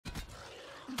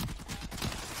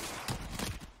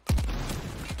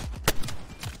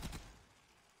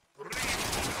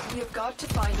got to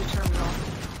find a terminal.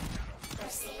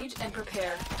 Proceed and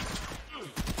prepare.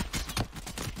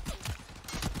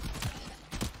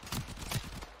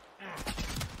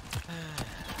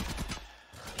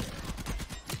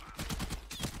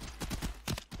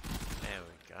 There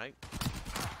we go. I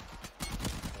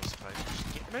suppose we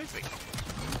should get moving.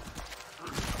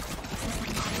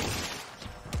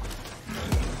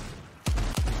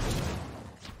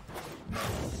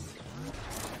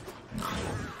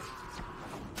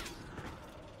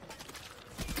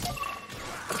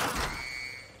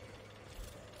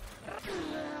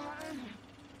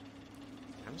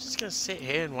 I'm just gonna sit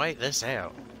here and wait this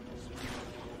out.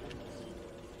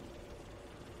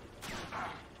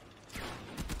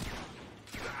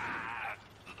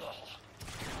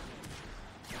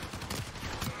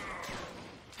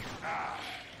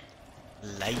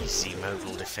 Lazy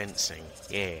mobile defensing.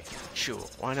 Yeah, sure,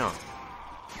 why not?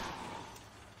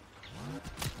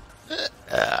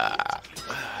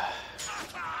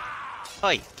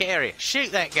 Oi, get here,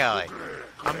 shoot that guy!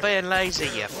 I'm being lazy,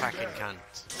 you fucking cunt.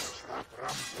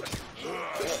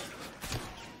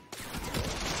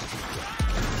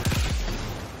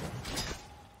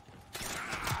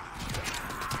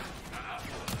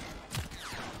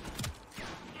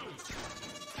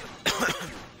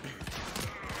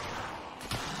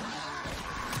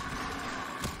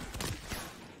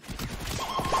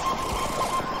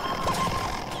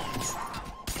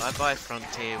 Bye bye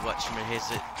Frontier, watch me hit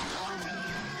it.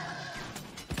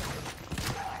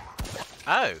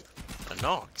 Oh, a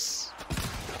Nox.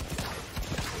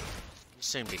 You'll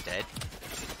soon be dead.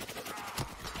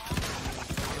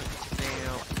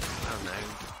 Now, I don't know,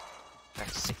 back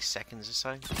to 6 seconds or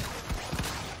so.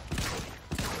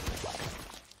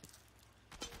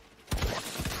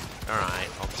 Alright,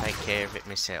 I'll take care of it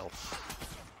myself.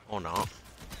 Or not.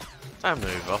 I'll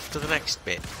move off to the next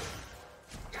bit.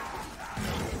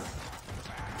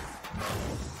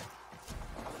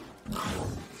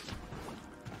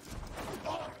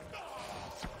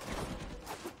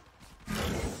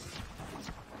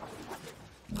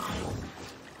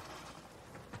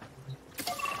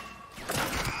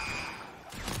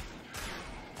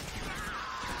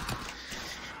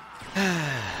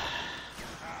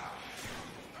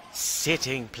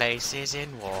 Sitting places in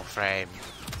Warframe.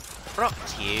 Brought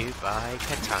to you by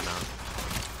Katana,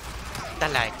 the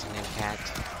Lightning Cat.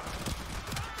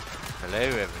 Hello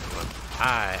everyone,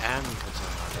 I am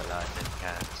Katana, the Lightning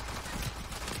Cat.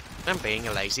 I'm being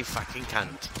a lazy fucking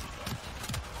cunt.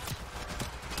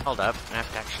 Hold up, I have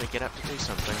to actually get up to do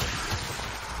something.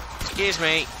 Excuse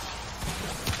me.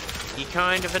 You're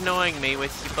kind of annoying me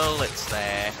with your bullets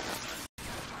there.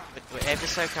 But ever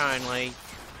so kindly,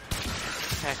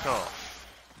 heck off.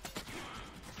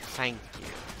 Thank you.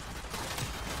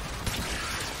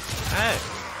 Oh.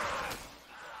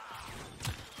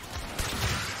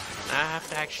 I have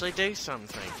to actually do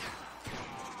something.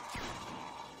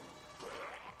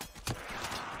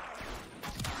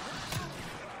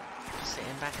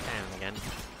 Sitting back down again.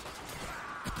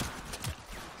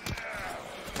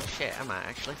 Shit, I might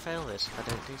actually fail this if I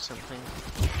don't do something.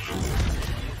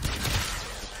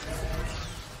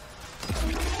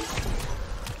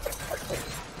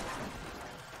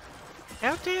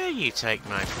 How dare you take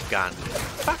my gun?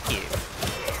 Fuck you.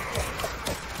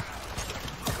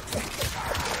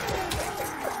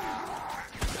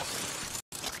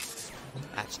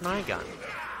 That's my gun,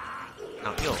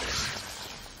 not yours.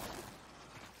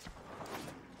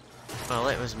 Well,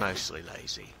 it was mostly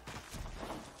lazy.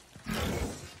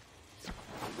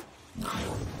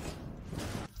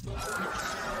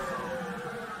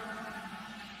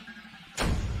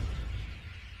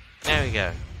 There we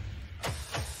go.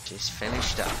 Just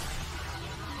finished up.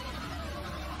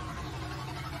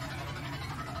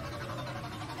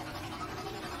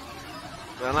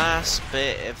 The last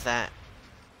bit of that,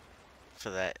 for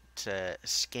that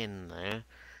skin there,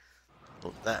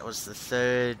 that was the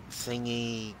third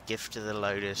thingy, Gift of the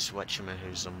Lotus,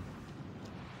 whatchamahoozum.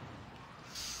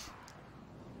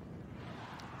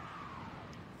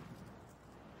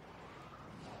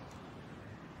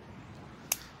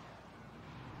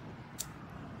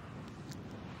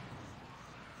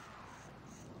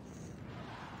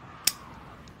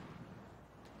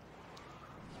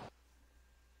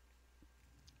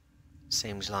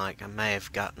 Seems like I may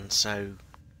have gotten so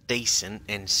decent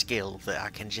in skill that I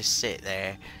can just sit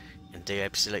there and do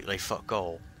absolutely fuck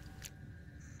all.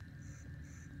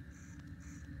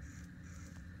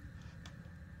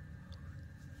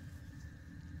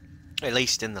 At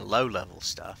least in the low level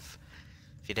stuff.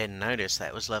 If you didn't notice,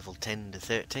 that was level 10 to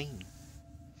 13.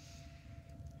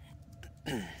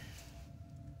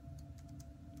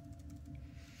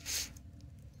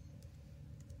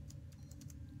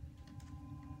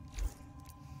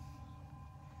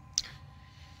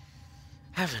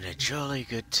 Having a jolly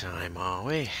good time, are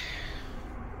we?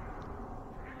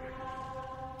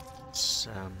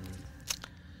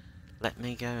 Let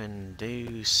me go and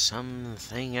do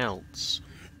something else.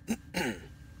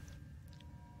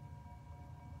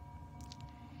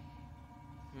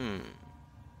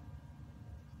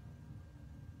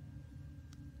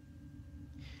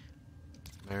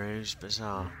 Maru's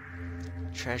Bazaar.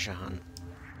 Treasure hunt.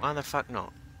 Why the fuck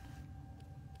not?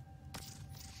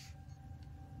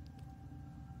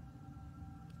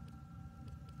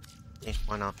 Yeah,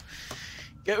 why not?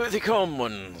 Go with the calm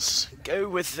ones. Go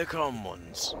with the calm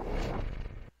ones.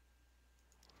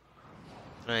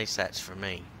 At least that's for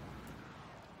me.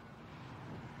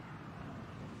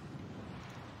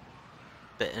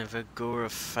 Bit of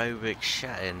agoraphobic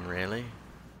shouting, really.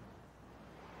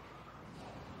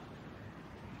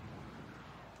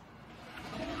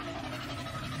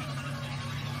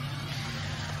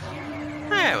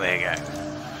 There we go.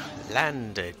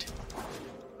 Landed.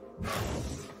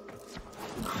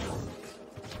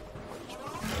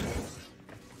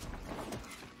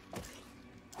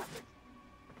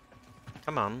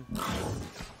 Come on.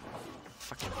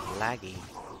 Fucking laggy.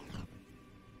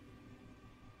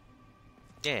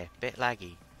 Yeah, bit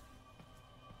laggy.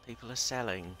 People are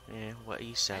selling. Yeah, what are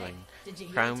you selling? Hey,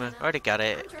 Chroma? Already got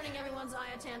it.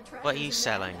 What are you What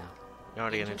selling? You're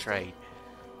already gonna trade.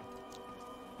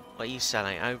 What are you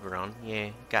selling? Oberon?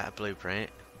 Yeah, got a blueprint.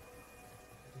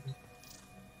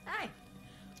 Hey,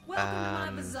 welcome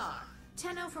to my bazaar.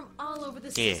 Tenno from all over the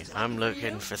Yeah, system. I'm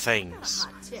looking for things.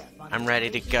 I'm ready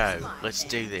to go. Let's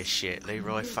do this shit.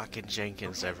 Leroy fucking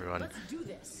Jenkins, everyone. Let's do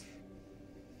this.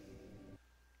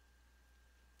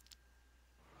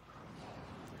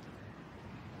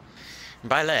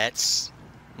 By let's,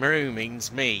 Maru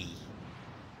means me.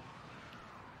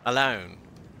 Alone.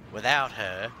 Without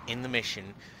her in the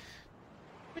mission.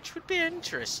 Which would be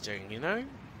interesting, you know?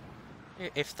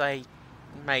 If they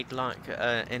made like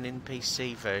an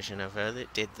NPC version of her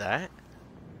that did that.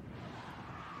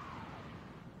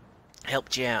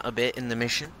 Helped you out a bit in the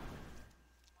mission.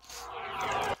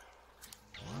 Of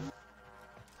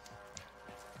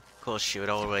course, she would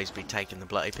always be taking the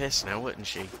bloody piss now, wouldn't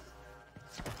she?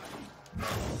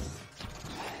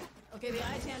 Okay, the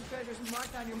ITAN treasure's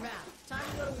marked on your map. Time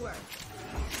to go to work.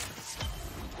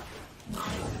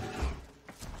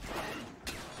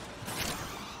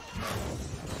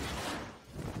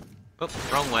 Oh,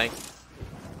 wrong way.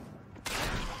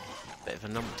 Bit of a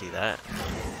numpty, that.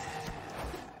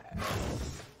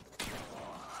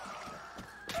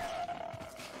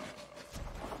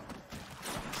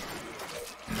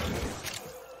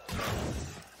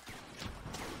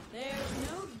 There's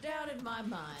no doubt in my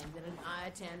mind that an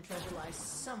ITAN treasure lies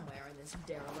somewhere in this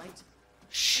derelict.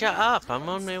 Shut up, I'm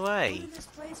on my way. This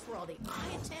place for all the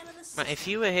ITAN of the Mate, system. if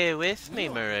you were here with me,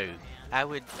 Maru, I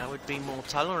would be more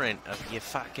tolerant of your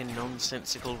fucking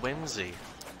nonsensical whimsy.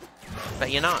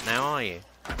 But you're not now, are you?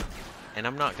 And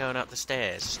I'm not going up the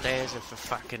stairs. Stairs are for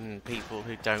fucking people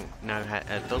who don't know how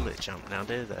to bullet jump now,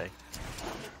 do they?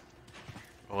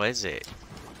 Or is it?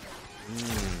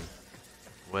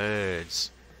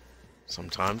 Words.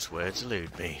 Sometimes words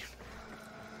elude me.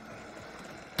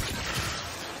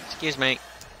 Excuse me.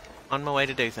 On my way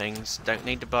to do things. Don't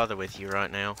need to bother with you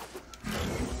right now.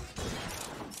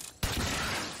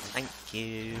 Thank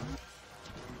you.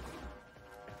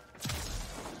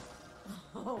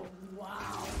 Oh,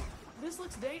 wow. This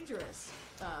looks dangerous.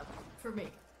 For me.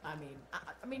 I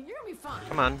mean, you're gonna be fine.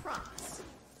 Come on. I promise.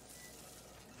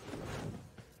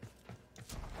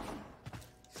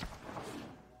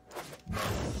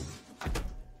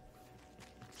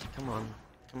 Come on.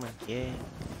 Come on. Yeah.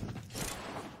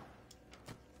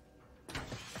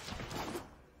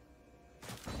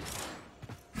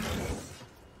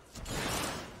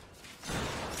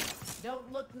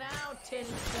 Don't look now, tin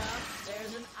stuff.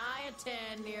 There's an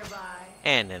ITAN nearby.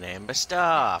 And an amber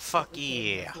star. Fuck What we came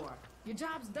here yeah. for. Your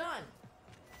job's done.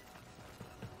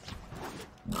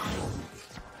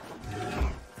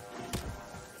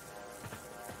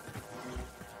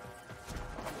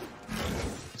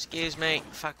 Excuse me,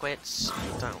 fuckwits.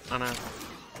 Don't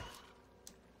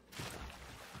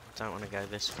wanna go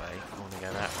this way. I wanna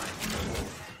go that way.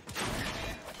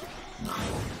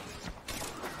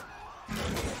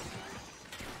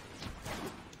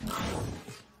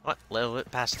 What? A little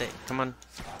bit past it. Come on.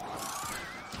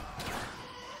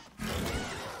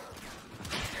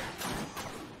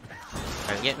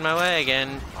 Don't get in my way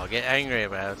again. I'll get angry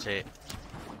about it.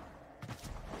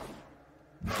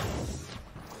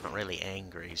 Not really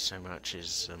angry so much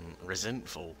as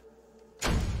resentful.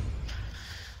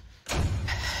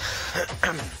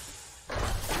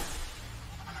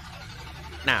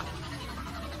 Now,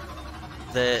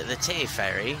 The Titty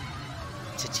Fairy,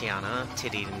 Titiana,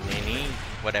 Titty Nini,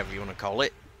 whatever you want to call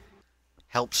it,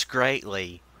 helps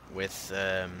greatly with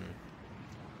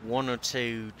 1 or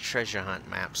 2 treasure hunt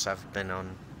maps I've been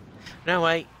on. No,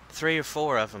 wait, 3 or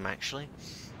 4 of them actually.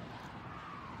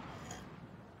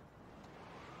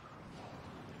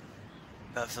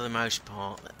 But for the most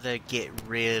part, they get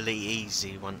really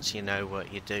easy once you know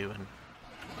what you're doing.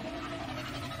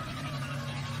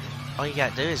 All you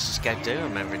gotta do is just go do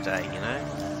them every day, you know?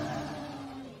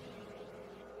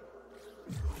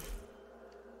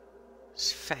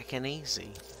 It's fucking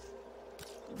easy.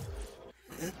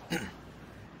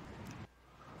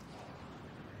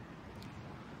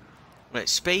 But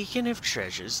speaking of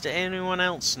treasures, did anyone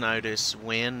else notice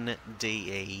when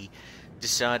DE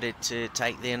decided to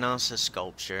take the Anasa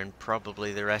sculpture and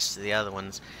probably the rest of the other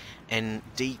ones and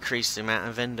decrease the amount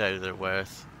of endo they're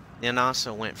worth? The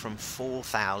Anasa went from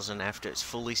 4,000 after it's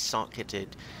fully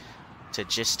socketed to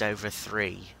just over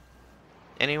 3.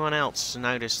 Anyone else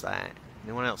notice that?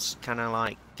 Anyone else kind of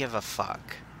like give a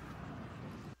fuck?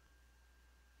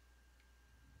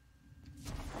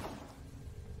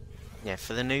 Yeah,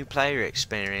 for the new player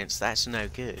experience, that's no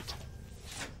good.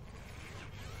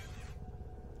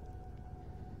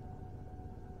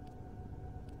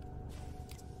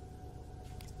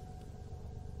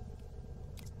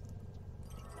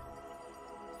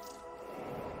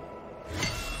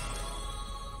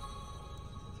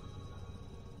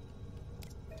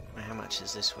 How much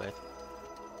is this worth?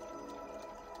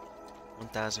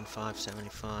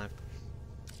 1,575.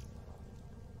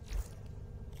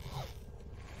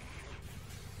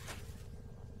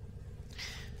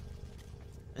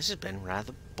 This has been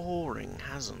rather boring,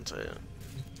 hasn't it?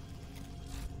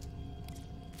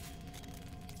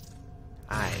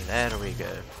 Aye, there we go.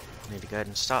 Need to go ahead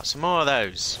and start some more of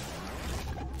those.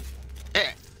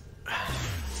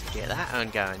 Get that one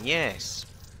going, yes.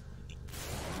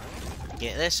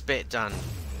 Get this bit done.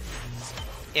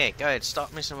 Yeah, go ahead,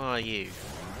 stop me some more of you.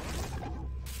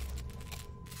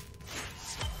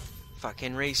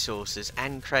 Fucking resources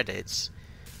and credits.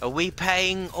 Are we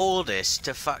paying Ordis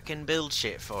to fucking build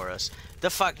shit for us? The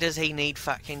fuck does he need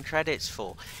fucking credits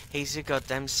for? He's a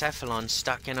goddamn cephalon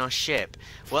stuck in our ship.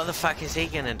 What the fuck is he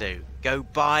gonna do? Go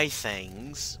buy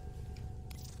things?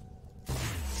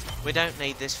 We don't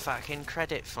need this fucking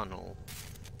credit funnel.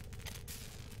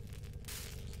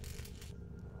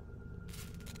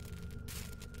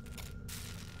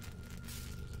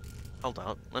 Hold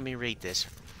up, let me read this.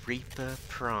 Reaper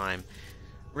Prime.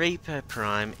 Reaper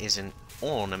Prime is an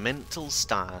ornamental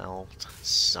styled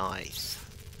scythe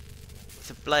with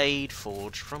a blade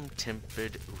forged from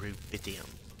tempered rubidium.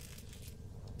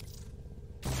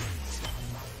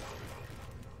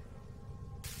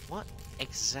 What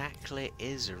exactly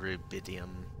is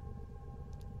rubidium?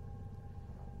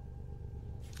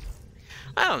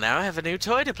 Well, now I have a new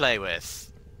toy to play with.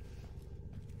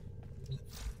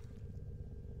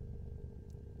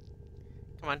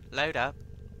 Come on, load up.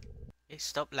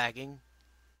 Stop lagging.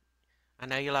 I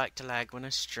know you like to lag when I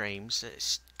stream, so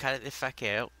cut it the fuck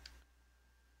out.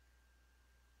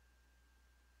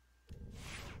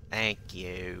 Thank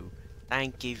you.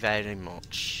 Thank you very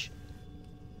much.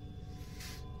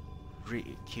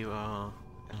 QR,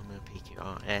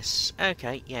 LMPQRS.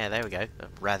 Okay, yeah, there we go.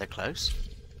 Rather close.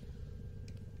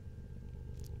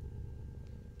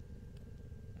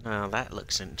 Now that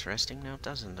looks interesting now,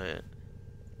 doesn't it?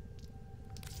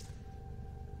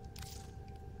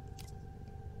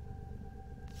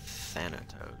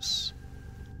 Thanatos.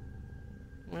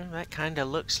 Well, that kind of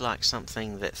looks like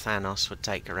something that Thanos would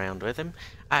take around with him.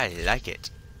 I like it.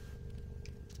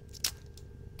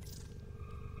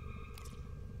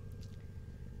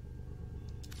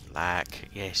 Black,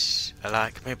 yes, I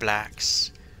like me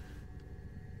blacks.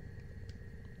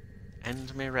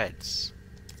 And me reds.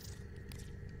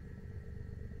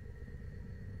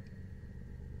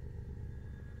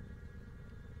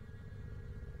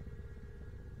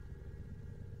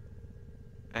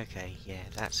 Okay, yeah,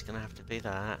 that's gonna have to be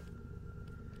that.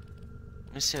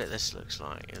 Let me see what this looks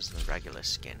like as the regular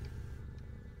skin.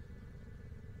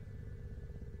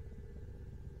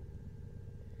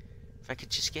 If I could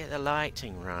just get the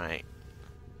lighting right.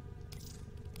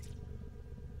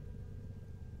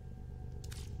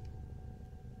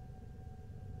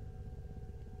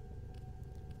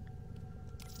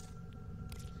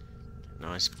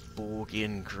 Nice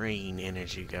Borgian green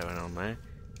energy going on there.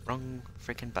 Wrong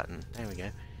freaking button. There we go.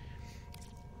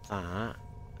 That.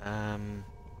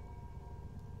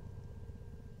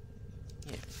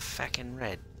 Yeah, fucking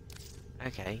red.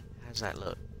 Okay, how's that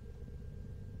look?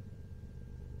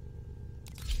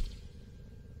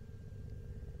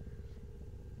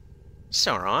 It's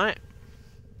alright.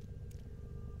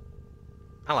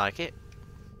 I like it.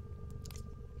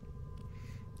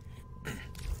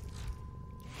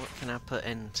 What can I put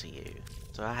into you?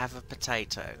 Do I have a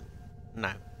potato?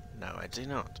 No. No, I do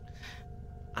not.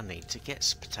 I need to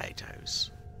get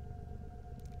potatoes.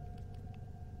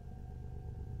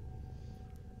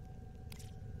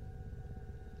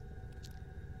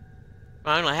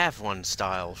 I only have one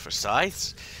style for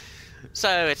scythes,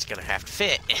 so it's gonna have to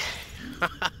fit.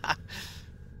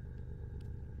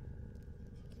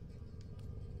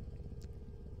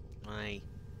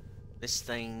 This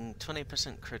thing,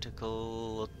 20%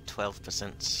 critical,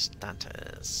 12%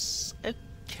 status.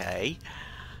 Okay.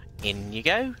 In you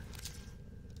go.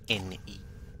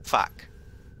 Fuck.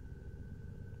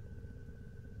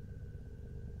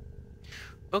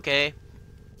 Okay.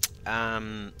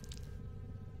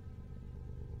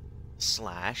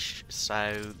 Slash,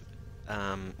 so,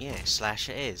 yeah, slash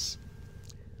it is.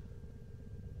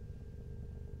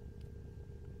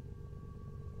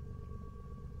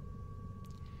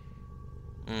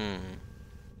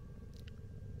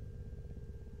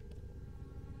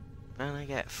 I only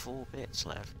get 4 bits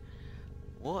left.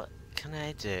 What can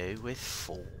I do with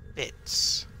 4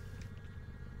 bits?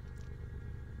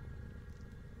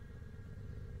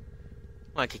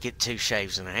 Well, I could get 2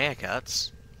 shaves and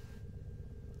haircuts.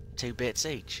 2 bits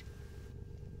each.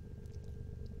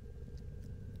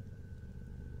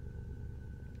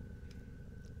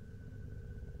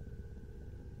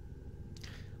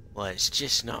 Well, it's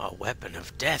just not a weapon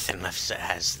of death unless it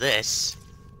has this.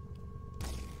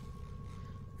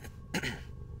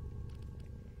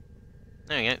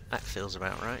 There you go, that feels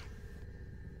about right.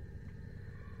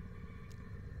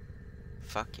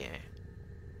 Fuck yeah.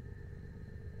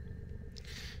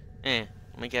 Yeah,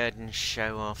 let me go ahead and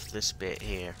show off this bit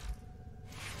here.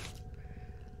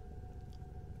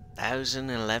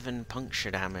 1011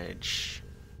 puncture damage.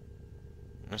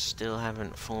 I still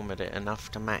haven't formed it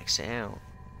enough to max it out.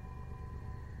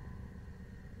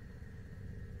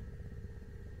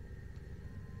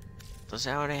 Does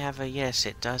it already have a... Yes,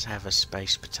 it does have a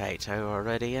space potato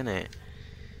already in it.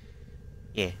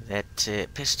 Yeah, that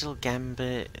pistol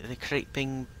gambit, the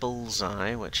creeping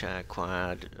bullseye, which I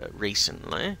acquired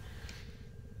recently,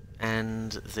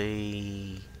 and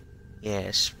the...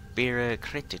 yeah, Spira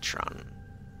Crititron.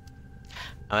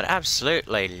 I would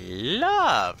absolutely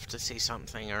love to see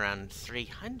something around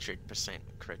 300%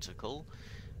 critical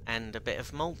and a bit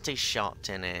of multi-shot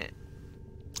in it.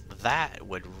 That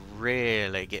would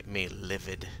really get me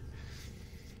livid.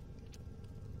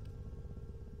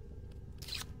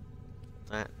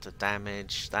 That the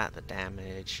damage, that the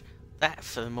damage, that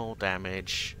for the more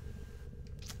damage,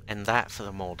 and that for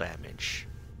the more damage.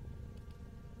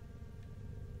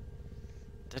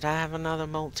 Did I have another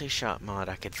multi-shot mod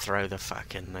I could throw the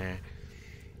fuck in there?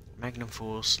 Magnum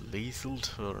Force, Lethal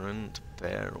Torrent,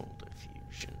 Barrel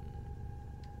Diffusion.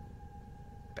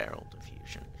 Barrel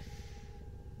Diffusion.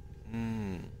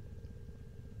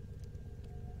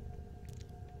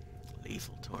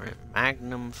 Lethal Torrent,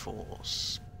 Magnum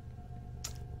Force.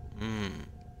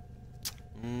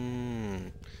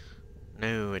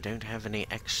 No, I don't have any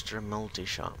extra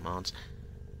multi-shot mods.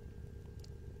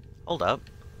 Hold up.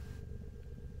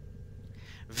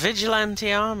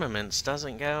 Vigilante Armaments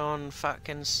doesn't go on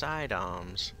fucking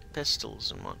sidearms,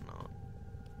 pistols and whatnot.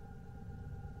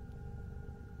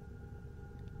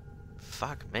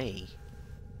 Fuck me.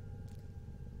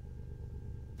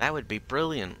 That would be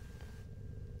brilliant.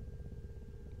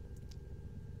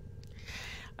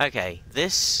 Okay,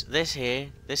 this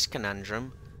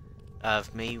conundrum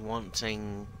of me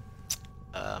wanting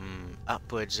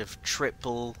upwards of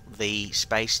triple the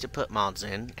space to put mods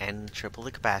in and triple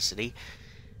the capacity,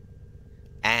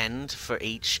 and for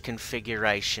each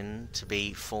configuration to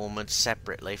be formatted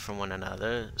separately from one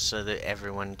another so that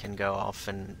everyone can go off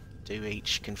and do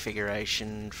each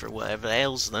configuration for whatever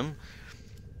ails them.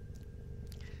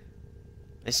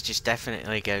 This just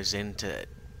definitely goes into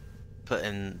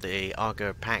putting the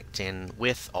Augur Pact in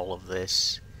with all of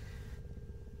this,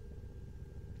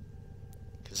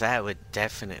 because that would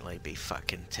definitely be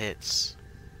fucking tits.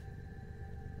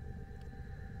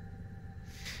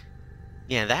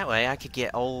 Yeah, that way I could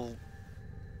get all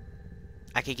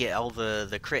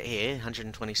the crit here,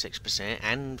 126%,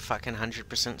 and fucking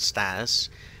 100% status,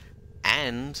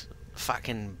 and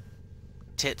fucking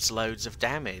tits loads of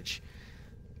damage.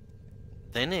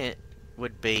 Then it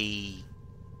would be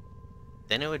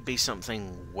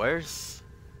something worth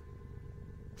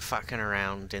fucking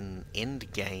around in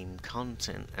end-game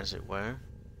content, as it were.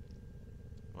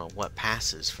 Well, what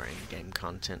passes for end-game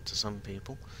content to some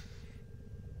people.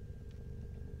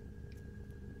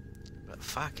 But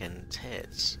fucking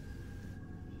tits.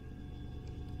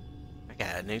 I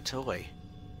got a new toy.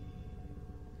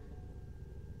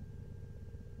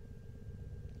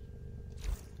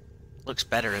 Looks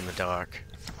better in the dark.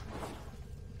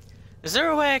 Is there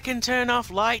a way I can turn off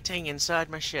lighting inside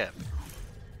my ship?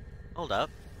 Hold up.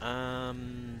 No.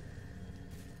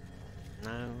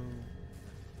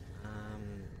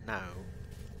 No.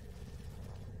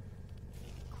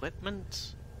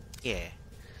 Equipment? Yeah.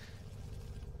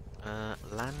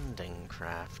 Landing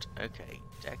craft. Okay.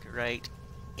 Decorate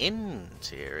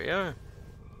interior.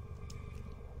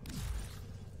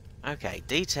 Okay,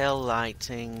 detail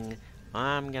lighting.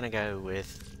 I'm gonna go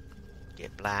with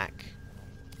get black.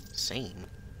 Scene.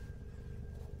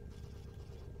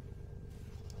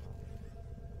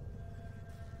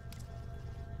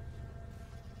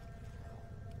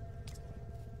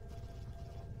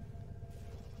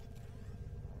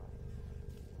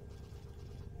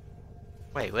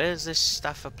 Wait, where does this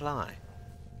stuff apply?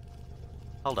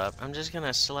 Hold up, I'm just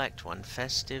gonna select one.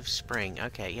 Festive spring.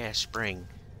 Okay, yeah, spring.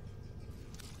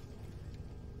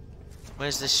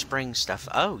 Where's this spring stuff?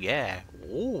 Oh, yeah.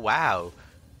 Oh, wow.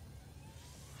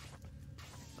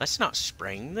 That's not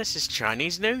spring, this is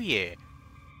Chinese New Year.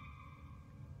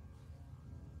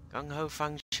 Gung Ho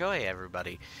Feng Shui,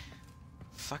 everybody.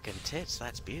 Fucking tits,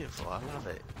 that's beautiful, I love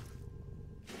it.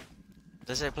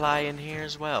 Does it apply in here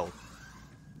as well?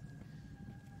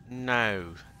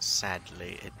 No,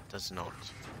 sadly, it does not.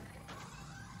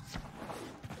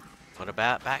 What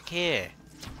about back here?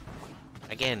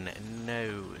 Again,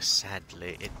 no,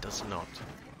 sadly, it does not.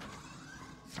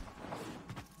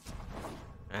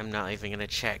 I'm not even gonna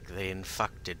check the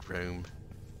infected room.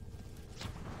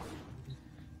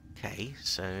 Okay,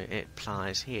 so it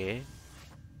applies here.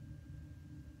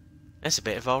 That's a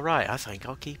bit of alright, I think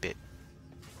I'll keep it.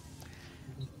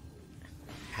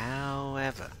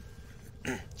 However,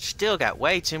 still got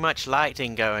way too much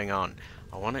lighting going on.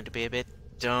 I want it to be a bit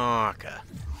darker.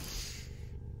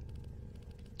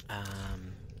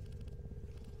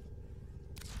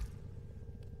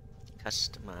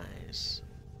 Customize.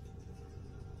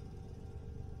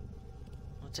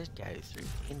 What did go through?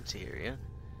 Interior.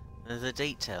 The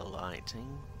detail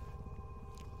lighting.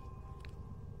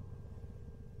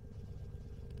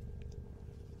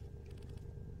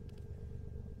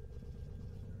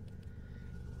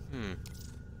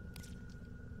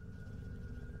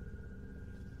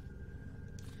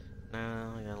 No,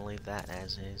 I'm gonna leave that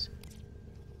as is.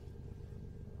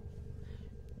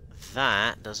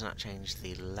 That does not change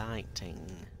the lighting.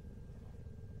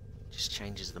 Just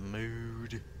changes the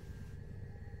mood.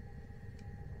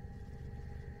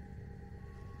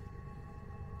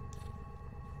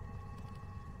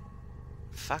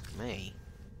 Fuck me.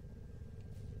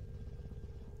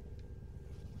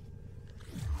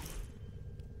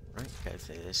 Right, go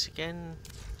through this again.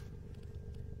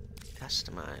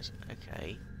 Customize.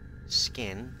 Okay.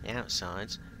 Skin, the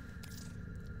outsides.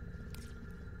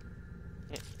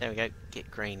 Yep, there we go. Get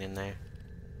green in there.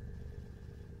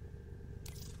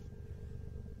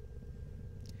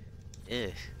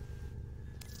 Ugh.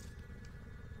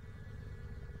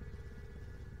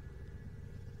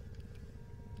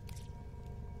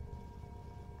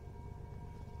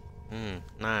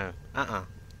 No.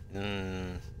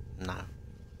 No.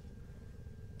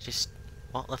 Just,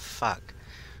 what the fuck?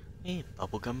 Eh,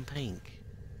 bubblegum pink.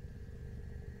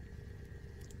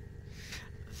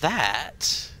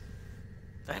 That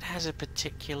has a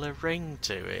particular ring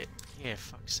to it. Yeah,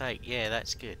 fuck's sake. Yeah,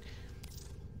 that's good.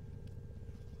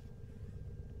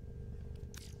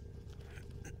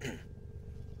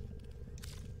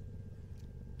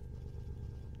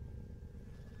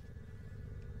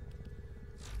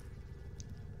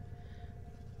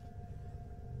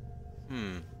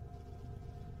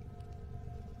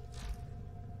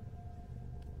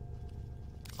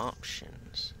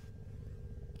 Options.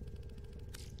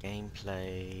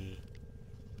 Gameplay.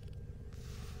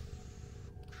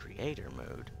 Creator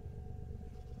mode.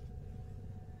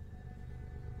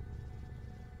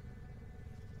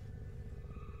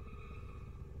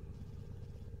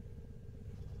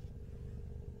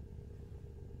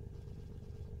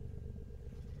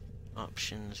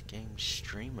 Options, game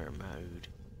streamer mode.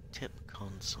 Tip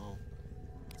console.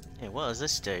 Yeah, what does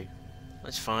this do?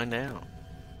 Let's find out.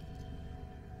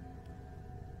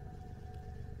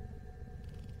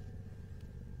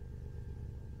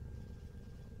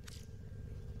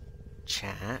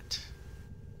 Chat.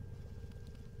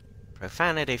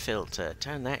 Profanity filter.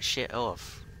 Turn that shit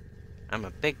off. I'm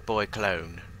a big boy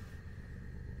clone.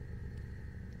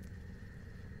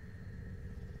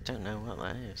 Don't know what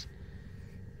that is.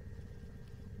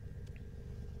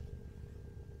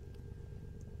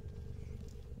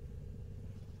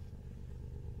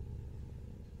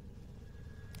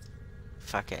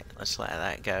 Fuck it. Let's let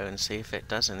that go and see if it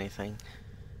does anything.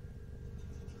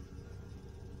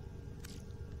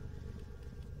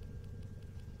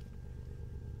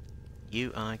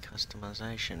 UI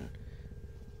customization.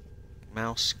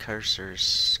 Mouse cursor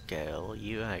scale,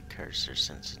 UI cursor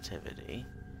sensitivity.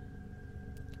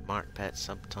 Mark pet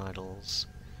subtitles.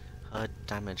 HUD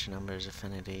damage numbers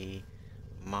affinity.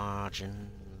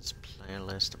 Margins.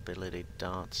 Playlist ability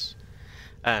dots.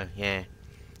 Oh, yeah.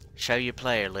 Show your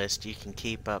player list, you can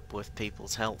keep up with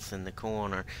people's health in the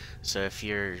corner. So if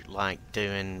you're like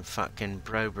doing fucking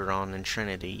Broberon and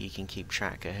Trinity, you can keep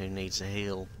track of who needs a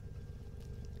heal.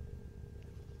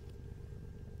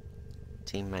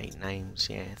 Teammate names,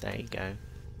 yeah, there you go.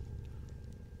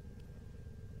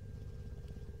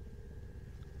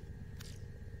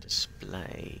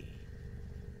 Display.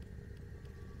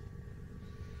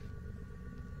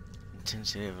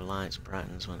 Intensity of lights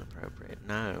brightens when appropriate.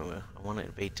 No, I want it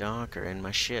to be darker in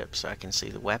my ship so I can see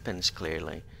the weapons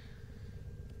clearly.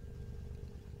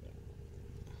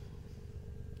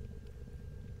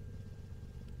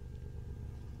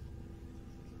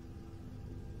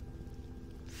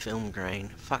 Film grain.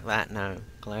 Fuck that, no.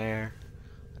 Glare.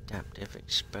 Adaptive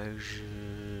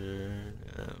exposure.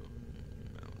 No.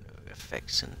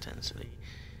 Effects intensity.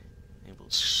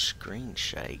 Enables screen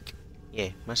shake.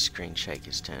 Yeah, my screen shake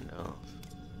is turned off.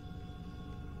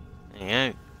 There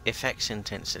you go. Effects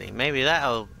intensity. Maybe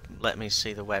that'll let me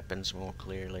see the weapons more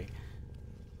clearly.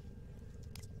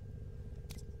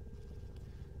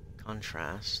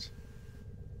 Contrast.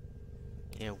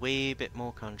 Yeah, wee bit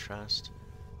more contrast.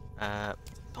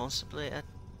 Possibly a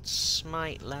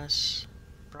smite less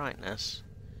brightness.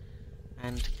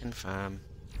 And confirm.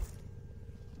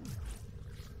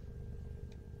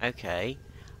 Okay.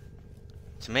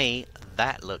 To me,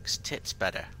 that looks tits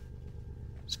better.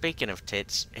 Speaking of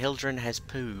tits, Hildren has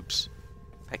poobs.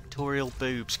 Pectoral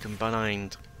boobs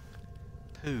combined.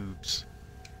 Poobs.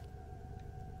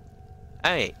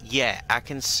 Oh yeah, I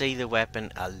can see the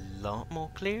weapon a lot more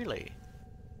clearly.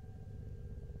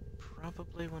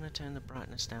 Probably want to turn the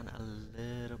brightness down a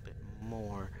little bit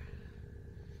more.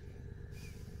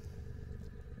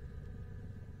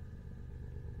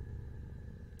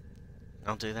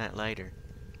 I'll do that later.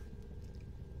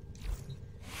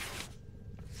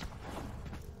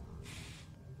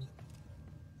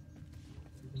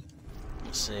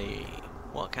 Let's see,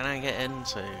 what can I get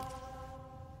into?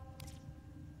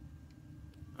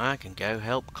 I can go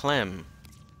help Clem.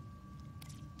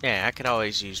 Yeah, I could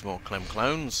always use more Clem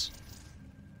clones.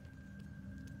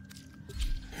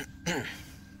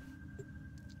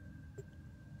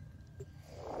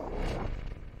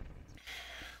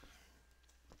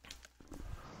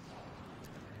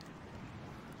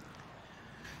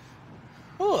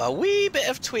 Oh, a wee bit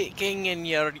of tweaking in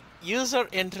your user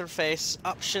interface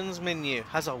options menu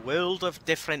has a world of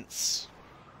difference.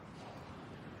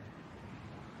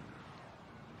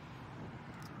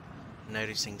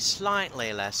 Noticing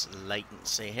slightly less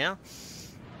latency here,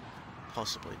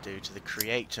 possibly due to the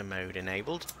creator mode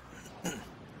enabled.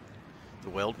 The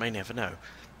world may never know.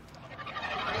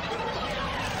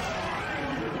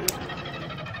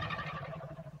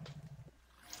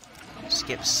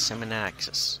 Skip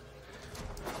Seminaxis.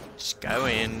 Just go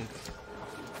in.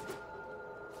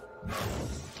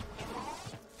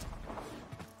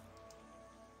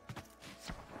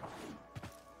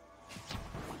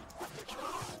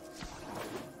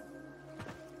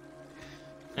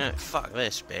 No, fuck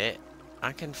this bit.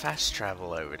 I can fast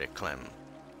travel over to Clem.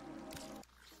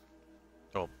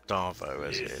 Or Darvo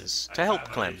as it is. To help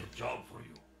Clem.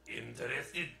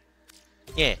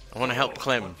 Yeah, I want to help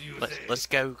Clem. Let's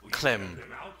go Clem.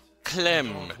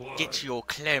 Clem! Get your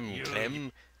Clem,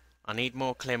 Clem! I need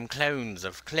more Clem clones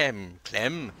of Clem,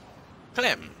 Clem!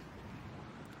 Clem!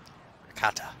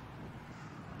 Kata.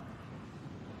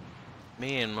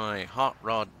 Me and my hot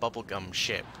rod bubblegum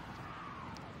ship.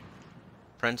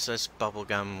 Princess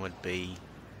Bubblegum would be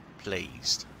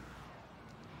pleased.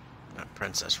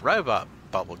 Princess Robot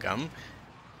Bubblegum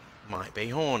might be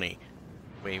horny.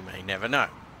 We may never know.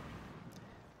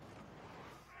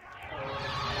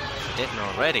 If you didn't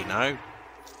already know,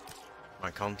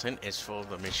 my content is for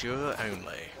the mature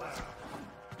only.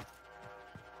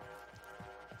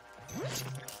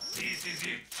 This is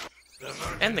it.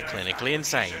 And the clinically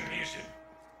insane.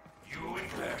 You and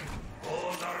Clem,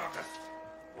 hold the ruckus,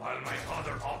 while my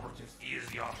other operatives ease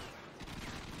the operative.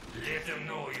 Let them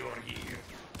know you're here.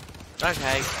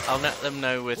 Okay, I'll let them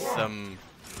know with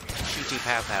shooty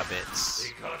pow pow bits.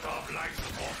 They cut off life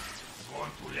support.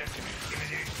 Want to let them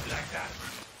intimidate you like that?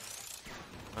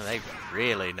 Well, they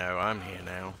really know I'm here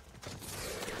now.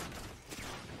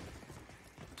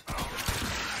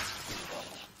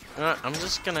 I'm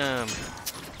just gonna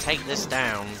take this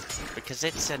down because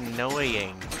it's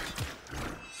annoying.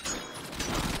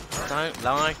 I don't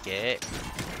like it.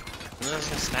 I'm just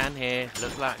gonna stand here,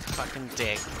 look like a fucking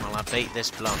dick while I beat this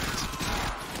blunt.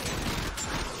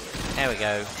 There we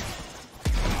go.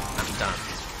 I'm done.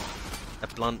 The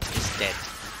blunt is dead.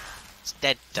 It's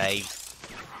dead, Dave.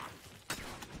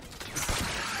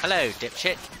 Hello,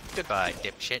 dipshit. Goodbye,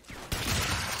 dipshit.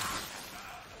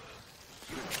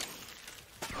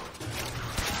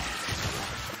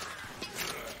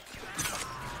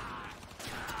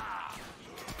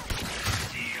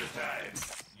 Deal time.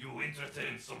 You interested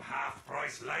in some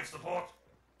half-price life support?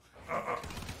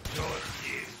 Just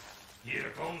in. Here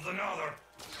comes another.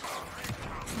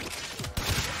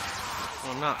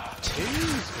 Well, I'm not too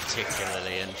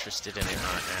particularly interested in it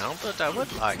right now, but I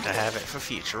would like to have it for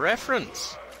future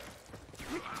reference.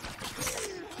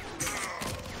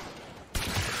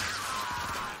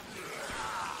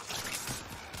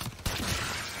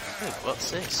 Hey,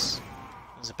 what's this?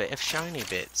 There's a bit of shiny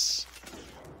bits.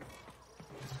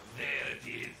 There it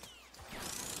is.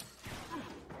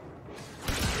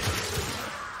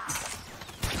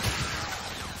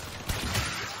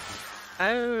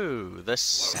 Oh, the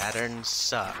Saturn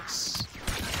sucks.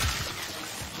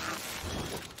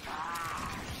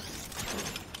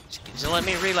 So let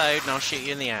me reload and I'll shoot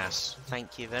you in the ass.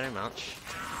 Thank you very much.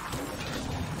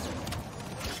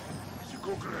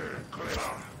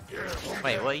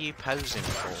 Wait, what are you posing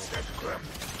for?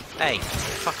 Hey,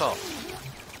 fuck off.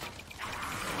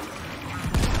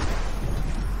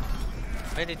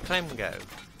 Where did Clem go?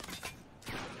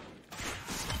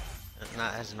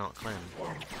 That is not Clem.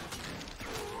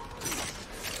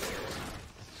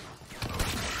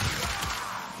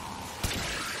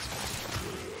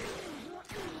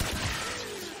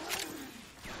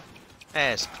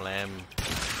 There's Clem.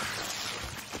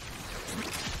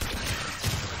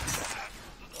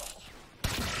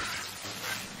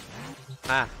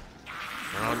 Ah,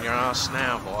 you're on your ass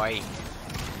now, boy.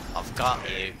 I've got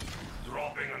you.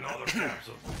 Dropping another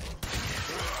capsule.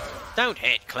 Don't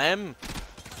hit Clem.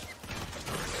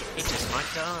 He just might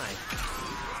die.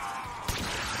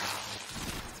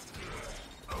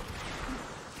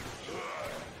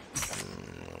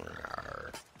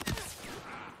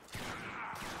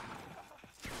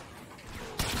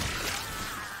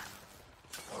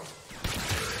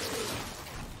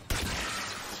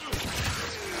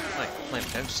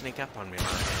 Don't sneak up on me like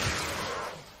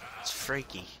that. It's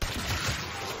freaky.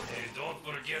 Hey, don't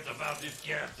forget about this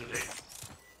gas today.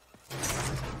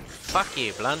 Fuck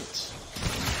you, Blunt.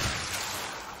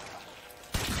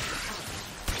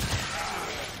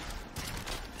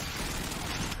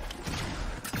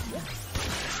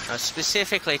 I was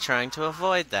specifically trying to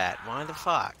avoid that. Why the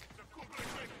fuck?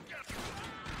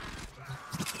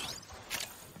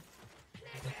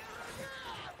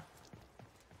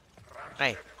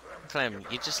 Hey. Clem,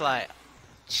 you just like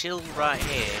chill right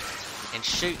here and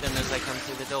shoot them as they come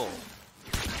through the door.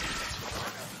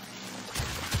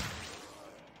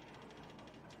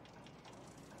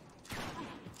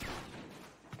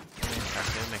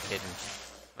 Who am I kidding?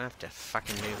 I have to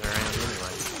fucking move around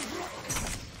anyway.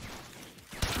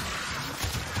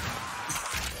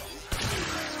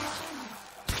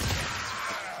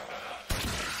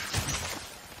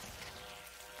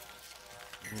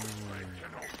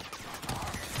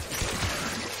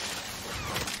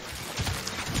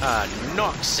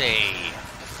 Noxy!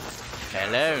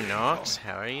 Hello, Nox.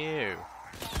 How are you?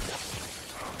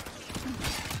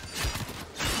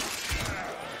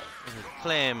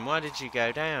 Clem, why did you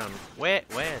go down? Where?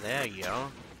 There you are.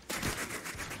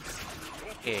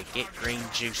 Here, get green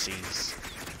juices.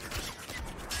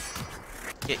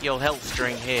 Get your health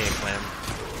drink here, Clem.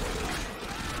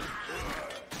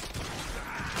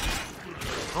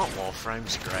 Hot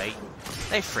Warframe's great.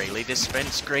 They freely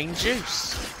dispense green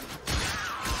juice.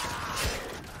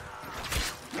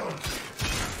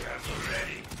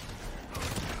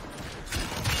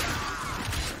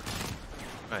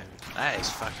 That is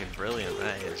fucking brilliant,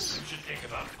 that is. You should think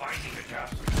about finding the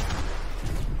capsule.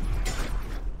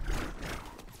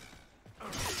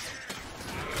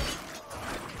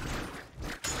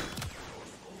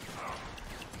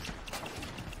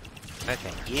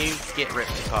 Okay, you get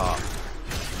ripped apart.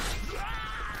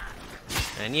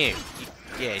 And you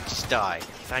yeah, just die.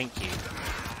 Thank you.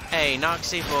 Hey,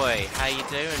 Noxy boy, how you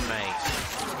doing, mate?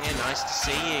 Yeah, nice to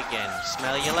see you again.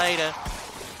 Smell you later.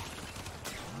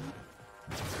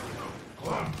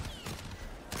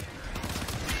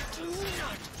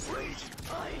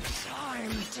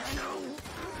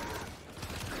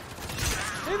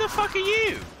 Who the fuck are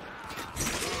you?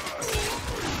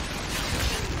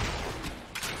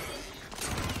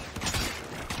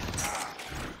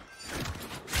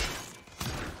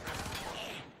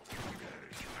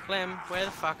 Clem, where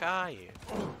the fuck are you?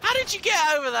 How did you get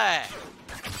over there?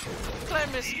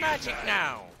 Clem is magic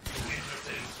now.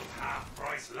 Interested in some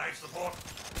half-price life support?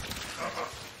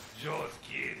 Just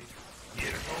kidding.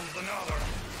 Here comes another.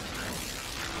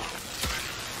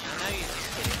 I know you're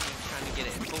just kidding. You're trying to get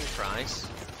it at full price.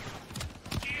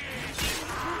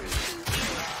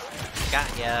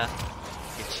 Got ya,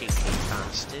 you cheeky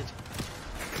bastard.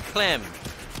 Clem,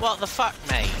 what the fuck,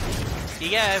 mate? You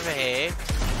get over here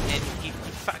and you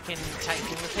fucking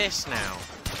taking the piss now.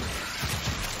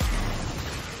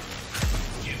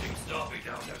 You can stop it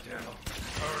down there, Daniel.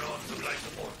 Turn on some life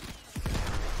support.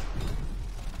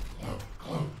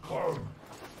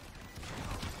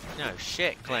 No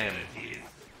shit, Clem.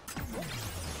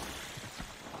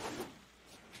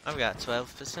 I've got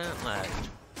 12% left.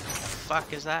 What the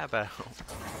fuck is that about?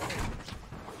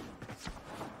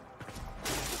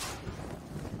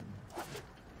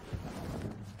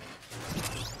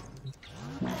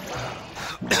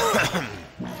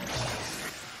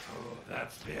 Oh,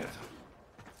 that's better.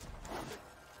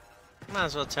 Might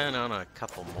as well turn on a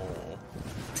couple more.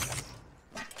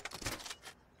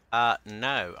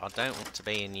 No, I don't want to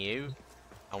be in you.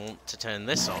 I want to turn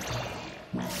this on.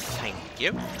 Thank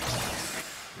you.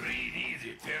 Breathe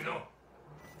easy, Tendo.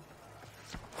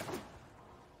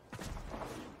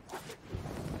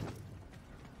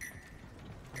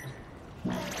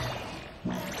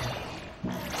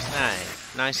 Hey,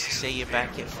 nice to see you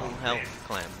back at full health,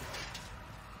 Clem.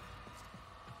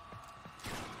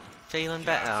 Feeling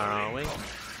better, are we?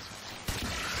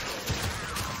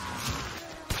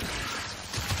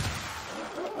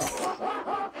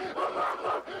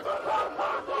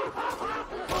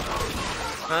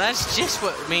 Well, that's just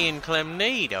what me and Clem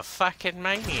need, a fucking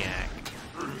maniac.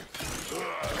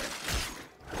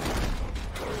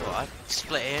 Well, I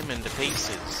split him into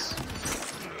pieces.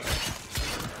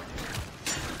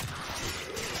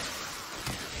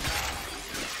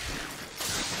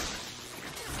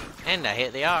 And I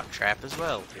hit the arc trap as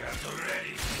well.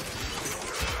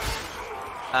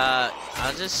 I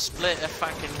just split a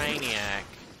fucking maniac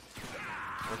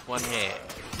with one hit.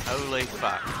 Holy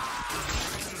fuck.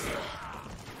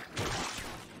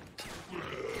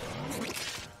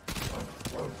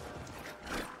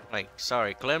 Wait,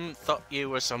 sorry, Clem, thought you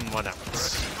were someone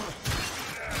else.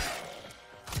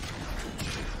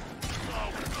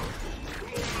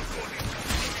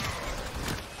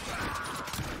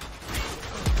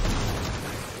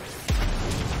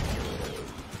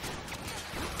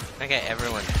 Okay,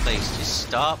 everyone, please just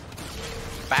stop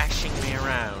bashing me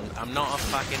around. I'm not a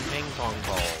fucking ping pong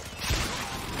ball.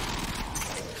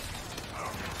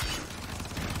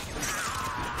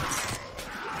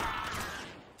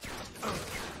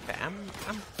 Okay, I'm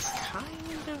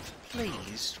kind of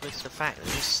pleased with the fact that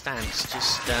this stance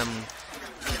just doesn't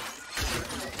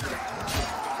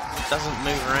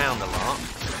move around a lot,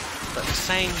 but at the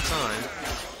same time,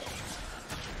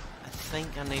 I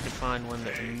think I need to find one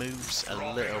that moves a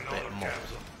little bit more.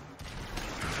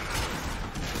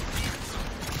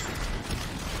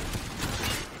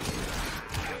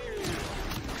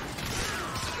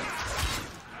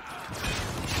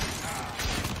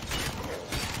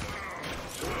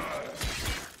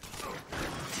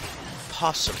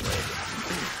 Possibly.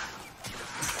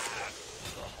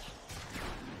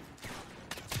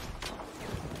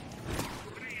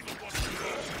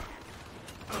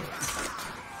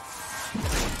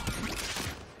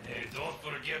 Hey, don't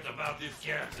forget about this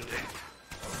cat today.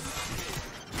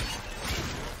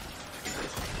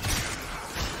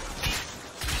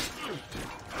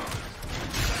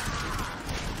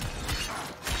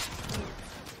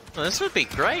 Well, this would be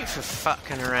great for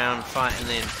fucking around fighting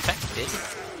the infected.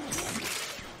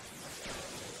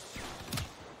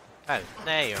 Oh,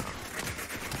 there you are.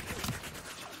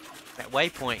 That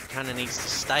waypoint kind of needs to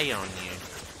stay on you.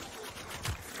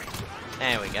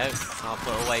 There we go. I'll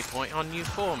put a waypoint on you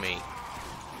for me.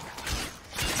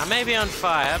 I may be on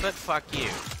fire, but fuck you.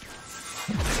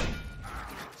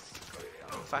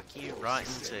 Fuck you right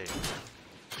in two.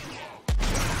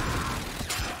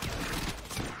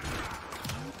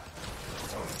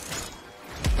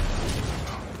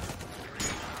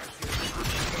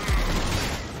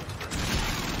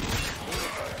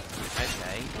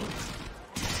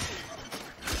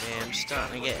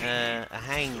 Starting to get a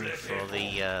hang for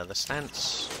the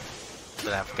stance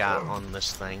that I've got on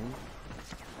this thing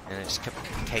and its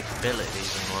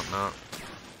capabilities and whatnot.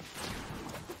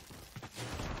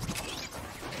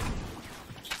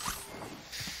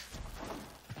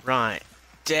 Right,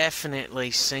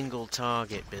 definitely single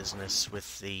target business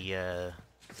with the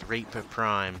Reaper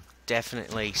Prime.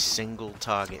 Definitely single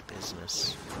target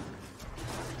business.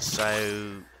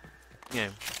 So, you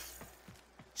know,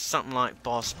 something like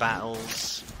boss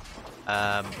battles,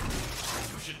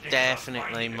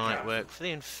 definitely might work for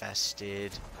the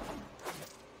infested.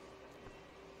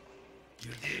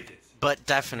 You did it. But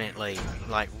definitely,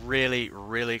 like, really,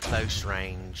 really close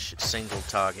range, single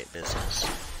target business.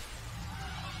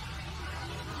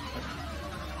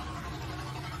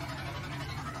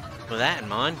 With that in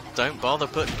mind, don't bother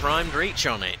putting primed reach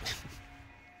on it.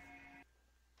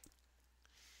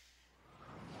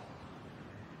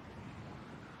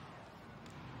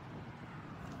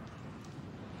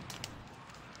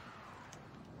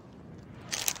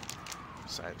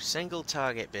 So, single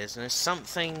target business,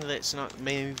 something that's not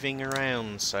moving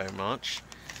around so much.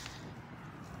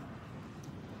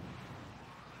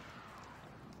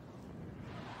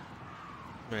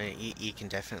 You can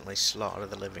definitely slaughter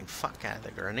the living fuck out of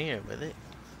the Grenier with it.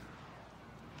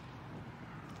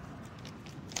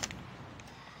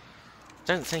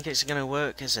 Don't think it's going to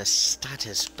work as a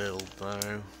status build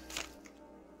though.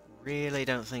 Really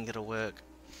don't think it'll work.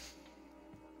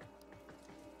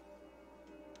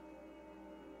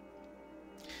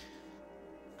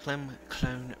 Clem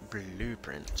clone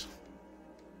blueprint.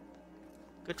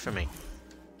 Good for me.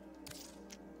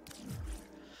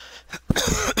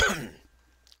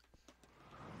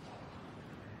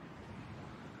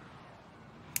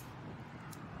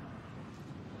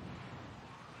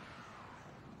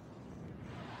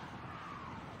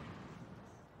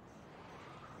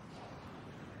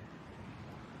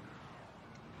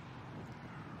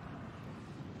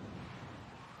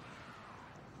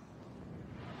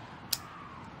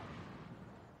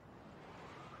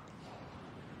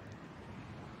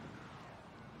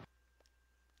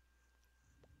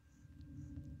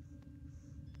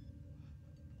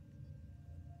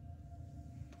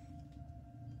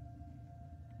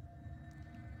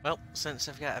 Well, since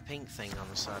I've got a pink thing on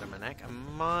the side of my neck, I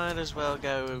might as well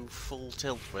go full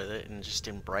tilt with it and just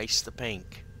embrace the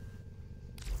pink.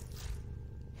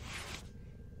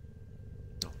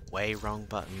 Way wrong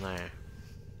button there.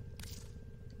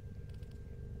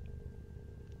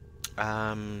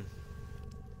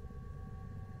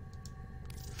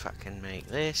 Fucking make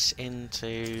this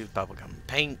into bubblegum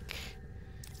pink.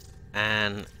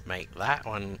 And make that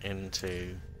one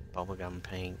into bubblegum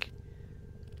pink.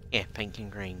 Yeah, pink and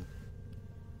green.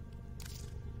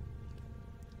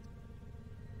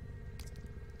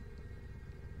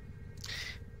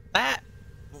 That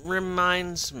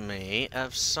reminds me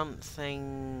of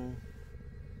something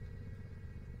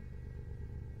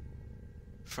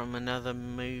from another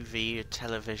movie, a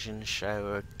television show,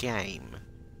 or a game.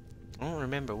 I don't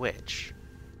remember which.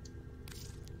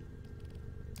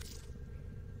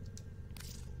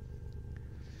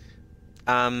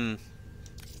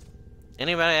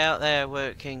 Anybody out there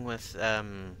working with,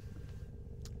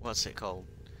 what's it called?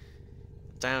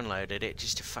 Downloaded it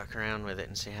just to fuck around with it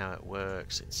and see how it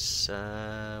works. It's,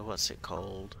 what's it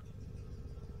called?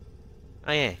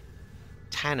 Oh yeah,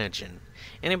 Tanagen.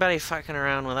 Anybody fucking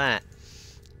around with that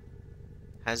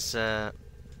has,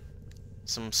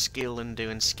 some skill in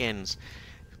doing skins.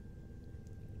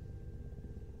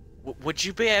 Would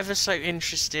you be ever so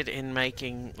interested in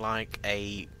making, like,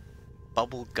 a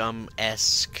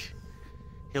bubblegum-esque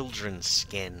Hildren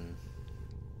skin?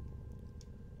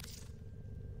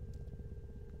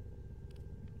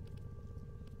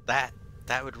 That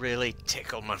would really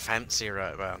tickle my fancy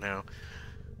right about now.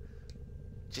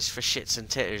 Just for shits and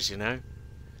titters, you know?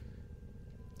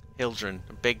 Hildren,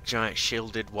 a big giant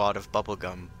shielded wad of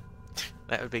bubblegum.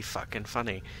 That would be fucking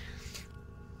funny.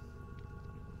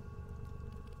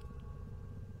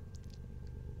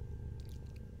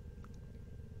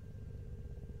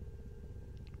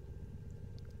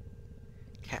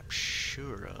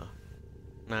 Captura.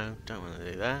 No, don't want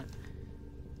to do that.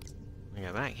 We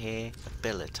go back here.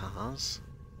 Abilitars.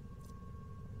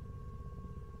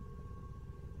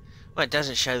 Well, it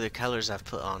doesn't show the colours I've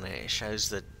put on it. It shows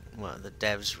the what the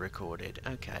devs recorded.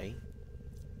 Okay.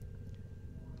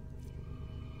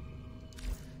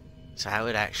 So I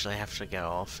would actually have to go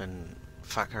off and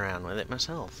fuck around with it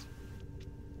myself.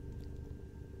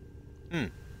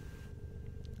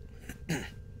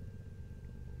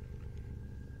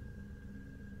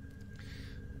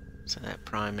 So that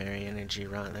primary energy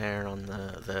right there on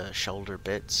the shoulder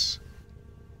bits.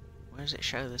 Where does it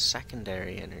show the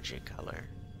secondary energy color?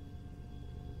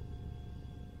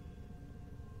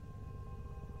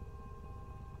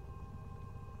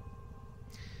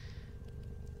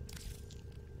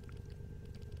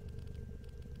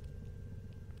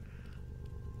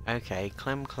 Okay,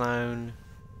 Clem Clone,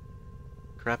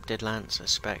 Corrupted Lancer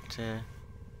Spectre,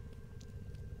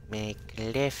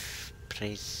 Meglyph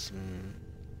Prism.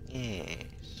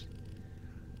 Yes.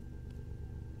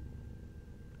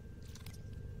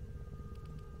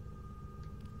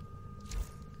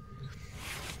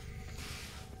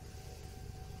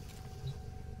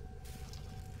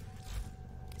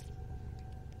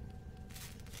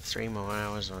 3 more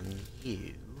hours on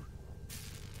you.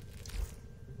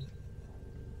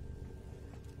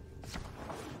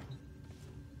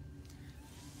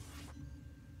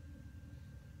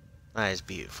 That is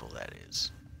beautiful, that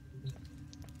is.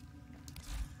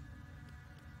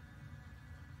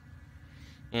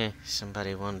 Yeah,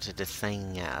 somebody wanted a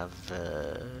thing out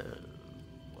of,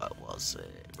 what was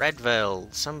it?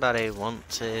 Redville. Somebody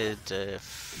wanted a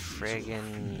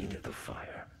friggin' the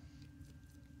fire.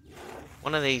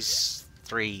 one of these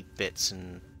 3 bits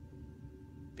and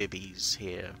bibbies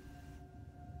here.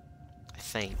 I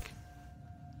think.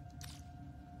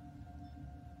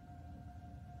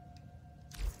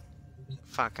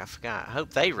 Fuck, I forgot. I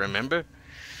hope they remember.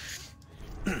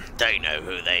 They know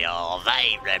who they are.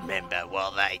 They remember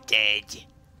what they did.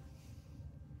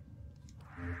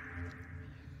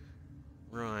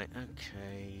 Right,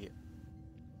 okay.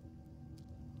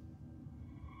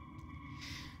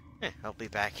 Yeah, I'll be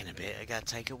back in a bit. I gotta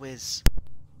take a whiz.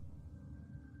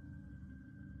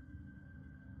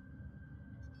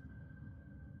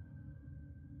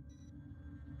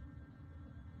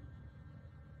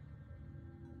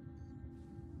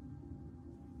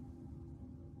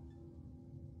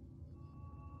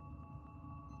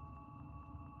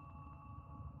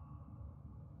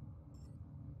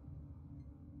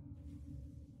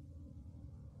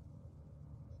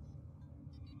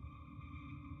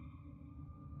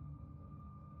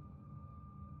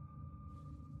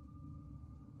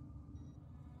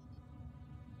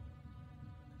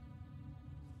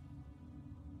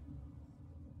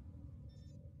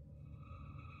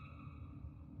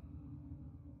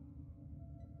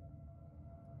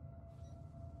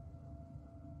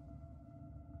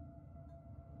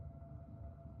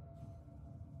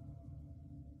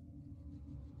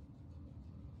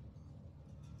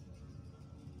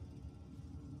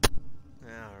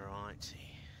 Alrighty.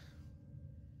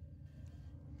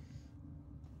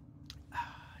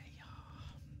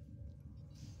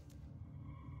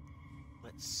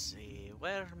 Let's see,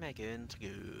 where am I going to go?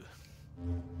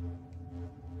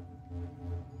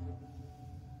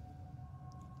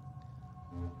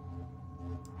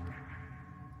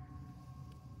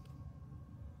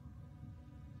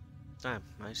 Oh,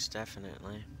 most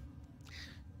definitely.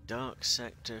 Dark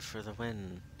sector for the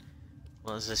win.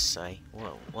 What does this say?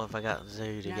 What have I got to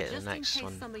do to get the next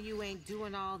one? Some of you ain't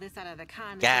doing all this out of the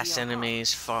kindness Gas of your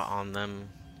enemies, fight on them.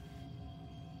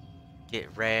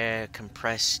 Get rare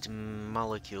compressed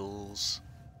molecules.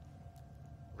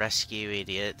 Rescue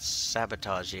idiots.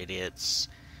 Sabotage idiots.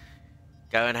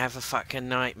 Go and have a fucking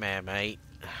nightmare, mate.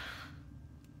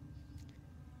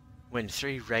 Win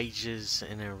 3 rages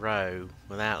in a row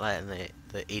without letting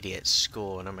the idiots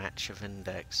score on a match of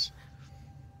index.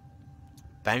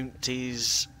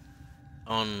 Bounties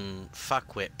on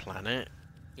Fuckwit Planet.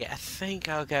 Yeah, I think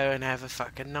I'll go and have a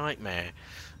fucking nightmare.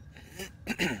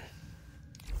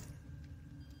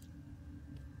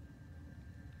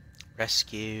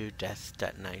 Rescue, death,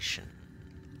 detonation.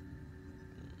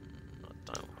 I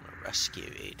don't want to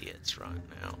rescue idiots right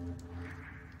now.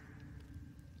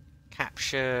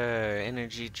 Capture,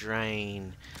 energy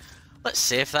drain. Let's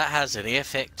see if that has any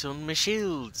effect on my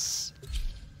shields.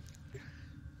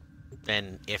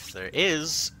 And if there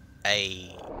is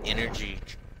a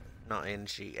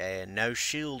no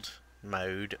shield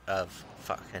mode of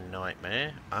fucking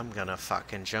nightmare, I'm gonna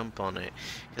fucking jump on it.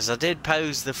 Because I did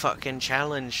pose the fucking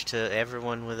challenge to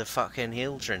everyone with a fucking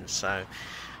Hildren, so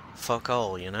fuck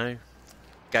all, you know?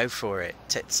 Go for it,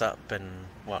 tits up and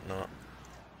whatnot.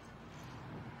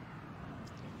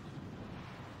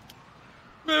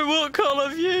 But what kind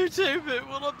of YouTuber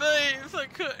will I be if I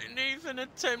couldn't even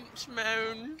attempt my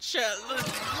own challenge?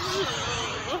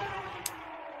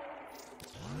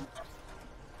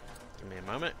 Give me a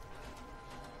moment.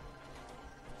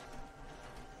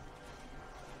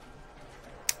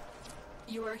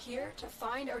 You are here to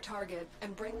find our target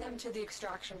and bring them to the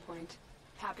extraction point.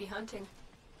 Happy hunting.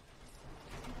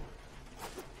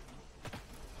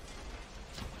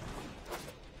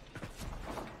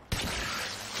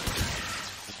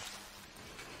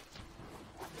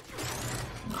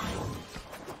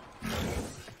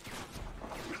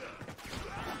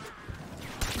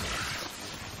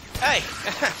 Hey!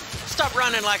 Stop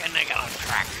running like a nigga on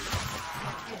crack!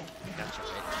 Gotcha,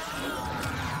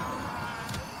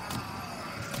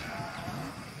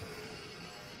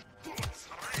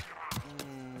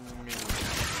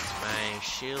 My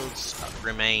shields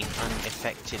remain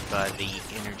unaffected by the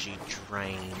energy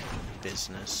drain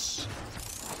business.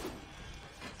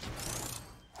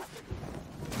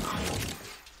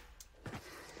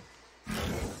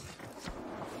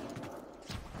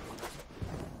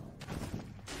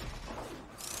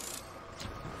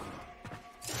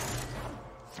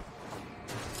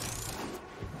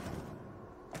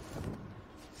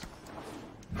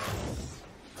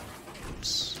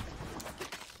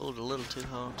 pulled a little too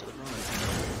hard to the right.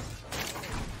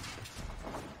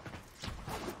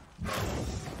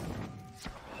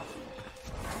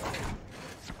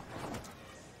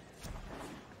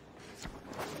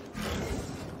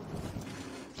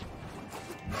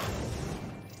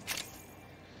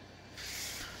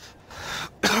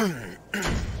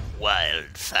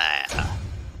 Wildfire.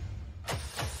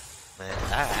 Well,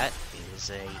 that is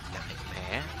a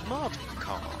nightmare mod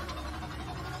card.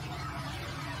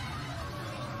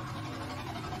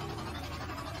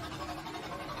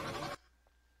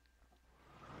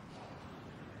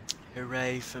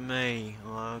 Hooray for me,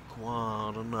 I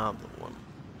acquired another one.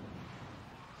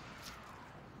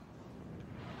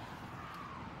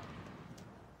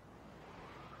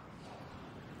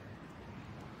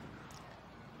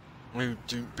 Oh,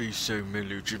 don't be so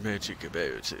melodramatic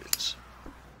about it.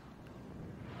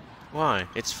 Why?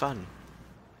 It's fun.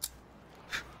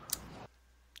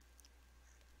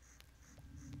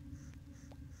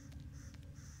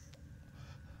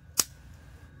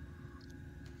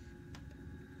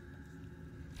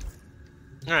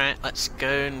 Alright, let's go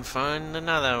and find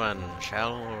another one,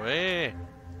 shall we?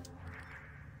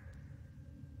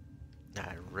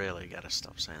 I really gotta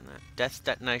stop saying that. Death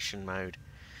detonation mode.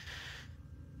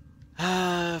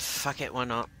 Fuck it, why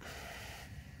not?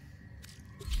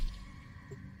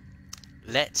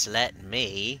 Let's let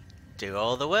me do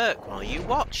all the work while you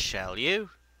watch, shall you?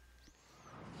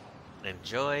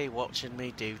 Enjoy watching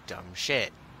me do dumb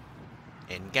shit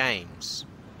in games.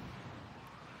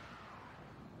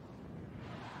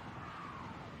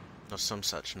 Or some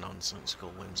such nonsensical,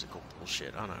 whimsical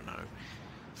bullshit, I don't know.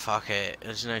 Fuck it,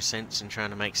 there's no sense in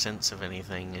trying to make sense of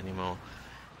anything anymore.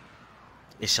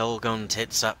 It's all gone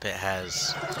tits up, it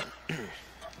has. The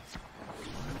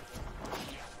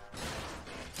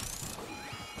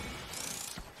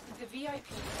VIP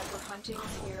that we're hunting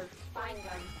is here. Find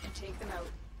them and take them out.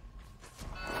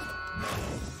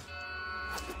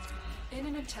 In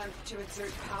an attempt to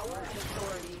exert power and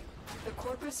authority, the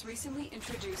Corpus recently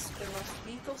introduced their most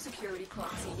lethal security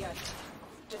proxy yet.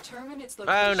 Determine its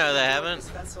location. Oh no, they aboard haven't. this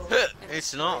vessel and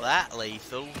It's destroy not it. that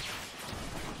lethal.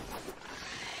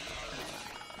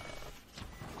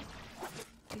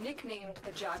 Nicknamed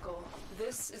the Jackal,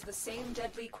 this is the same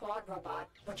deadly quad robot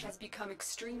which has become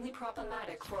extremely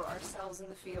problematic for ourselves in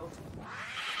the field.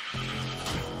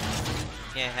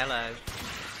 Yeah, hello.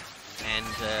 And,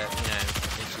 you know,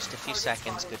 in just a few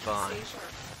seconds, goodbye.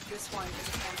 This one is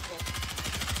a handful.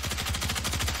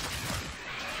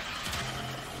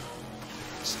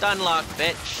 Stun lock,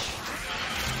 bitch!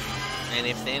 And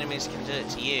if the enemies can do it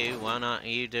to you, why not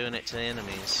you doing it to the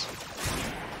enemies?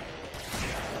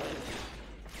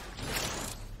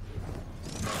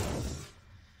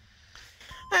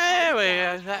 There we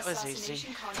go, that was easy.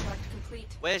 Assassination contract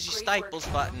complete. Where's your Great staples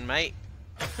work, button, mate?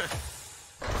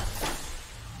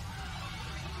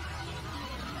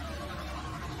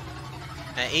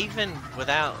 Even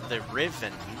without the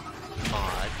Riven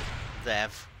mod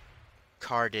they've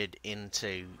carded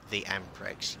into the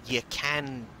Amprex, you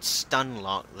can stun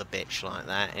lock the bitch like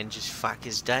that and just fuck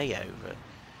his day over.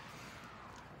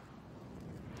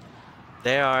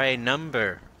 There are a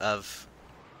number of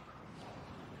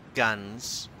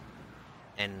guns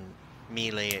and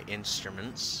melee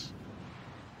instruments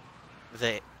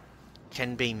that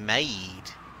can be made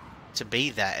to be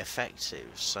that effective.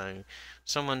 So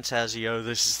someone tells you, oh,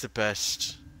 this is the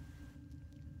best.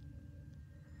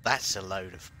 That's a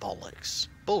load of bollocks.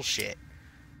 Bullshit.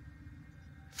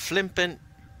 Flippant,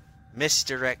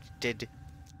 misdirected,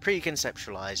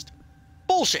 preconceptualized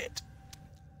bullshit.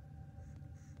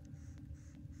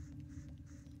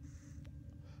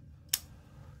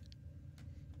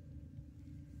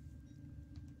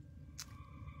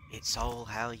 It's all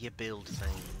how you build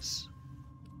things.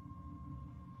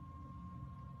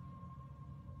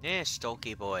 Yeah,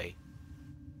 Stalky boy.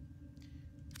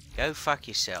 Go fuck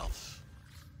yourself.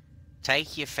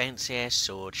 Take your fancy ass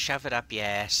sword, shove it up your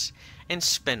ass, and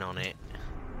spin on it.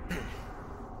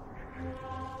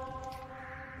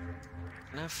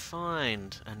 Now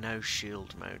find a no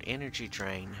shield mode. Energy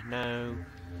drain, no.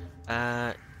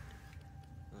 Let's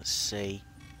see.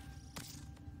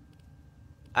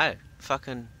 Oh,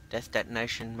 fucking death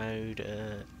detonation mode,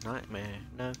 nightmare,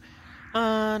 no.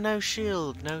 No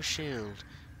shield, no shield.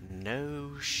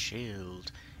 No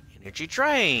shield. Energy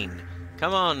drain.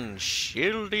 Come on,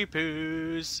 shieldy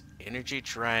poos. Energy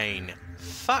drain.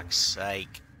 Fuck's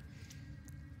sake.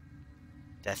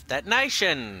 Death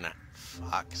detonation.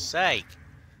 Fuck's sake.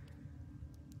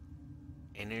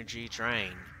 Energy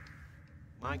drain.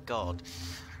 My god.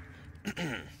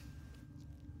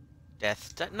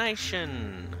 Death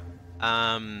detonation.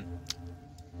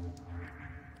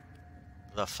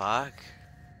 The fuck?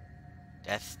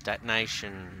 Death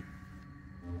detonation.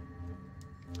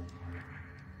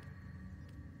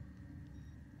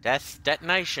 Death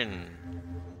detonation.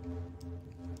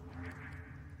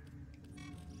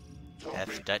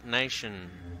 Death detonation.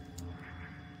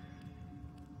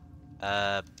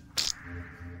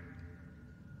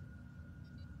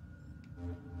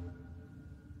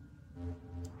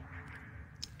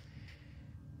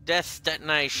 Death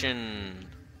detonation.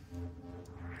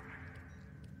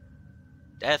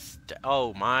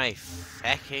 Oh my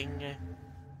fucking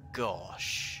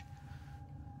gosh.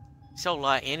 It's all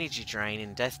like energy drain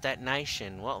and death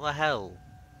detonation. What the hell?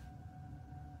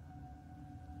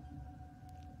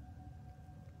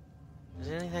 Is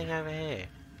there anything over here?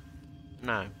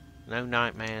 No. No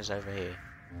nightmares over here.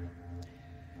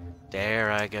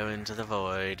 Dare I go into the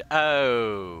void?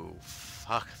 Oh,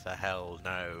 fuck the hell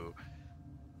no.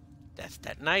 Death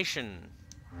detonation.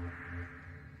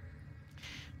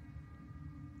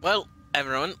 Well,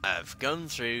 everyone, I've gone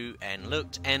through and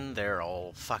looked, and they're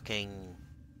all fucking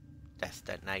death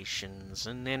detonations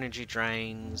and energy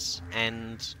drains,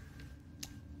 and,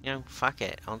 you know, fuck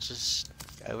it. I'll just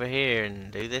go over here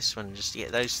and do this one, just to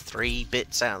get those 3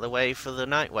 bits out of the way for the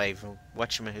Nightwave.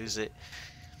 Whatchamahoo's it?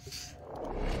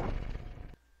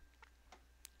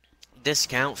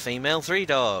 Discount female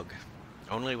 3-dog.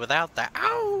 Only without that.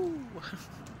 Ow!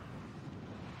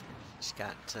 Just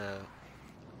got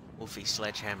Wolfie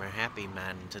Sledgehammer Happy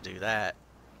Man to do that.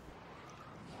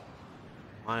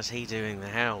 Why is he doing the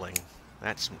howling?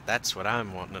 That's what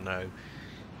I'm wanting to know.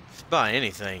 If by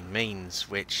anything means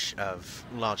which of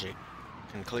logic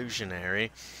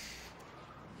conclusionary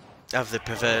of the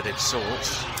perverted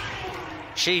sort,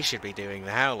 she should be doing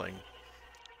the howling.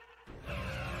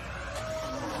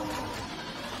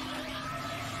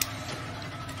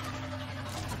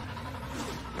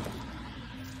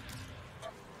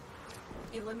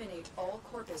 Eliminate all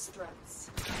Corpus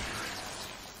threats.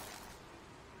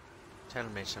 Tell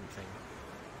me something.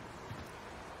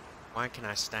 Why can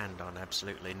I stand on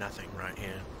absolutely nothing right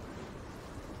here?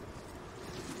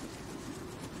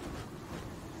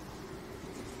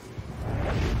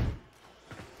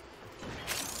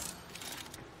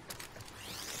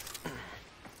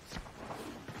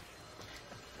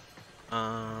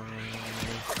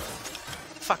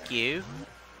 Fuck you.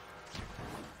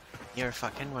 You're a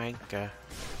fucking wanker.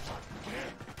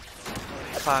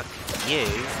 Fuck you. You're a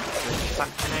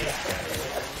fucking wanker.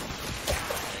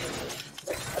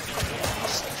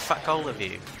 Fuck all of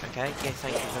you, okay? Yeah,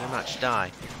 thank you very much.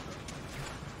 Die.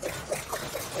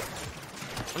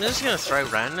 I'm just gonna throw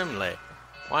randomly.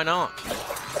 Why not?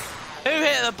 Who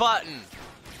hit the button?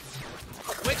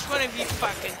 Which one of you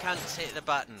fucking cunts hit the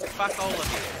button? Fuck all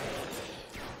of you.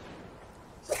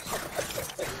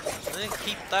 I'm gonna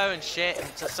keep throwing shit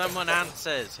until someone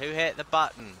answers. Who hit the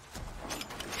button?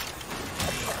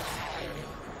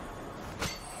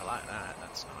 I like that.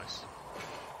 That's nice.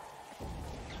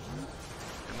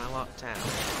 Am I locked out?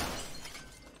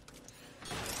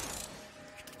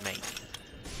 Maybe.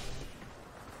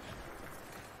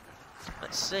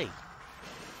 Let's see.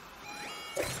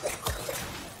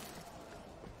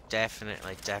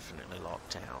 Definitely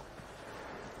locked out.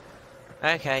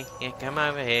 Okay, yeah, come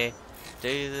over here.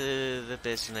 Do the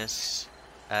business.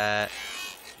 Yeah.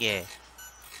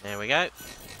 There we go.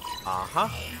 Uh-huh.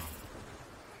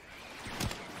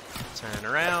 Turn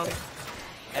around.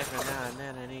 Every now and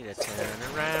then I need to turn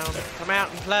around. Come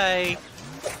out and play.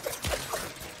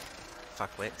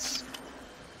 Fuckwits.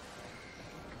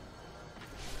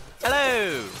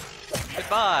 Hello!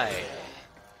 Goodbye!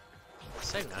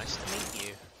 So nice to meet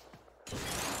you.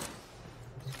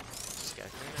 Just go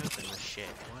through and open this shit.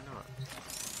 Why not?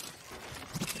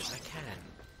 Because I can.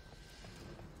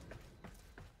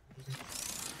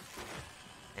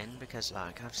 And because,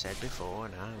 like I've said before,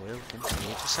 and I will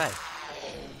continue to say,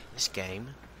 this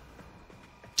game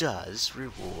does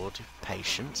reward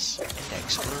patience and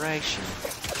exploration.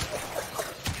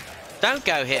 Don't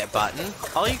go hit a button.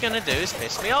 All you're gonna do is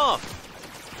piss me off.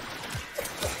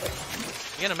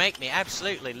 You're gonna make me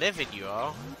absolutely livid, you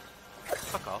are.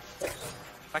 Fuck off.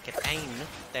 If I could aim.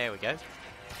 There we go.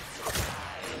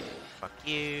 Fuck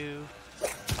you.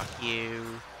 Fuck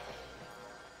you.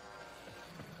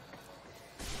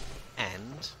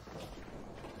 And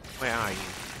where are you?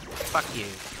 Fuck you.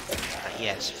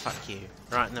 Yes, fuck you.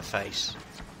 Right in the face.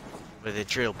 With a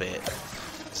drill bit.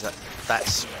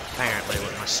 That's apparently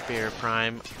what my Spear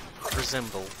Prime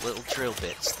resemble. Little drill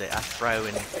bits that I throw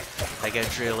and they go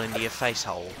drill into your face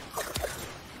hole.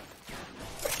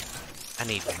 I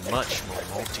need much more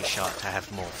multi-shot to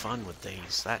have more fun with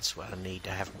these. That's what I need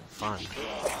to have more fun.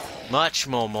 Much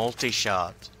more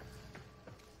multi-shot.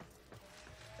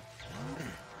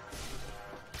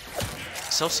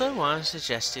 That's also why I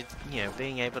suggested, you know,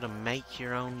 being able to make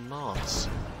your own mods.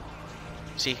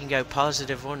 So you can go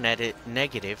positive or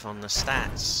negative on the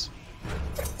stats.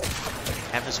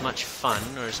 Have as much fun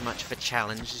or as much of a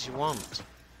challenge as you want.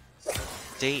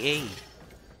 DE.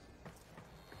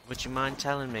 Would you mind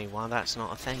telling me why that's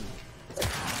not a thing?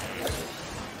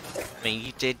 I mean,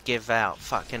 you did give out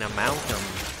fucking amalgam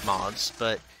mods,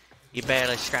 but you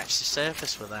barely scratched the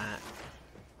surface with that.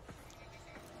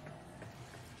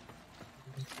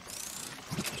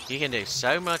 You can do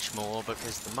so much more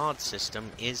because the mod system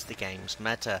is the game's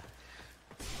meta.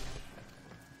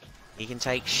 You can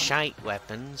take shite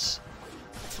weapons,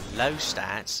 low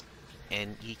stats,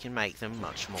 and you can make them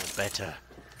much more better.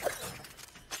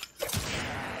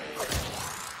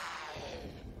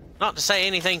 Not to say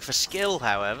anything for skill,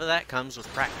 however, that comes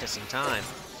with practice and time.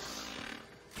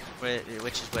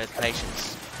 Which is where the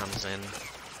patience comes in.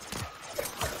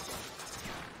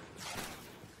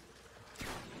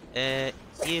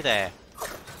 You there.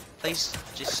 Please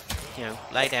just, you know,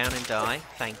 lay down and die.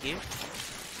 Thank you.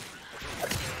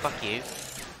 Fuck you.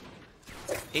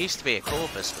 He used to be a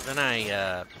corpus, but then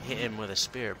I hit him with a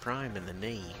Spirit Prime in the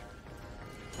knee.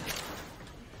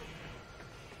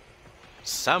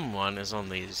 Someone is on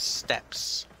these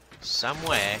steps.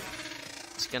 Somewhere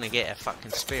it's gonna get a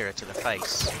fucking spear to the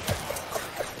face.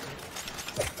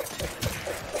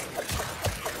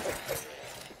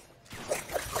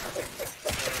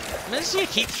 As you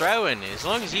keep throwing, as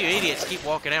long as you idiots keep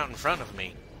walking out in front of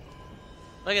me.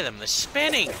 Look at them, they're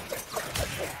spinning!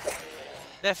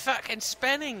 They're fucking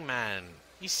spinning, man!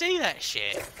 You see that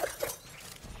shit?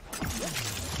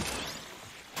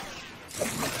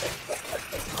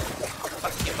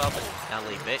 Fuck you, Bob and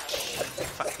Ellie, bitch.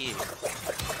 Fuck you.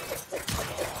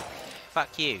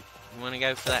 Fuck you. You wanna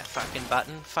go for that fucking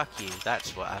button? Fuck you.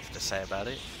 That's what I have to say about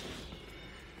it.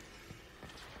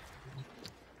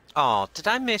 Oh, did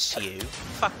I miss you?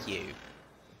 Fuck you.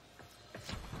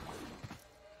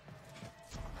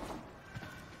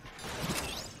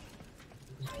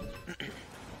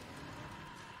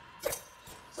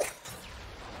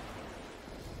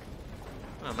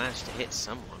 Well, I managed to hit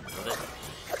someone with it.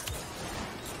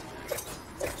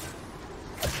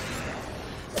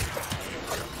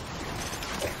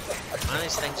 Why are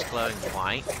these things glowing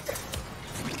white?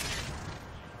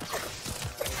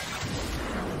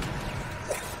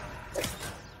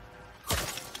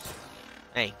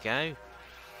 There you go.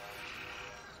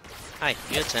 Hey,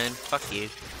 your turn. Fuck you.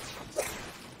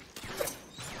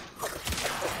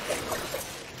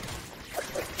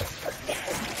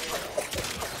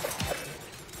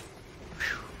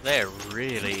 Whew, they're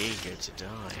really eager to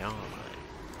die, aren't they?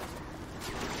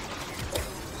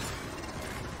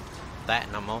 That,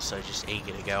 and I'm also just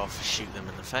eager to go off and shoot them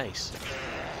in the face.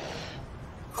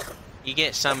 You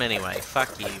get some anyway.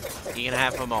 Fuck you. You can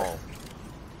have them all.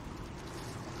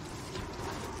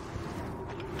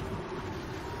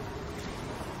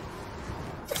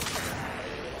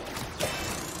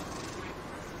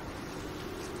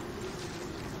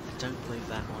 Don't believe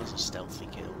that was a stealthy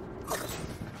kill.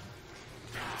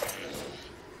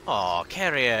 Aw,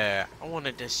 Carrier! I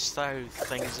wanted to throw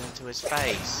things into his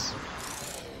face.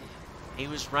 He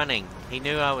was running. He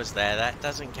knew I was there. That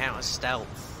doesn't count as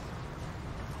stealth.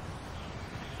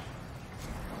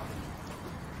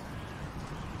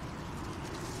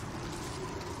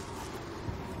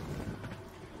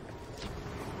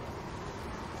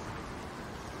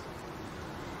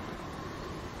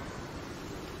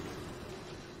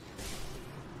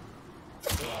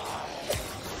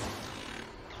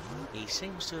 He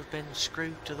seems to have been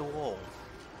screwed to the wall.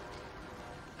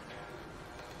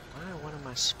 Why are one of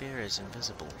my spears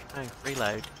invisible? Oh,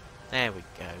 reload. There we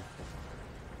go.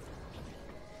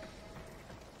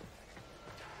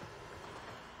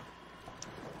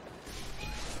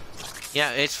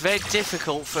 Yeah, it's very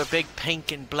difficult for a big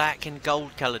pink and black and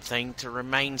gold coloured thing to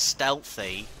remain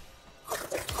stealthy.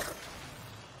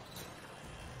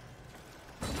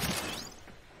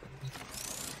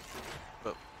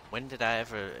 But when did I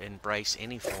ever embrace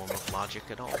any form of logic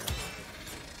at all?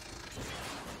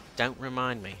 Don't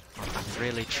remind me. I'm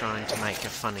really trying to make it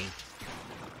funny.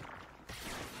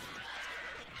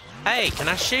 Hey, can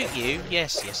I shoot you?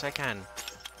 Yes, yes I can.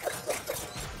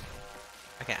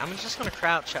 Okay, I'm just gonna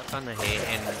crouch up under here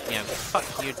and, you know, fuck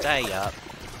your day up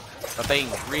by being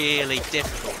really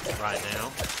difficult right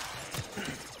now.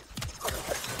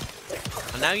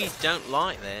 I know you don't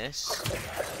like this.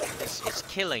 It's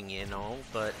killing you and all,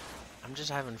 but I'm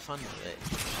just having fun with it.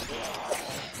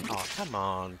 Oh, come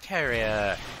on,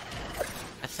 Carrier.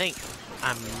 I think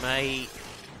I may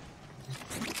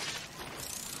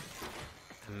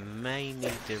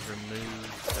need to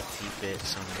remove a few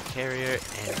bits on the Carrier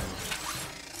and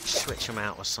switch them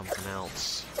out with something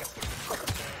else.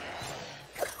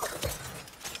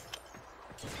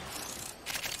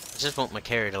 I just want my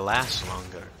carry to last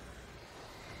longer.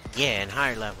 Yeah, and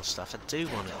higher level stuff, I do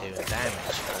want to do damage,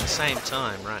 but at the same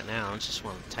time, right now, I just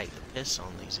want to take the piss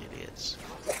on these idiots.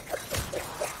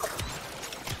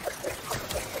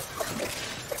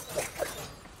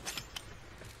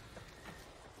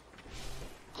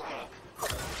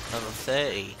 Level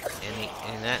 30,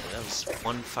 and that was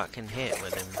one fucking hit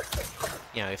with him.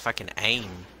 You know, if I can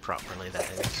aim properly, that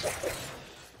is.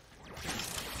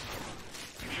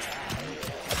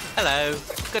 Hello,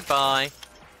 goodbye.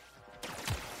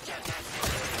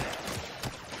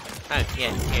 Oh,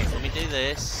 yeah, here, let me do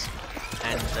this.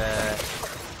 And,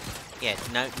 yeah,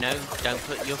 no, don't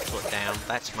put your foot down.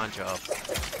 That's my job.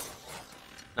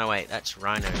 No, wait, that's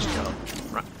Rhino's job.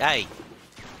 Hey!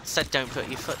 Said don't put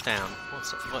your foot down.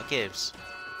 What gives?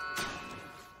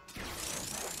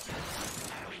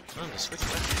 Oh, the switch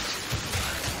weapons.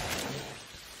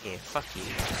 Yeah, fuck you.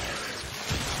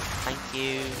 Thank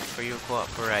you for your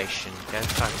cooperation. Go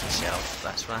fuck yourself.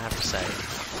 That's what I have to say.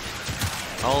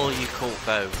 All you cult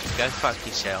boats, go fuck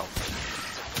yourself.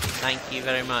 Thank you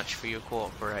very much for your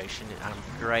cooperation. I'm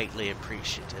greatly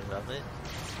appreciative of it.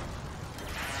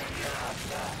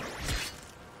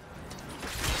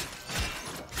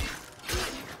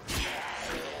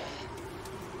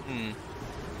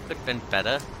 Could have been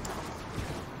better.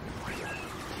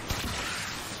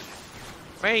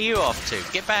 Where are you off to?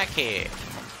 Get back here.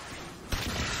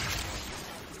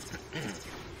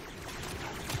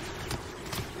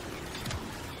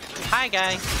 Hi,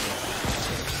 guy.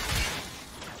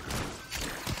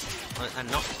 Well, I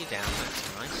knocked you down.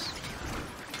 That's nice.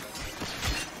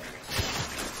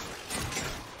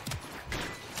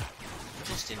 I'm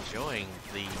just enjoying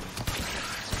the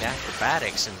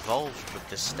acrobatics involved with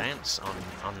the stance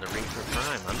on the Reaper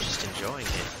Prime. I'm just enjoying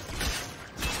it.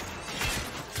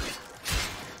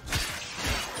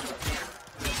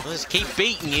 I'll just keep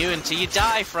beating you until you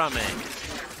die from it.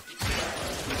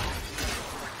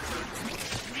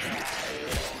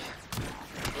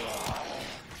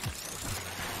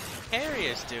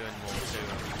 Carrier's doing more to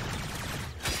him.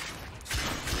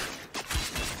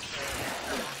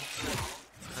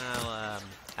 Well,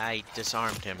 I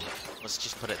disarmed him. Let's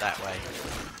just put it that way.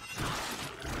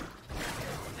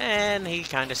 And he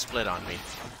kind of split on me.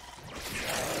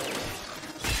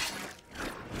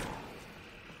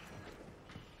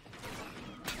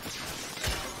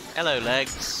 Hello,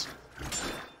 legs.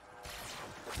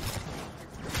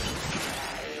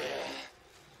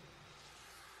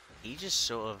 He just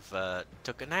sort of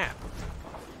took a nap.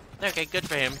 Okay, good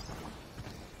for him.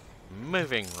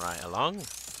 Moving right along.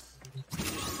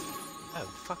 Oh,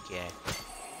 fuck yeah.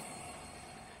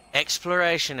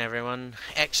 Exploration, everyone.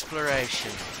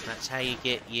 Exploration. That's how you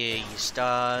get your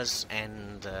stars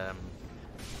and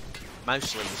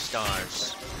mostly your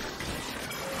stars.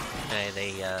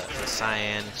 The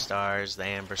cyan stars, the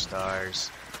amber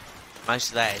stars. Most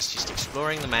of that is just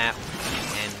exploring the map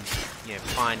and, you know,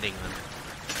 finding them.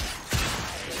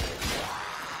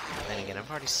 Then again, I've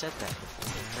already said that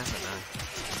before, haven't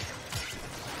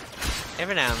I?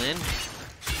 Every now and then,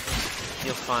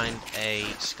 you'll find a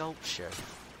sculpture.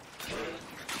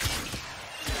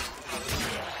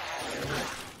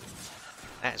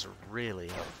 That's really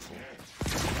helpful.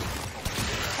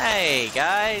 Hey,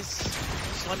 guys!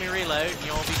 Just let me reload and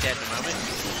you'll all be dead in a moment.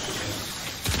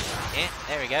 Yeah,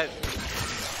 there we go.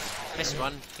 Missed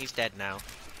one. He's dead now.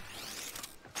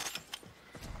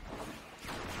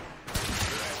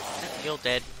 You're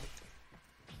dead.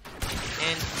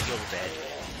 And you're dead.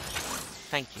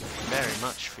 Thank you very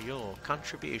much for your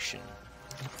contribution.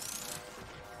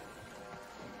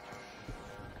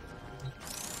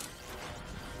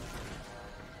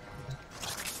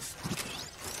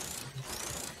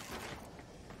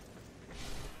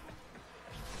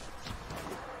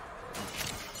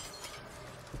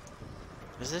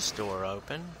 Is this door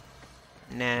open?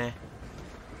 Nah.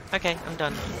 Okay, I'm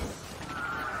done.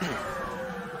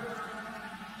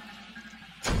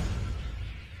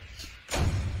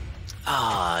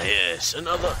 Ah, yes,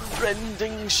 another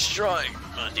rending strike,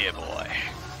 my dear boy.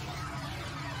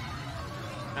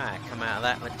 I come out of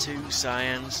that with 2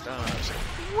 cyan stars.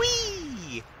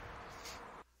 Whee!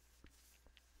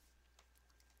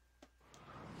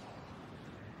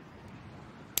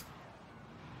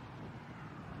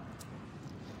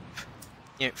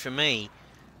 You know, for me,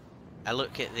 I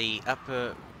look at the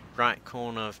upper right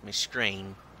corner of my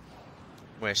screen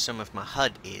where some of my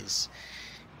HUD is.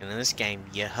 And in this game,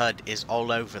 your HUD is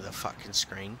all over the fucking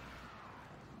screen.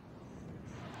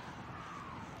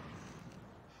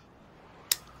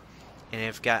 And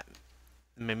I've got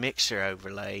my mixer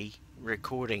overlay,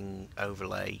 recording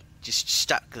overlay, just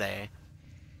stuck there.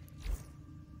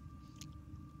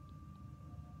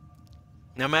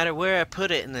 No matter where I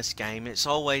put it in this game, it's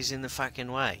always in the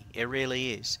fucking way. It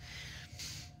really is.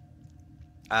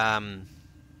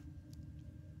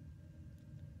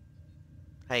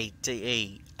 Hey,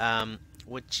 DE,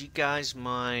 would you guys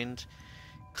mind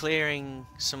clearing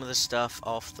some of the stuff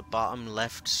off the bottom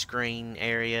left screen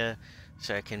area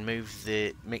so I can move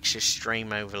the mixture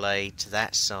stream overlay to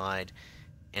that side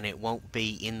and it won't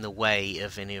be in the way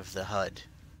of any of the HUD?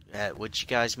 Would you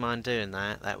guys mind doing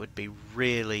that? That would be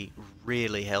really,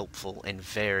 really helpful and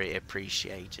very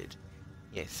appreciated.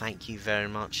 Yeah, thank you very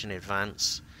much in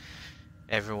advance.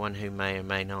 Everyone who may or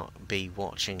may not be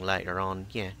watching later on,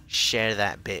 yeah, share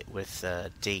that bit with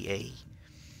DE.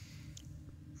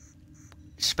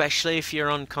 Especially if you're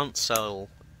on console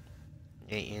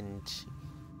and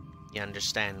you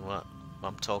understand what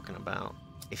I'm talking about.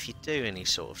 If you do any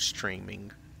sort of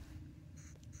streaming.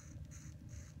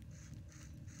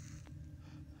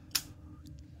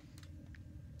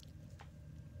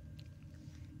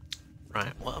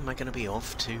 Right, what am I going to be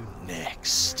off to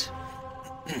next?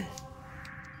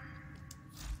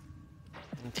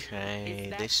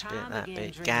 Okay, this bit, that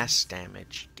bit. Dream. Gas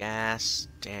damage. Gas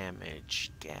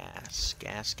damage. Gas.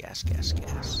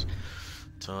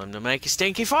 Time to make a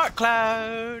stinky fart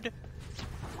cloud!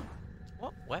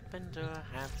 What weapon do I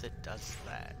have that does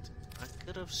that? I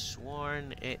could have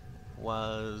sworn it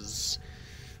was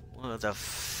one of the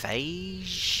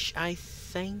phage, I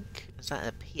think? Is that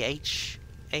a PHAGE?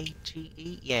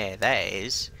 Yeah, that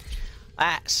is.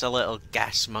 That's a little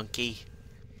gas monkey.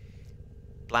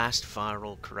 Blast,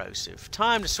 viral, corrosive.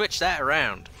 Time to switch that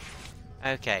around.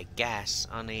 Okay, gas.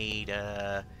 I need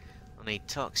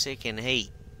toxic and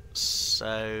heat.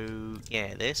 So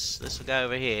yeah, this will go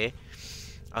over here.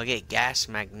 I'll get gas,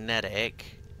 magnetic,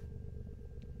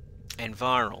 and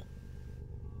viral.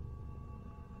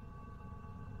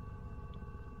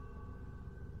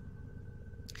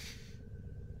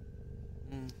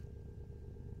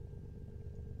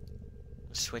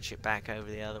 Switch it back over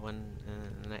the other one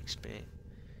the next bit.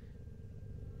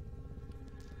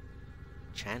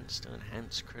 Chance to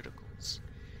enhance criticals.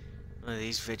 One of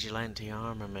these vigilante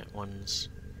armament ones.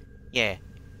 Yeah,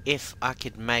 if I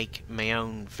could make my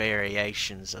own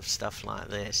variations of stuff like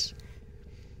this,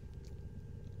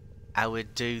 I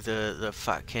would do the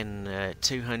fucking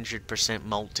 200%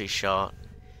 multi-shot,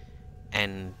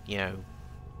 and you know,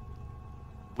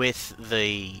 with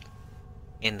the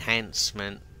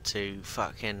enhancement to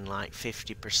fucking like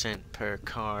 50% per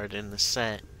card in the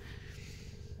set.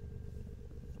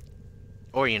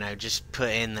 Or, you know, just put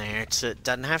in there, it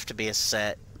doesn't have to be a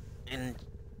set, and,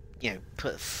 you know,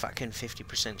 put fucking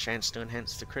 50% chance to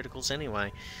enhance the criticals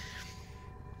anyway.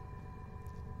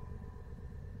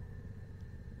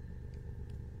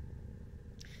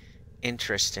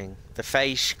 Interesting. The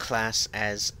phage class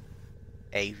as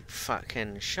a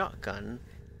fucking shotgun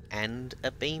and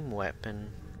a beam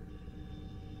weapon.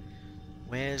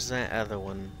 Where's that other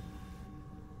one?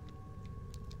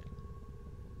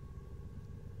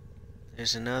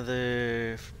 There's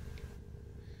another...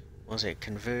 was it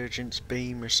convergence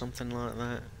beam or something like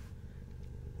that?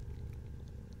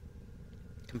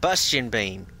 Combustion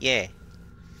beam, yeah.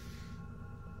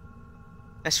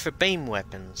 That's for beam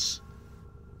weapons.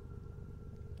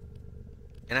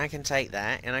 And I can take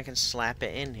that and I can slap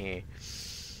it in here.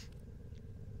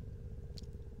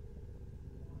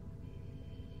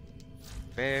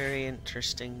 Very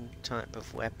interesting type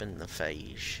of weapon, the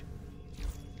phage.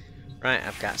 Right,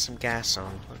 I've got some gas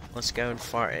on. Let's go and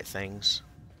fart at things.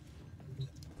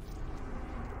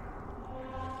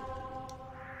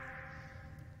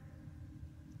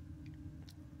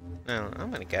 No, I'm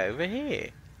gonna go over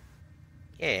here.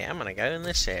 Yeah, I'm gonna go in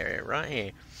this area, right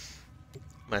here.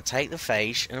 I'm gonna take the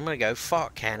phage and I'm gonna go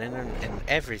fart cannon and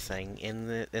everything in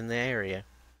the area.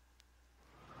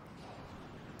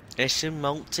 It's a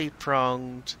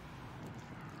multi-pronged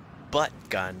butt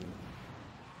gun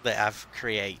that I've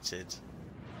created.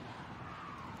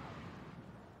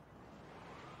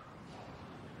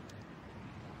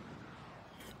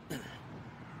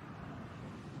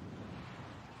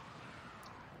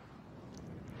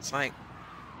 It's like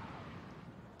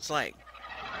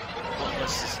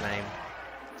what's his name?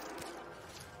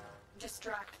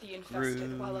 Distract the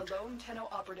infested while a lone Tenno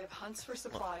operative hunts for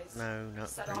supplies. No, not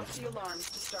Set Rude. off the alarms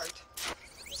to start.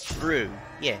 Gru,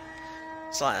 yeah.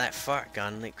 It's like that fart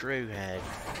gun that Gru had,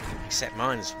 except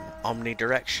mine's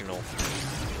omnidirectional.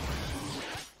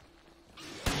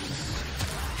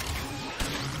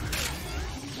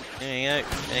 There you go.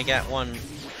 They got one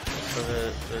for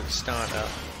the startup.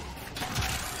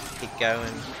 it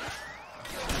going.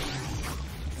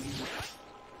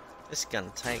 This is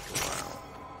gonna take a while.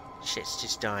 Shit's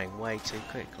just dying way too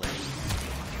quickly.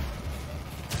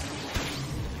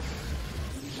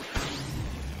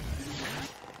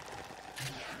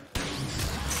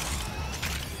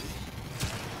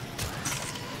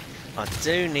 I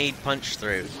do need punch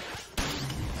through.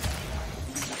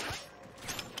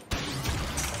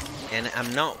 And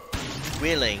I'm not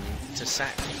willing to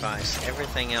sacrifice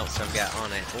everything else I've got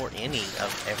on it, or any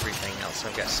of everything else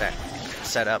I've got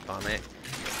set up on it,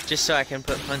 just so I can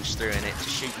put punch through in it to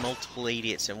shoot multiple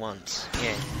idiots at once.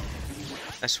 Yeah,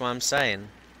 that's what I'm saying.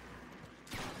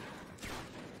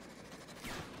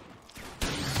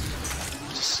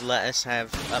 Just let us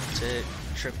have up to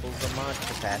triple the mod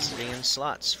capacity and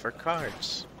slots for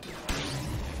cards.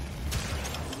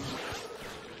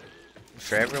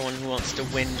 For everyone who wants to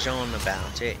whinge on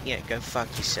about it, yeah, go fuck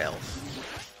yourself.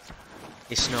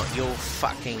 It's not your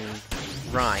fucking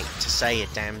right to say a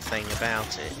damn thing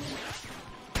about it.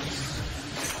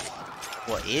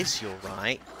 What is your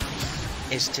right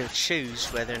is to choose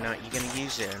whether or not you're going to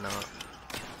use it or not.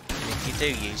 And if you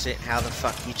do use it, how the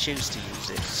fuck you choose to use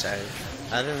it. So,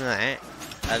 other than that,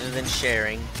 other than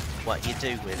sharing what you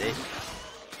do with it,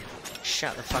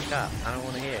 shut the fuck up. I don't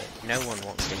want to hear it. No one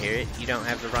wants to hear it. You don't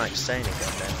have the right to say any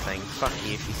goddamn thing. Fuck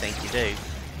you if you think you do,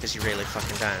 because you really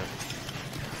fucking don't.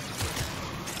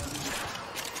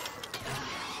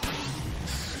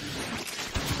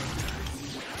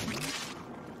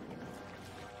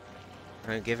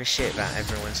 I don't give a shit about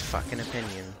everyone's fucking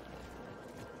opinion.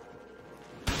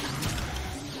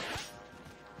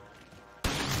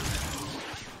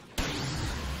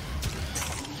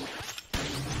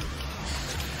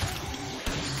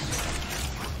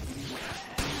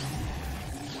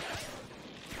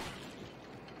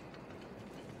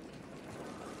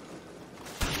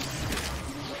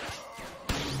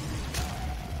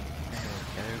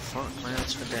 Fart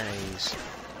clouds for days.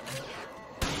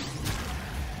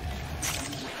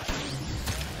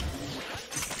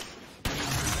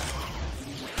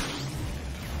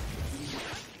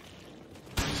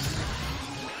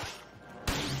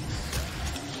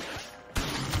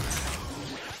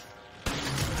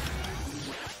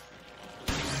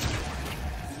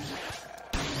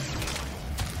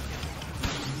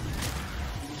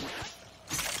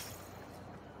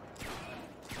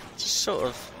 Sort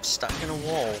of stuck in a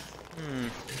wall.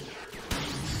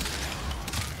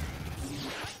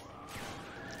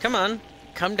 Come on,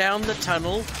 come down the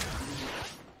tunnel.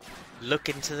 Look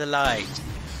into the light.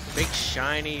 Big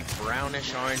shiny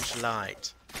brownish orange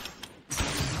light.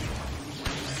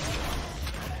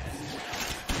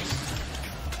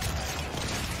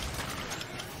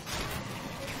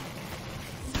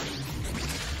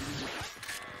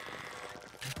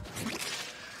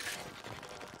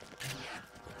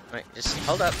 Right, just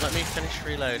hold up, let me finish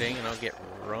reloading and I'll get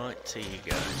right to you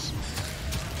guys.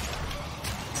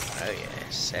 Oh yeah,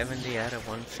 70 out of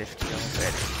 150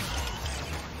 already.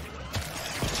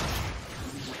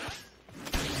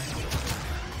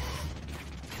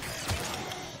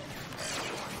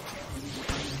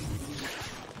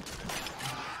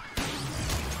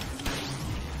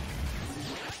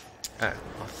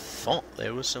 Oh, I thought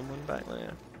there was someone back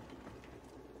there.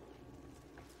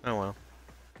 Oh well.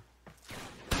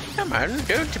 Come on,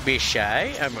 don't be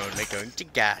shy. I'm only going to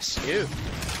gas you.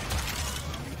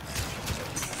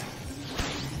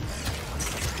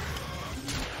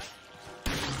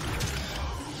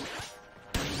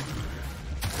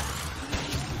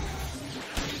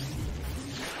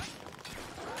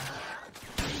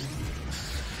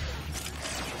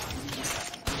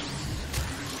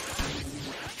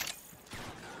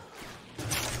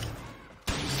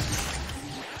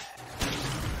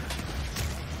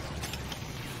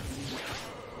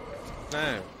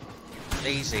 No.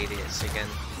 These idiots again.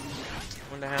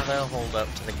 Wonder how they'll hold up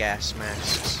to the gas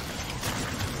masks.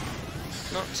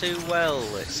 Not too well,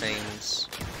 it seems.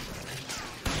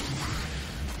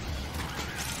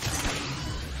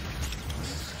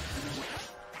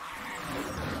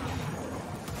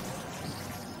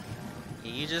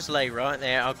 You just lay right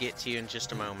there, I'll get to you in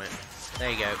just a moment. There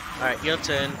you go. Alright, your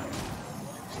turn.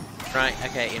 Right,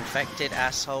 okay, infected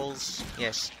assholes.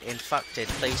 Yes, infected,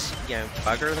 please, you know,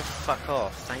 bugger the fuck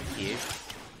off, thank you.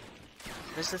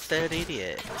 Where's the third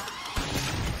idiot?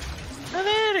 Oh,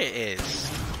 there it is!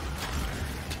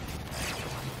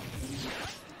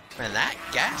 Man, that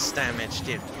gas damage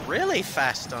did really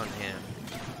fast on him.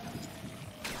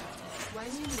 When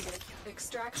you need it,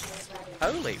 extraction is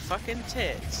ready. Holy fucking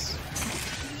tits.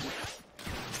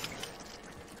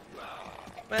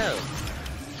 Well,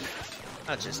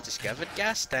 I just discovered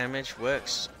gas damage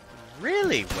works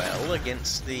really well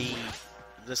against the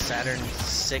Saturn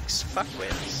 6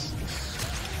 fuckwits.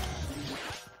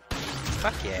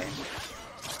 Fuck yeah.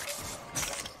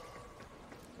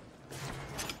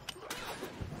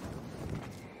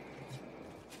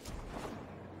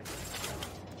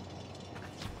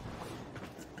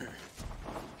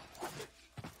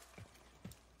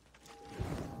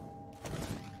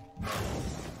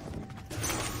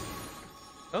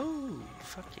 Oh,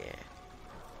 fuck yeah.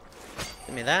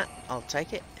 Give me that, I'll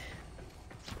take it.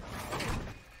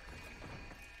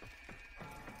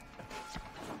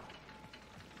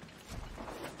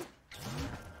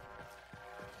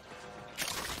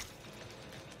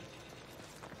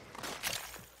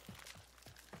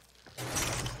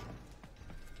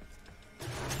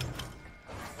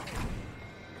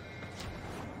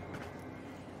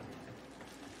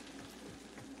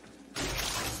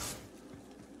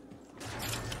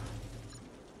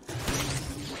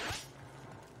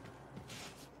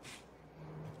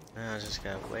 Now I just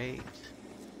gotta wait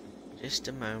just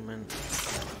a moment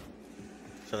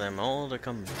for them all to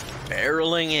come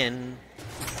barreling in.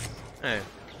 Oh,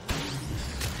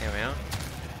 here we are.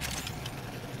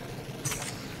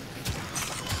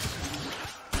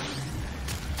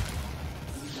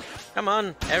 Come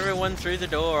on, everyone through the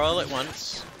door all at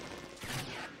once.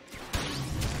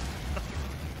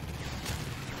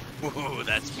 Ooh,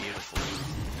 that's beautiful.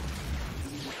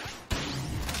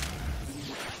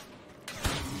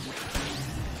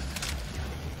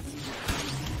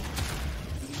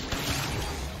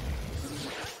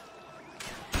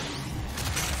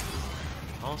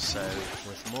 Also,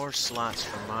 with more slots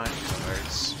for mod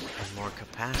cards and more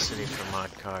capacity for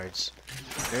mod cards,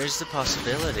 there's the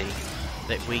possibility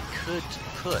that we could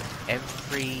put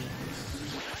every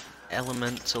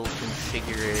elemental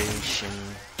configuration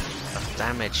of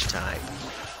damage type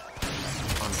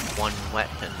on one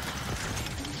weapon.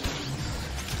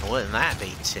 Wouldn't that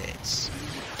be tits?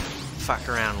 Fuck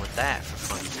around with that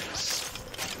for funsies.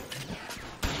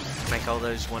 Make all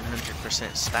those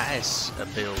 100% status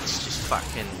builds just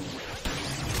fucking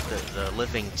the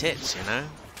living tits, you know?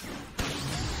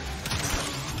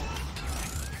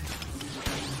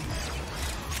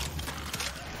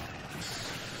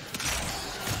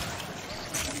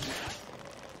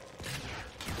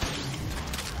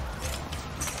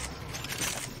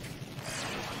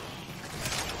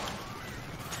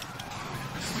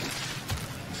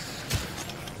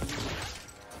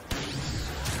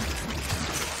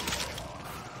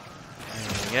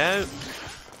 Go.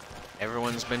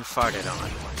 Everyone's been farted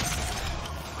on.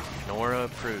 Nora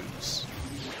approves.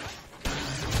 And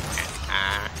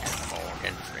I am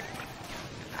Morgan Freeman.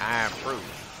 I approve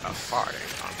of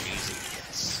farting on these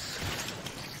idiots.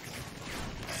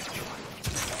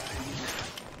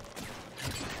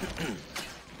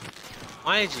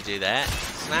 Why did you do that?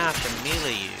 It's not to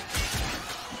melee you.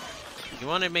 You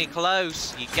wanted me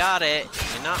close. You got it.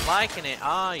 You're not liking it,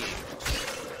 are you?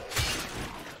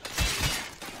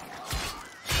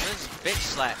 Bitch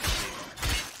slapped you.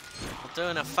 I'm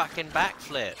doing a fucking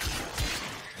backflip.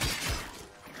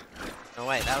 Oh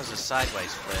wait, that was a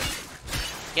sideways flip.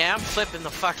 Yeah, I'm flipping the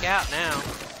fuck out now.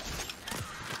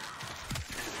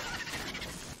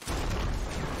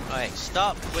 Alright,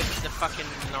 stop with the fucking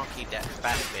knocky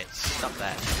back bits. Stop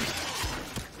that.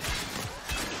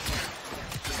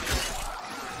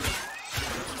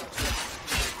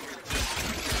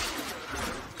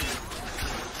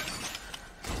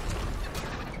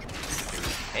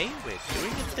 Hey, we're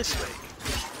doing it this way.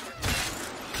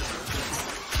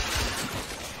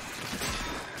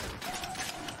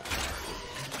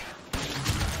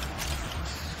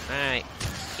 Alright,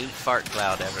 eat fart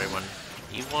cloud, everyone.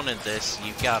 You wanted this,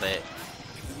 you got it.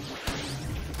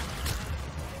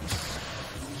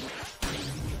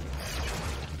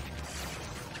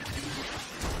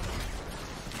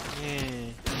 Yeah.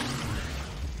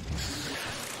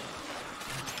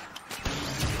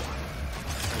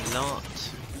 A lot.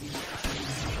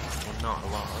 Not a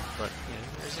lot, but you know,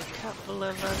 there's a couple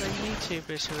of other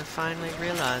YouTubers who are finally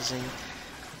realizing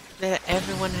that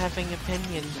everyone having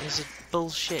opinion is a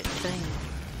bullshit thing.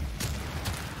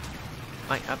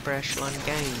 Like Upper Echelon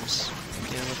Games,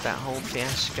 you know, with that whole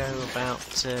fiasco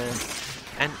about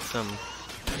Anthem.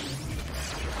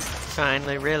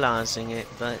 Finally realizing it,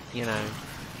 but you know,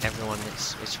 everyone,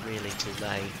 it's really too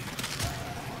late.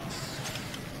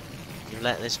 You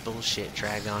let this bullshit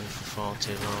drag on for far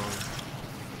too long.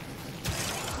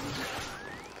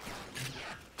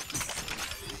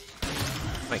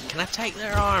 Wait, can I take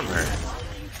their armor?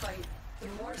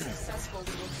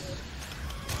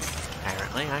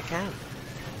 Apparently I can.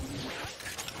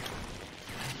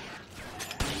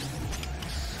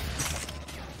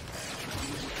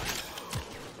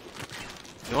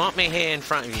 You want me here in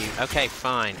front of you? Okay,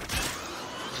 fine.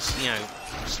 Just, you know,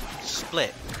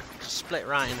 split. Just split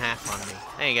right in half on me.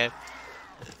 There you go.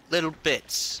 Little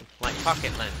bits, like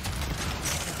pocket length.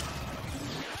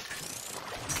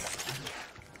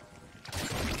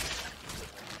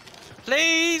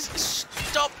 Please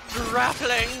stop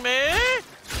grappling me!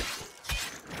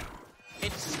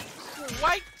 It's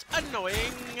quite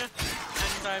annoying, and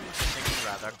I'm getting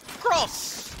rather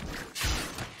cross!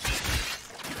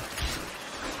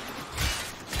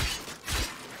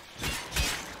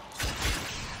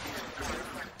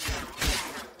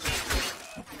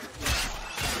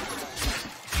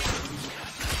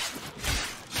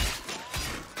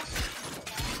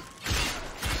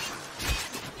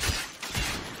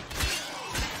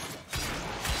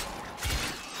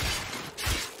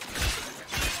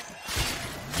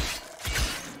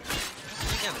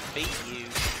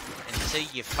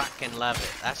 You fucking love it.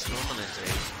 That's what I'm gonna do.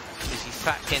 Because you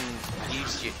fucking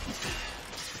used your...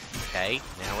 Okay,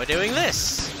 now we're doing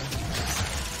this.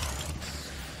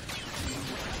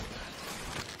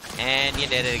 And you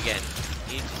did it again.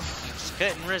 You just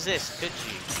couldn't resist, could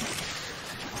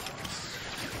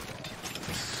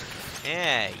you?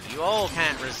 Yeah, you all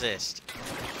can't resist.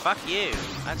 Fuck you.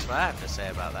 That's what I have to say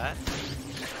about that.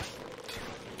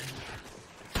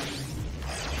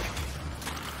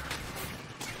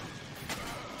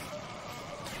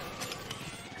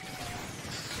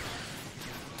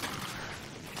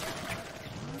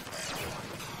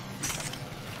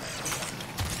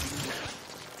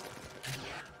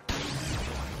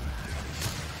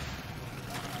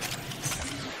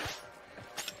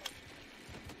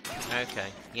 Okay,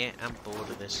 yeah, I'm bored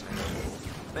of this now.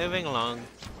 Moving along.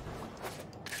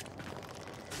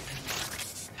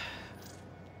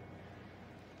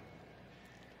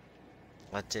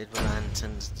 I did what I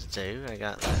intended to do. I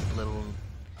got that little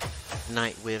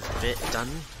night with bit done.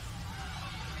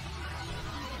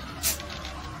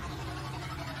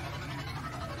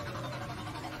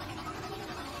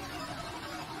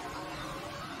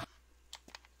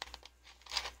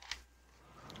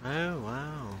 Oh,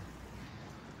 wow.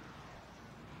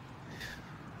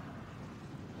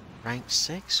 Rank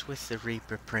 6 with the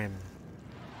Reaper Prim.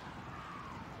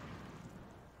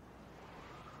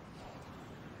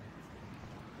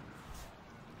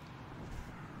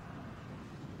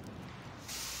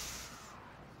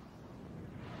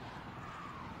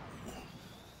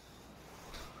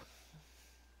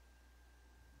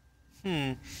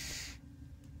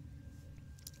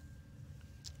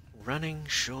 Running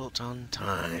short on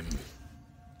time.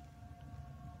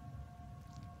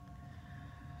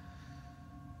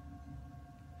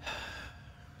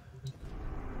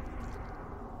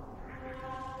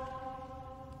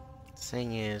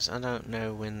 Thing is, I don't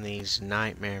know when these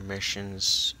nightmare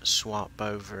missions swap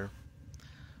over.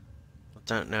 I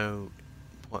don't know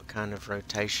what kind of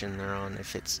rotation they're on,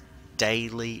 if it's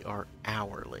daily or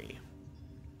hourly.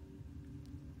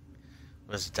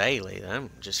 If it's daily, then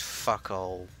just fuck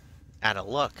all out of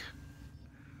luck.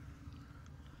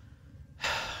 I'll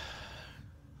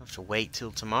have to wait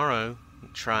till tomorrow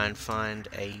and try and find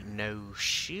a no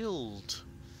shield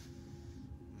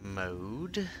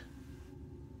mode.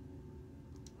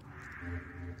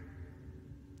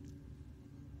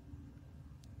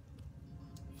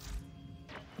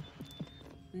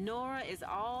 Nora is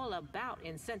all about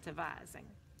incentivizing.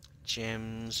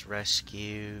 Gems,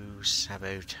 rescue,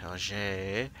 sabotage,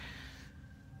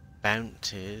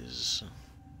 bounties.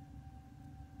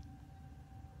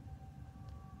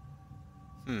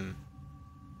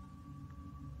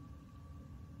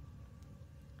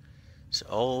 So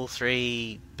all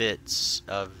 3 bits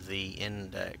of the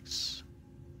index.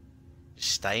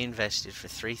 Just stay invested for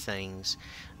 3 things.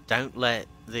 Don't let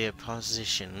the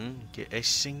opposition get a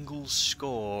single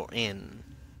score in.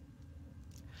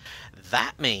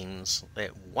 That means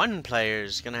that one player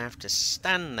is going to have to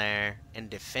stand there and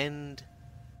defend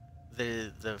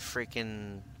the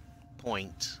freaking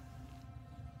point.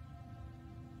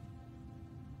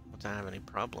 I don't have any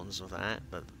problems with that,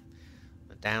 but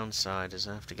the downside is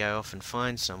I have to go off and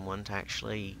find someone to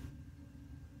actually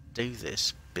do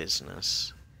this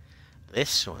business.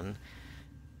 This one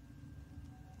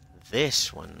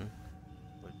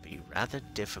would be rather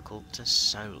difficult to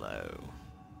solo.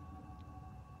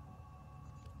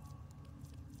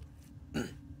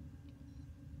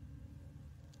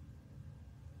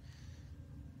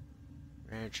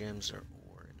 Rare gems or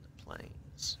ore in the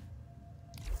plains.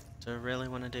 Do I really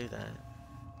want to do that?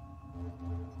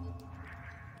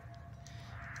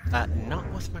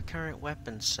 Not with my current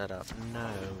weapon setup,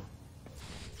 no.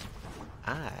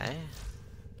 I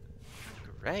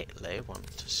greatly want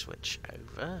to switch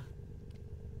over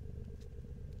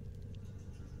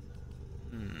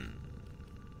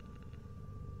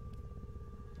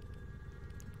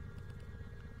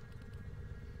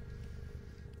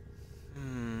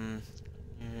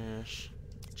Yes.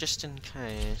 Just in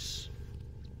case.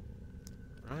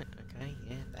 Right, okay,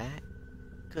 yeah, that.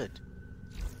 Good.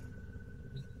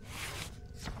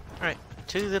 Right,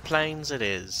 to the plains it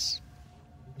is.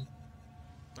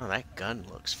 Oh, that gun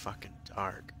looks fucking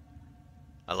dark.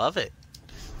 I love it.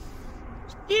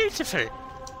 It's beautiful.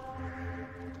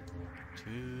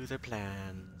 To the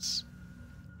plans.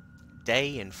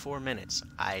 Day and 4 minutes.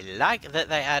 I like that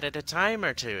they added a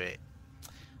timer to it.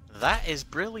 That is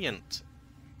brilliant.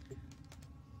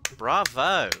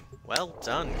 Bravo. Well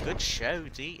done. Good show,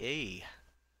 DE.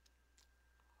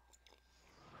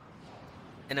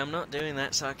 And I'm not doing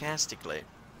that sarcastically.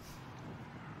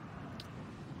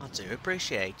 I do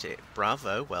appreciate it.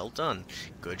 Bravo. Well done.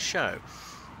 Good show.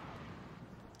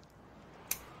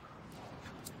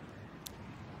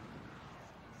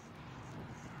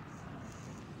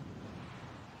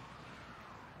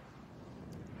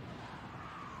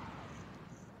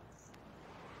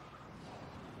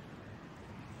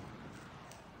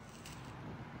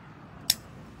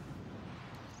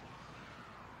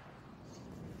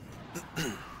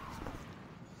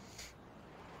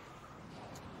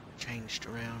 Changed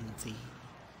around the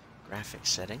graphics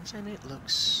settings and it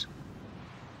looks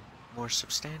more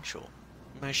substantial.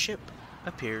 My ship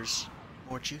appears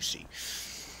more juicy.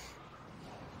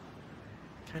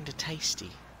 Kinda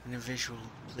tasty in a visual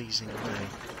pleasing way.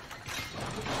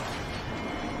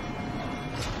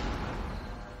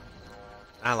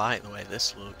 I like the way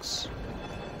this looks,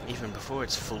 even before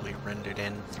it's fully rendered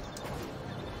in.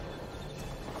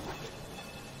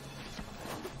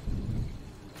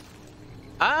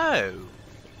 Oh!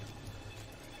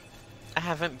 I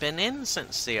haven't been in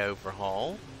since the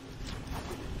overhaul.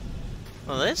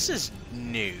 Well, this is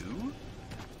new.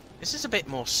 This is a bit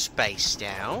more spaced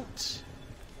out.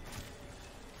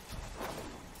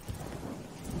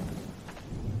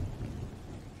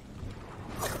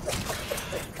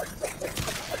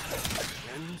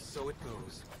 And so it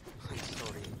goes. I'm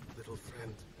sorry, little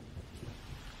friend.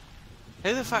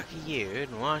 Who the fuck are you,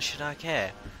 and why should I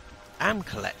care? I'm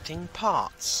collecting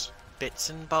parts.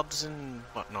 Bits and bobs and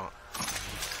whatnot.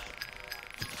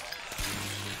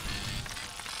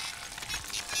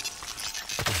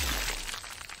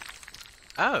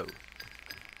 Oh.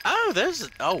 Oh, there's...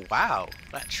 Oh, wow.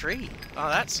 That tree. Oh,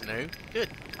 that's new. Good.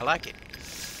 I like it.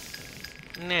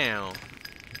 Now.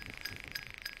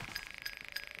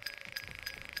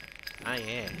 Ah,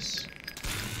 yes.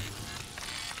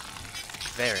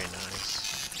 Very nice.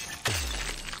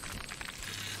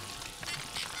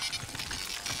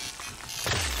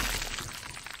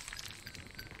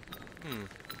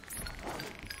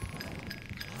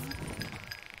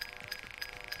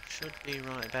 Should be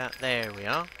right about there we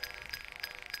are.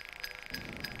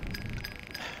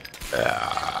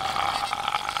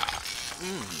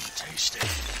 Tasty.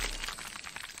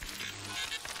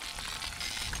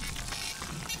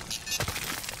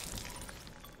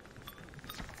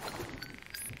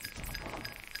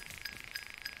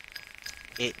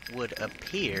 It would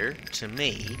appear to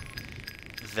me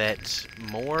that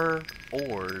more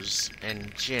ores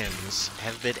and gems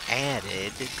have been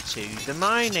added to the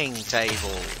mining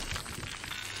table.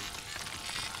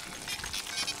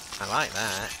 I like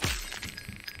that.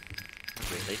 I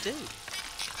really do.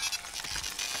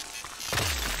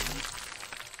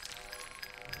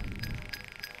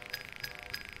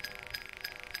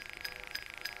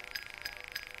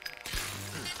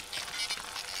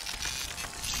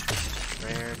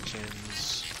 Rare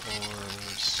gems,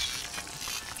 ores.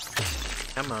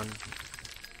 Come on.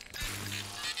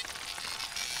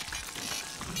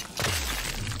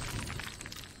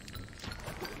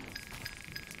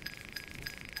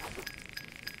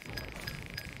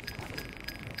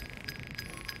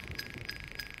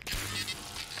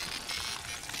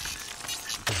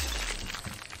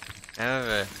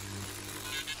 However,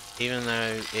 even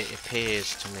though it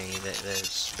appears to me that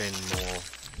there's been more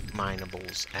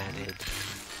minables added,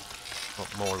 or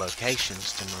more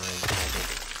locations to mine added,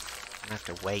 I'll have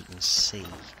to wait and see.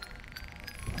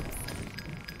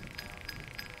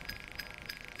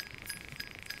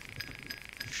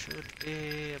 Should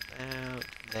be about...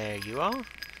 There you are.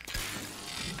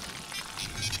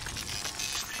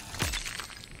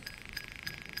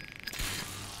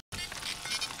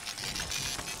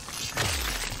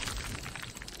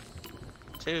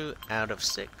 Two out of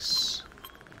 6.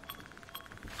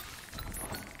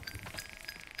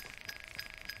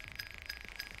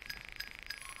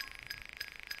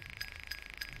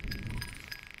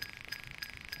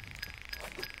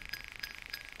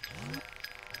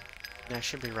 I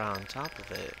should be right on top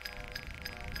of it.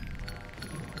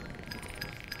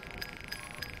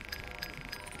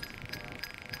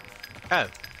 Oh,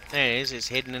 there it is. It's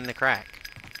hidden in the crack.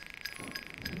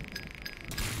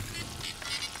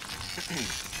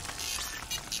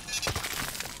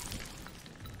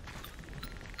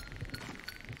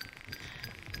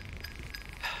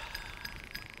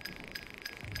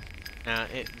 Now,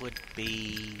 it would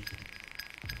be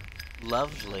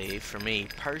lovely for me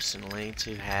personally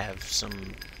to have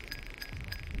some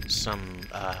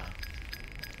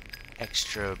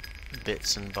extra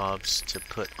bits and bobs to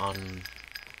put on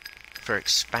for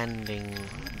expanding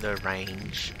the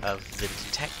range of the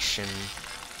detection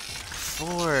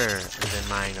for the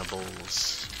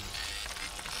minables.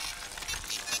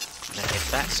 Now,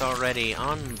 if that's already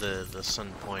on the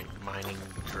Sunpoint mining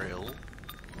drill,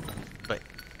 but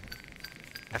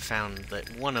I found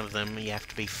that one of them you have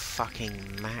to be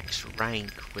fucking max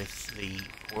rank with the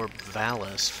Orb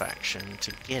Valus faction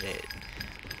to get it.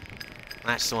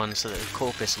 That's the one so that the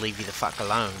Corpus leave you the fuck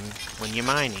alone when you're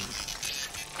mining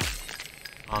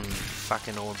on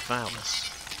fucking Orb Valus.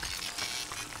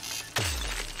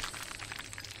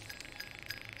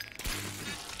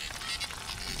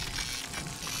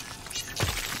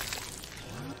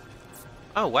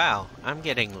 Oh wow, I'm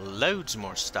getting loads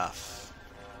more stuff.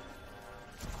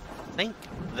 I think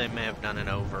they may have done an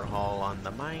overhaul on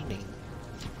the mining.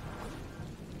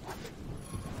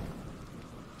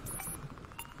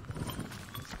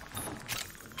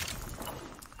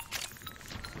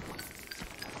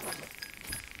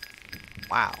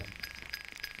 Wow.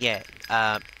 Yeah,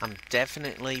 I'm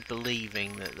definitely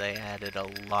believing that they added a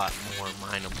lot more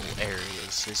mineable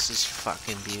areas. This is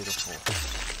fucking beautiful.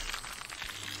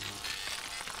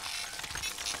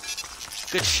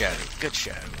 Good show, good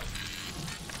show.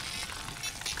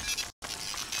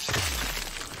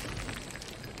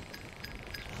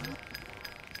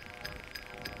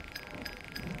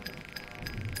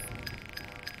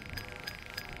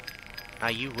 Ah,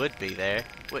 you would be there,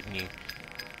 wouldn't you?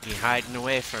 You hiding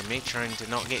away from me, trying to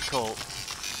not get caught.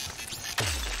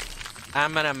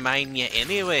 I'm gonna mine you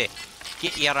anyway.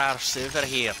 Get your arse over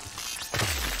here.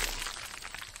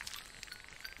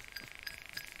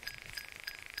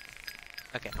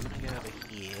 Okay, I'm gonna go over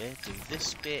here, do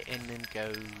this bit, and then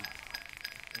go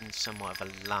in somewhat of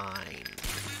a line.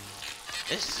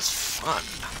 This is fun.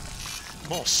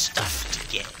 More stuff to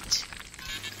get.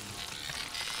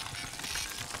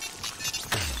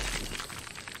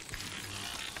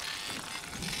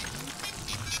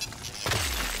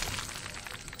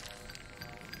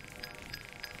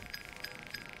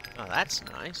 Oh, that's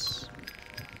nice.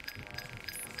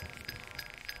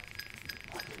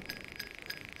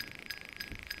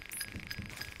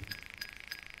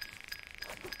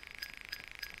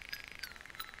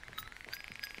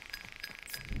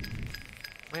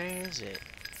 Where is it?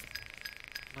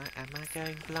 Am I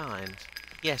going blind?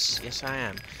 Yes, yes I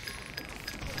am.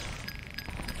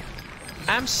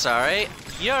 I'm sorry,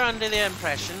 you're under the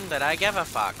impression that I give a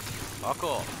fuck. Fuck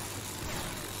off.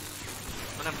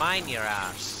 I'm gonna mine your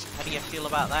ass. How do you feel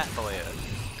about that, boy?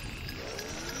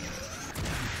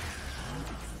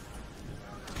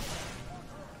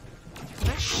 Can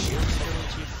I shoot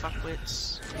those, you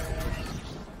fuckwits?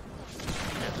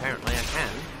 Apparently I can.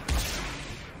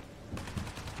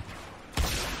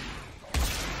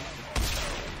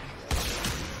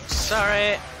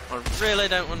 Sorry, I really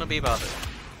don't want to be bothered.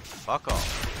 Fuck off.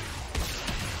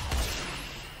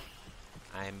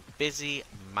 I'm busy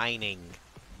mining.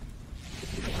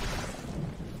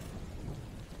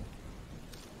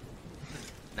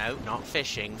 No, not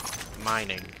fishing,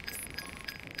 mining.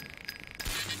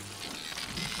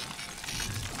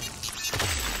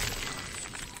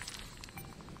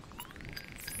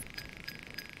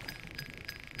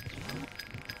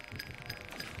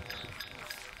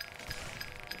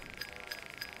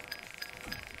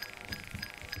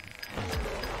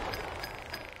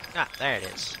 Ah, there it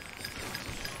is.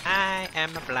 I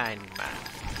am a blind man.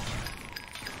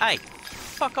 Hey,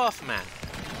 fuck off, man.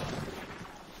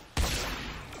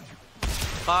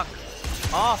 Fuck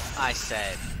off, I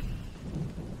said.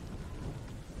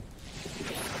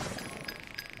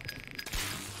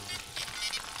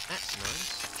 That's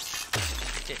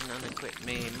nice. Didn't unequip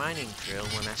me mining drill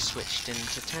when I switched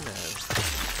into Tenno.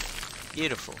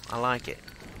 Beautiful, I like it.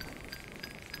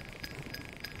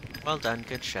 Well done,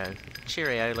 good show.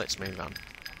 Cheerio, let's move on.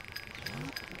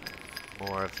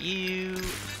 More of you,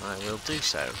 I will do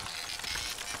so.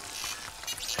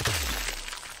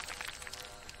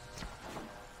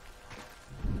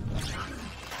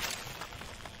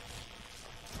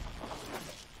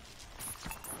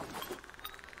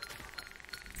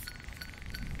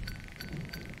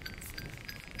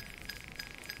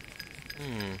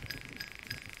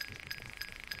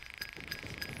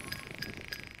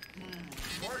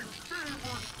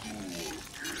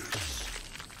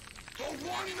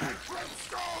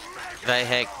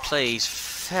 Heck, please,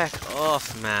 feck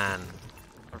off, man.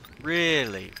 I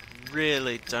really,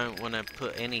 really don't want to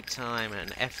put any time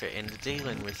and effort into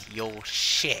dealing with your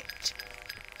shit.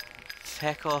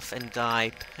 Feck off and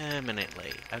die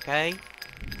permanently, okay?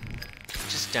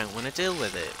 Just don't want to deal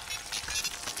with it.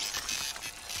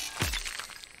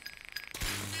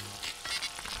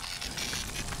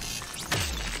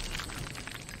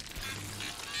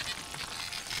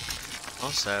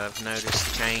 Also, I've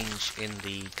noticed a change in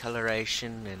the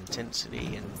coloration,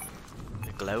 intensity, and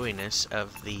the glowiness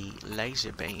of the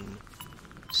laser beam.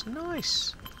 It's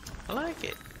nice. I like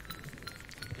it.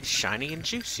 It's shiny and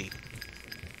juicy.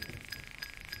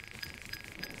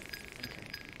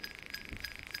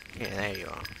 Okay. Yeah, there you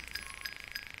are.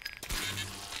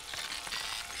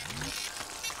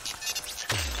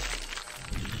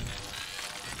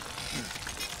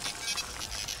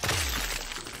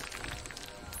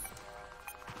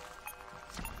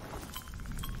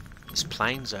 This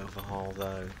plane's overhaul,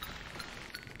 though.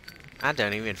 I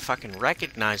don't even fucking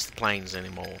recognize the planes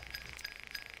anymore.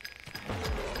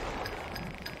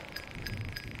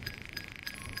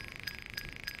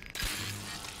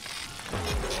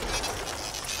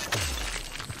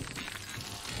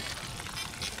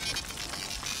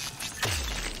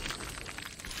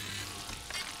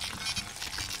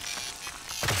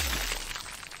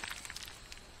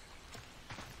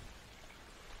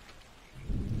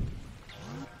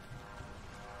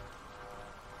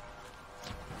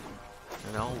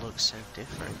 It all looks so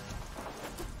different.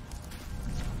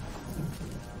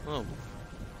 Oh.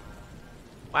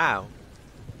 Wow.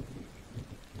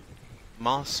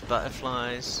 Moths,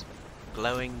 butterflies,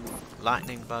 glowing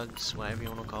lightning bugs, whatever you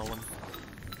want to call them.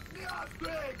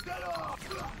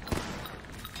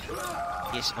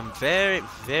 Yes, I'm very,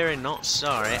 very not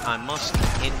sorry. I must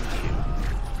end you.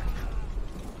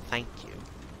 Thank you.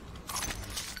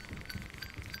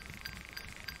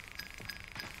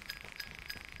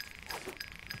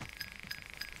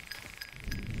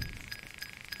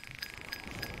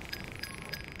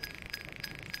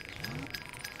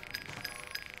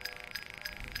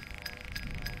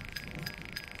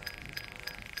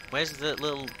 Where's the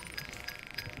little...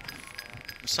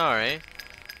 I'm sorry.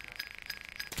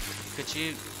 Could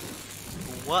you...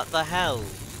 What the hell?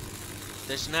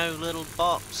 There's no little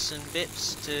bops and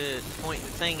bits to point the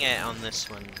thing at on this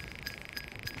one.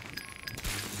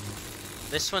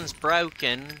 This one's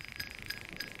broken.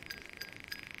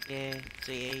 Yeah,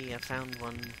 see, I found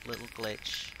one little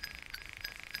glitch.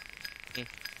 Yeah,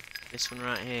 this one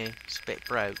right here, it's a bit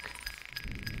broke.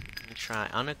 Let me try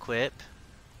unequip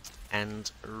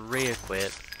and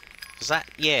re-equip. Does that...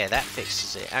 Yeah, that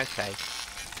fixes it. Okay.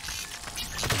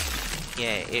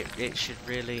 Yeah, it should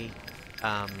really...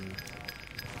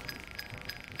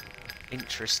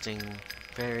 interesting.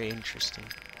 Very interesting.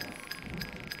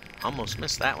 Almost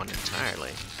missed that one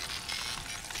entirely.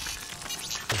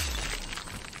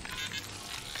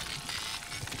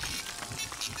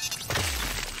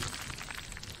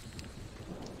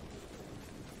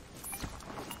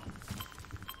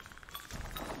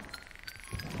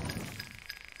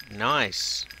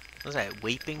 Nice. What's that?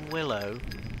 Weeping Willow.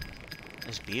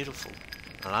 It's beautiful.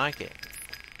 I like it.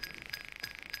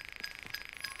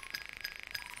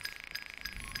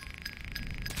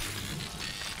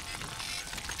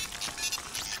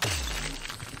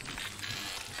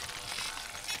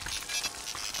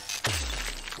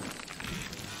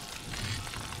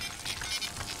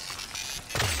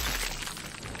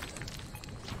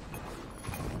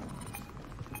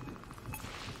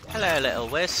 Hello, little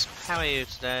wisp. How are you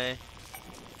today?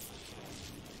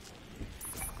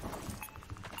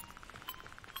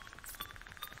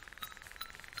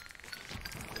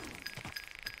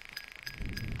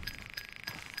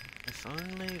 If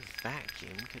only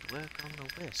vacuum could work on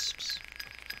the wisps.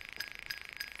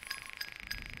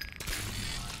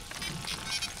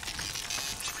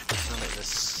 Well, the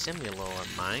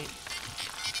Simulor might.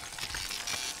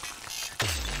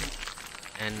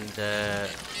 And,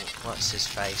 what's his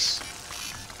face?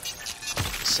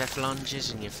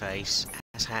 Cephalonges in your face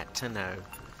has had to know.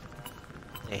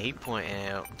 Yeah, he pointed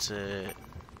out a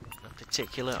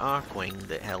particular Arcwing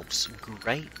that helps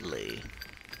greatly.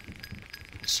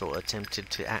 Sort of tempted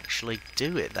to actually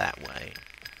do it that way.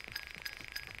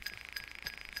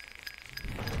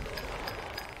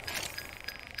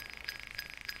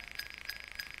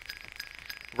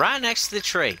 Right next to the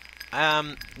tree.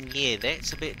 Yeah,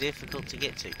 that's a bit difficult to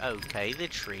get to. Okay, the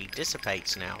tree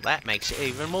dissipates now. That makes it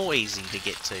even more easy to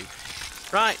get to.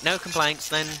 Right, no complaints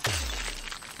then.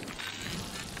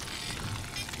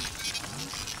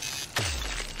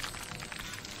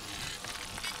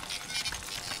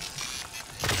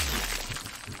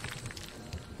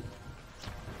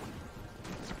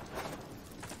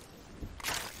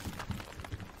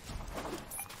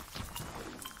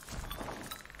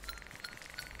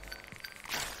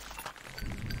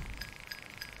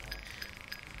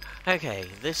 Okay,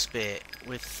 this bit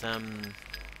with,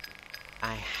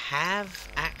 I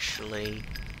have actually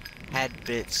had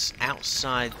bits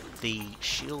outside the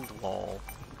shield wall,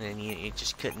 and you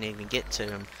just couldn't even get to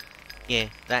them. Yeah,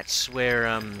 that's where,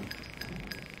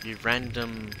 your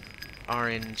random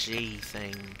RNG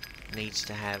thing needs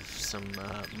to have some,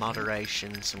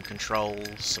 moderation, some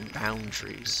controls, some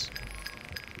boundaries.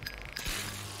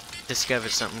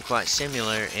 Discovered something quite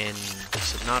similar in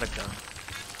Subnautica.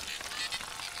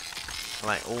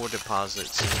 Like ore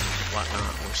deposits and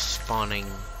whatnot were spawning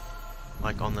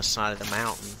like on the side of the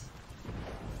mountain.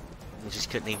 You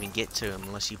just couldn't even get to them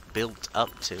unless you built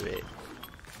up to it.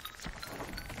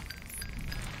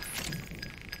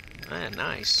 Ah,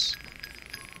 nice.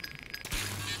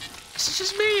 This is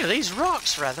just me. These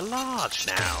rocks are rather large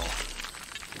now.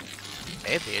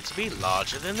 They appear to be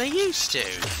larger than they used to.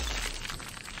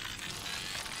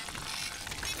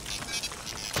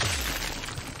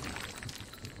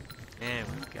 There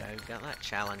we go, got that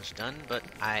challenge done, but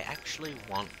I actually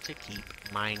want to keep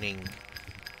mining.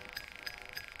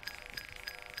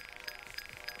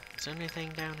 Is there anything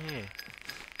down here?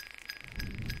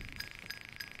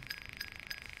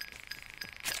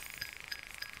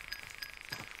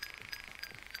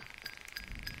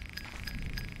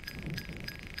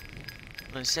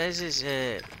 Well, it says it's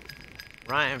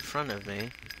right in front of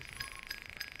me.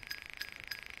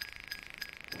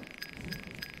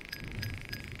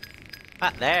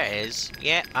 Ah, there it is.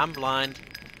 Yeah, I'm blind.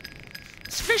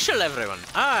 It's official, everyone.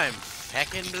 I'm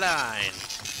feckin' blind.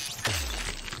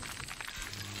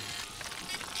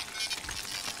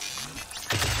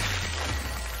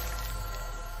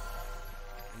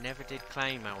 I never did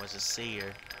claim I was a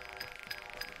seer.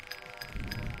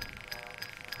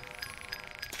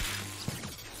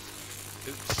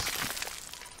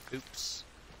 Oops. Oops.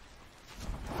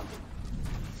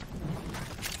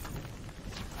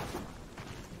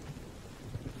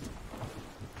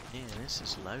 Yeah, this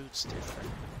is loads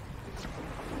different.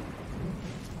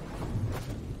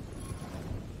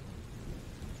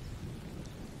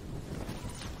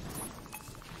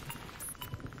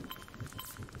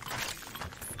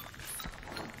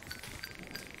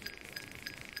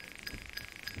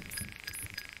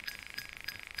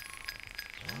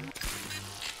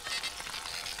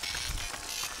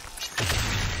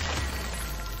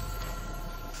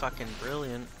 Fucking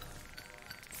brilliant.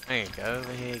 There you go,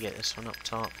 over here, get this one up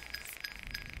top.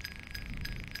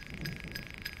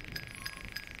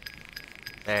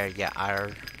 There you are.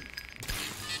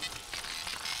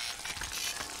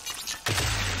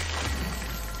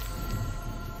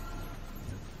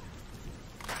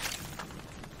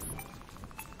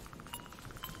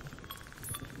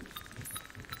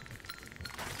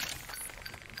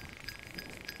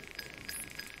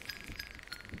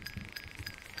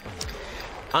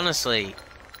 Honestly,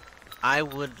 I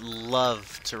would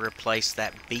love to replace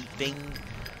that beeping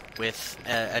with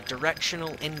a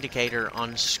directional indicator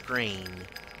on screen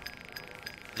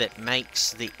that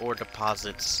makes the ore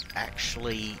deposits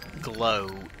actually glow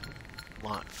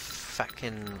like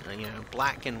fucking, you know,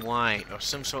 black and white, or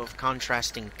some sort of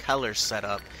contrasting color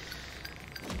setup.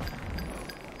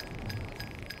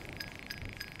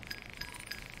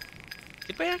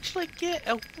 Did we actually get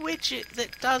a widget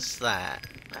that does that?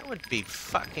 That would be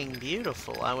fucking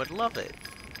beautiful. I would love it.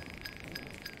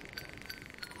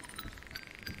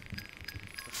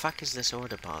 The fuck is this ore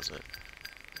deposit?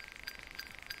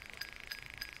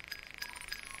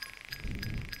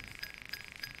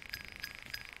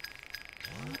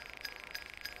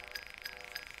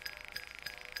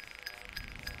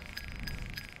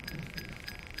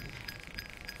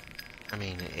 I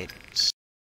mean, it's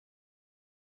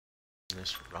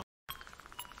this rock.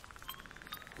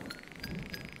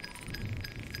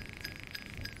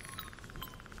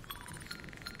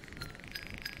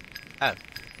 Oh,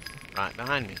 right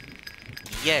behind me.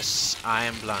 Yes, I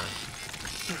am blind.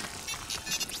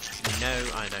 No,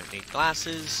 I don't need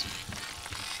glasses.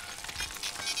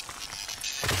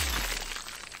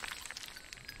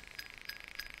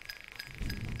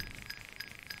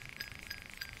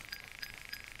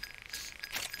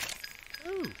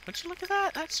 Ooh, would you look at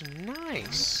that? That's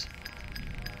nice.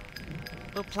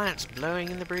 Little plants blowing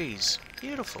in the breeze.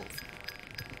 Beautiful.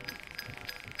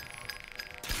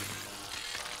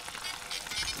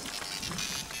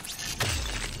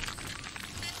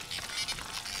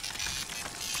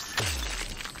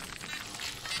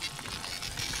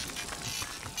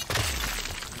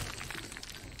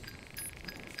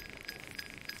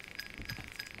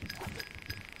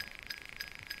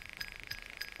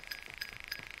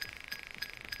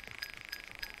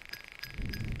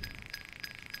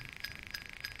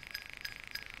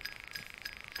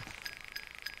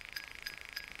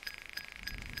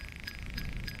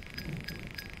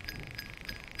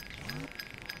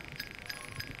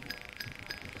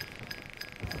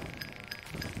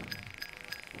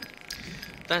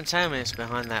 Don't tell me it's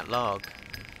behind that log.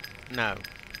 No,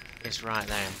 it's right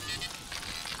there.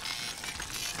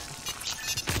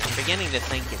 I'm beginning to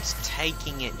think it's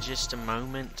taking it just a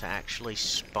moment to actually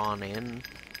spawn in.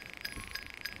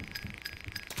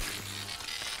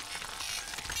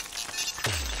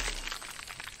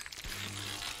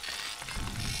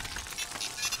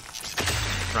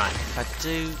 Right, if I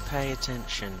do pay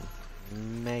attention,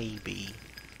 maybe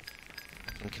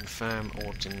I can confirm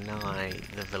or deny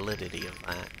the validity of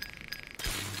that.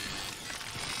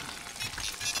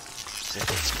 If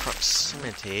it's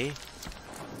proximity,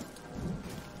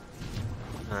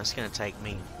 that's going to take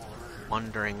me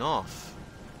wandering off.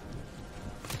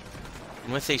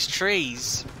 And with these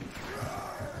trees,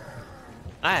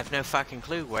 I have no fucking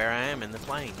clue where I am in the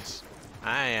plains.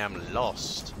 I am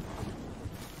lost.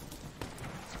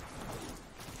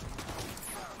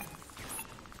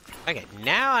 Okay,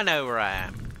 now I know where I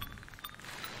am.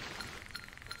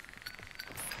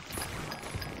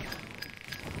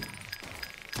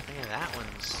 Yeah, that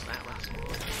one's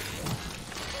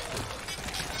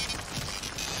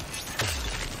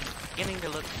beginning to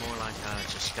look more like I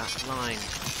just got blind.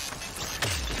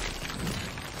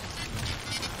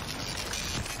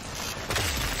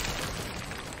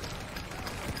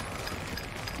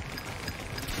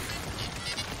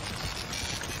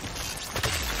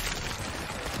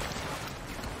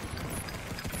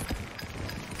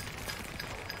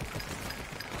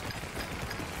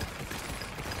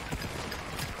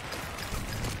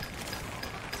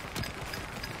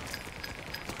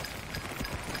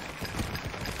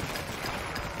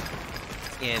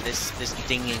 Yeah, this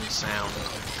dinging sound,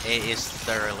 it is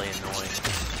thoroughly annoying.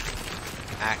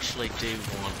 I actually do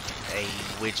want a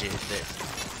widget that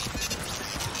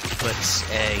puts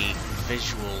a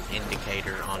visual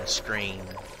indicator on screen.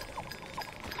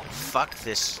 Fuck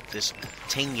this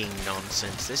tinging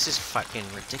nonsense. This is fucking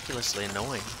ridiculously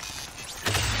annoying.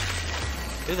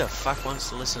 Who the fuck wants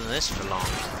to listen to this for long?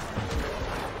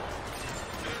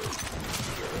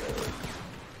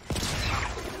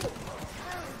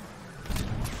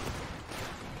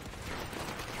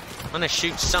 I'm gonna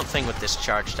shoot something with this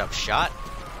charged up shot.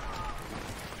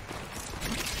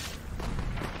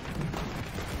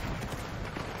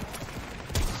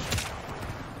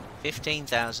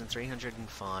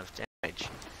 $15,305 damage.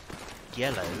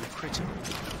 Yellow critical.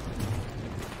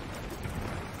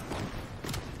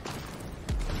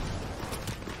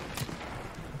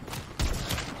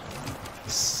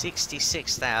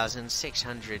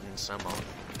 $66,600 and some odd.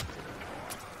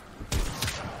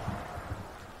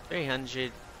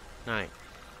 300. No.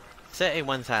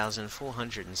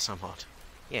 31,400 and some odd.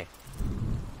 Yeah.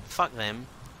 Fuck them.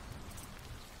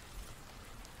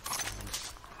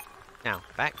 Now,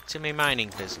 back to my mining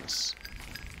business.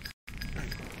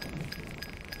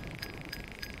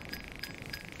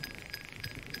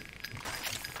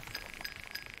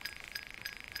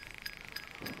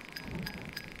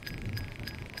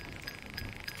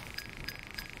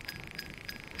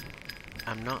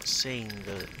 I'm not seeing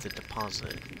the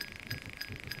deposit.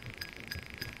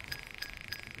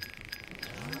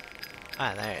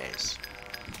 Ah, there it is.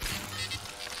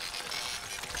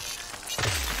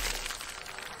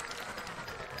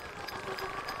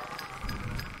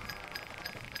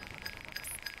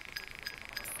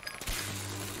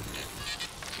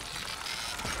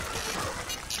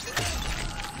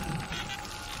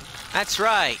 That's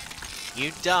right!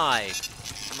 You died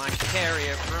to my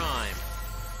carrier prime.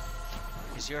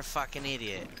 Because you're a fucking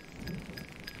idiot.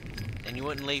 And you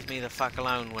wouldn't leave me the fuck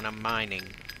alone when I'm mining.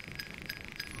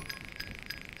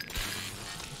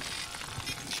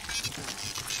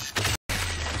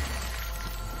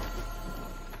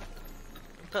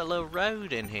 Put a little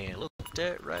road in here, a little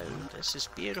dirt road. This is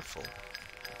beautiful.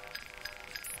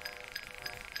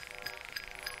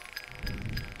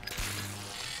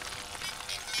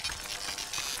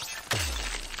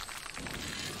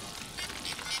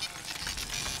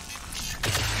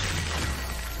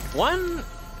 One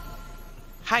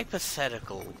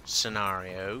hypothetical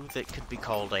scenario that could be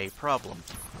called a problem.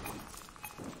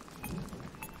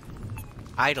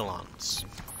 Eidolons.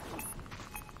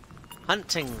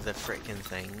 Hunting the frickin'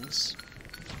 things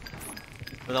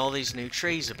with all these new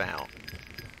trees about.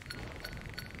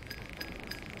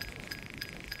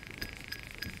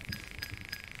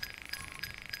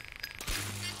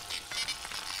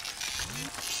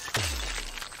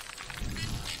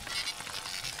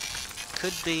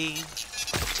 Could be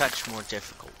a touch more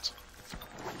difficult,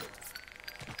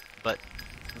 but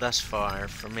thus far,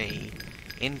 for me,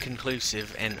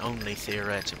 inconclusive and only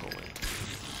theoretically.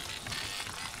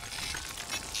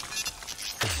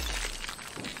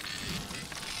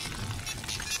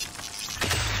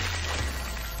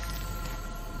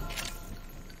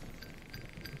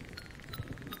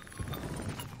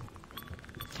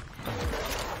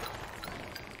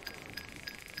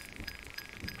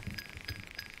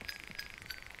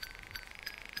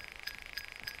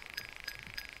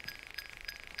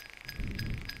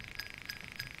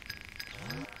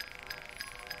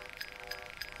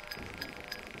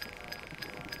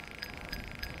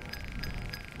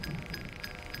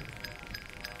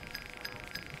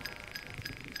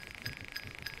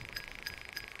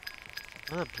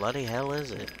 What the bloody hell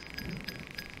is it?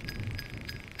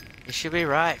 It should be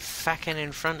right fucking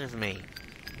in front of me,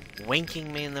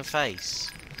 winking me in the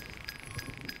face.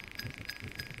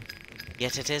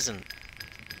 Yet it isn't.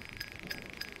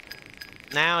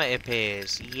 Now it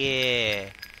appears. Yeah.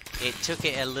 It took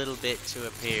it a little bit to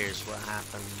appear is what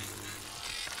happened.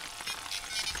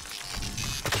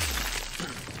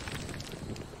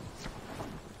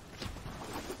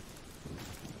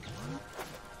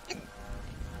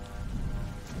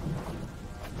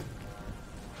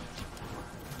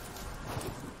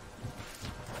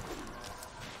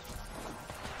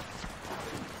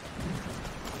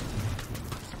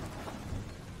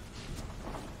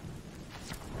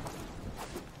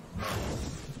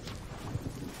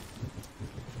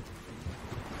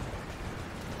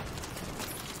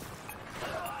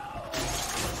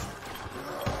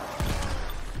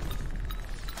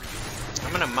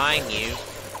 I'm gonna mine you.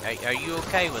 Are you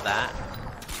okay with that?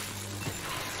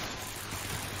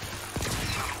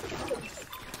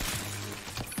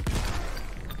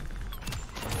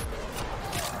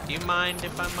 Do you mind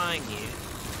if I mine you?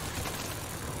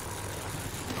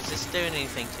 Is this doing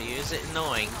anything to you? Is it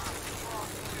annoying?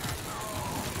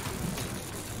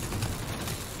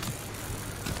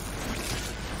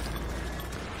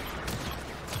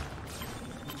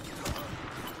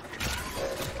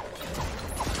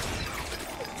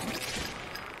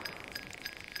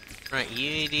 Right,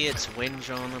 you idiots whinge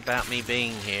on about me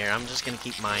being here. I'm just gonna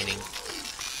keep mining.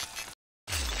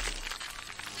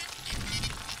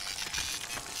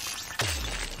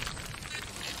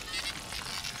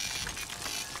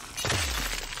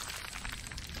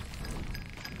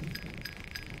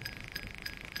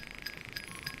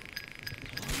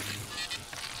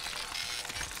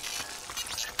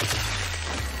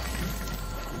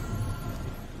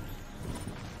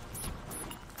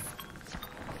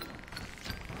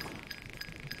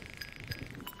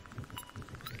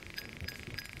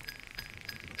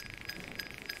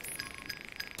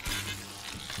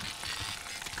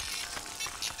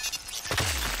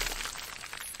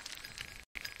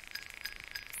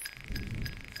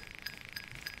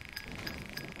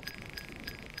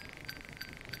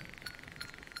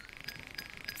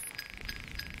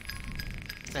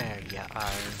 There you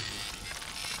are.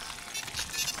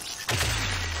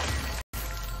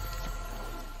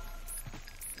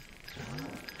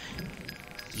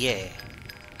 Yeah,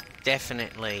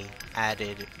 definitely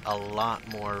added a lot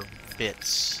more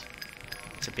bits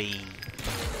to be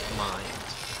mined.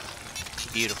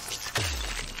 Beautiful.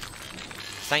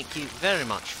 Thank you very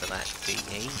much for that,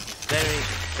 BE. Very,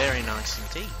 very nice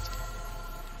indeed.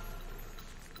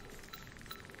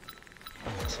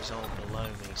 This is all below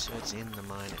me, so it's in the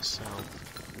mine itself.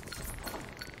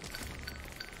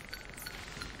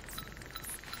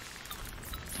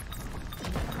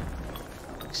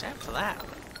 Except for that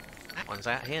one. That one's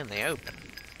out here in the open.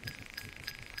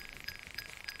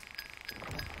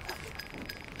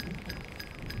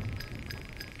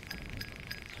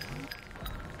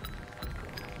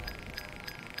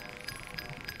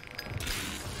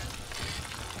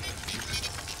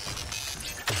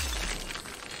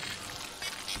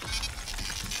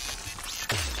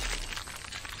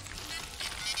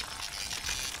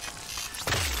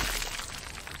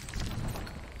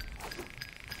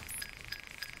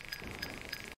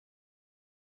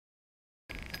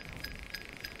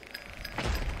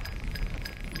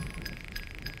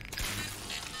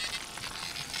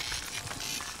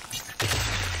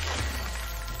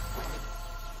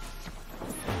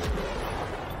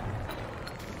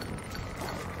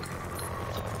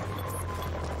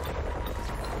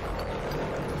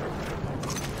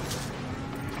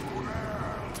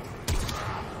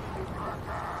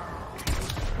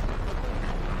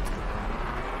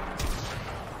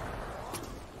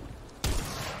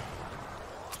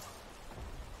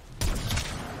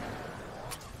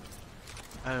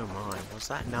 Oh my, was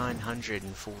that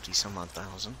 940 some odd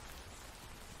thousand?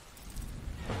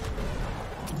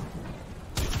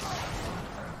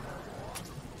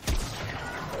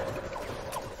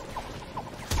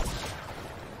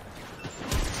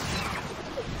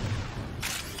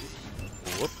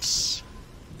 Whoops.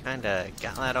 Kinda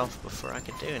got that off before I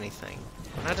could do anything.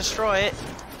 Can I destroy it?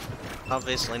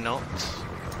 Obviously not.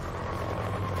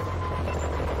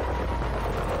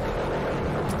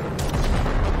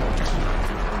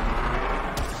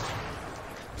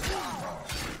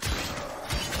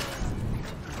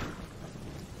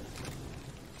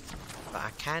 But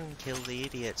I can kill the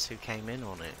idiots who came in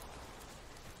on it.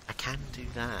 I can do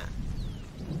that.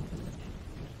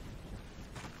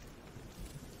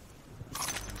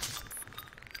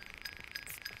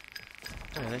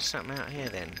 Oh, there's something out here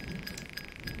then.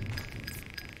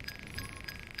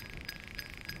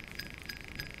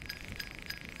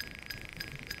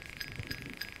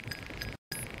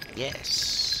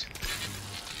 yes.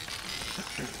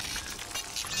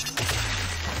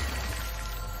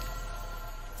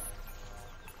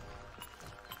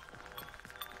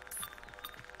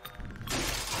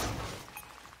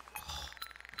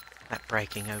 That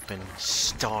breaking open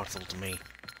startled me.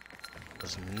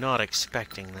 Was not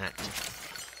expecting that.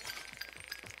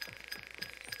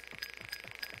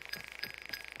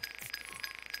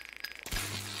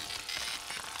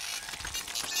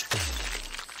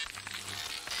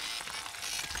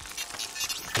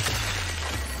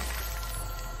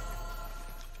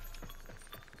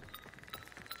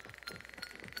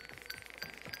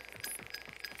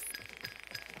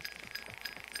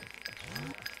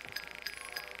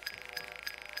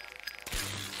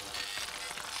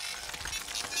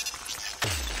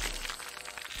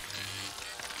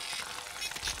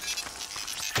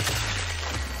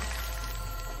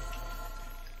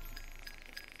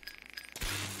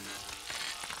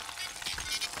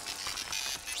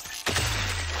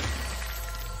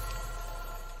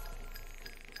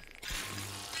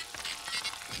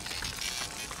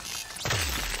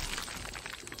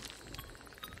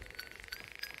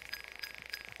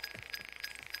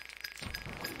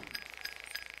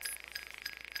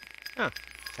 Huh,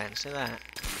 fancy that.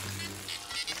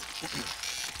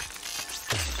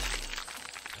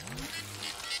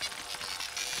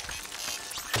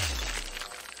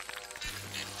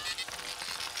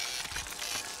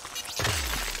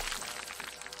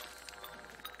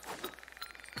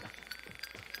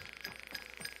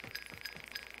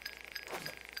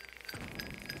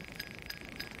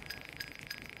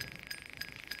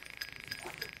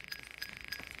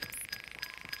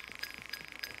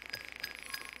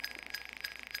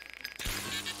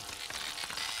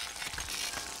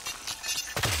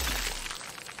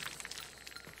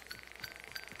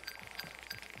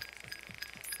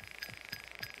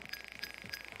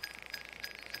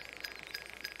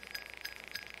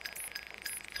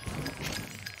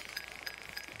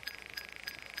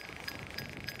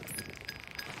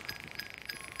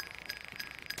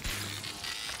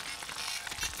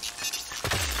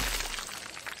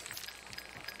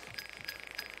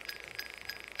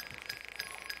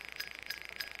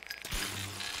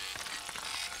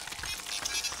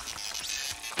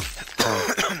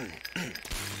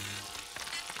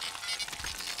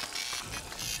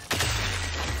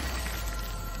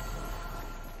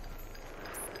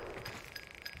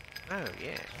 Oh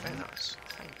yeah, very nice.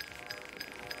 Thank you.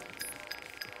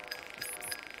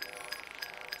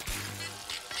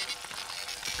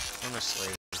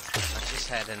 Honestly, I just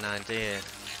had an idea.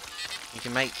 You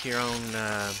can make your own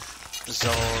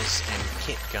Zaws and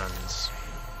kit guns.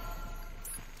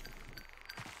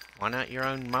 Why not your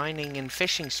own mining and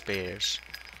fishing spears?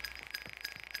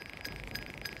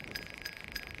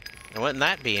 Now, wouldn't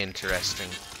that be interesting?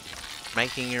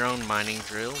 Making your own mining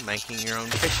drill, making your own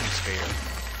fishing spear.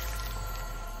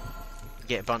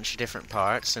 Get a bunch of different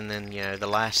parts, and then, you know, the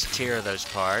last tier of those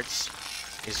parts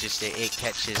is just it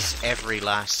catches every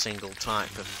last single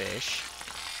type of fish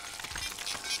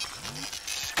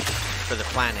for the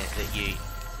planet that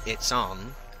it's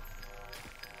on.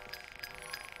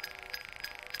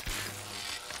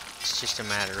 It's just a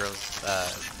matter of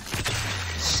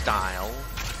style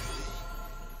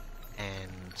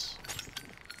and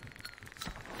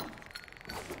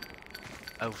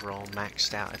overall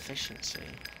maxed out efficiency.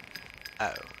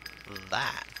 Oh,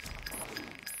 that.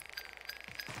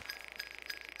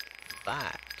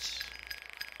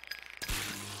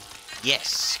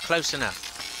 Yes, close enough.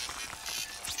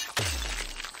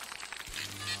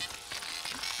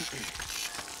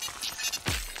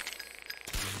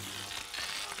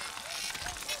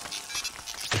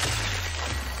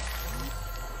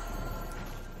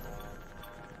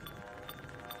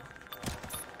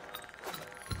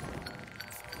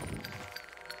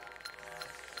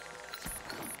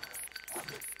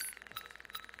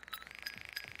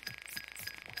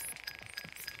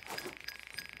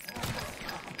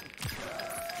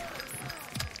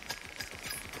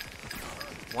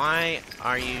 Why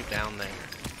are you down there?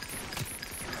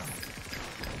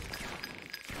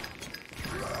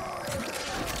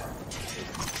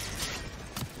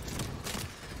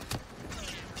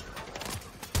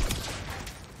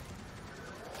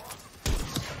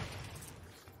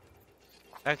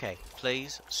 Okay,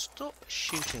 please stop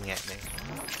shooting at me.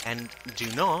 And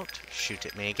do not shoot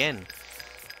at me again.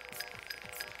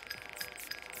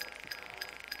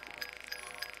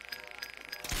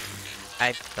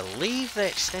 I believe they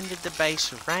extended the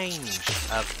base range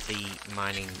of the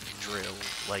mining drill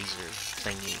laser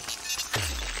thingy.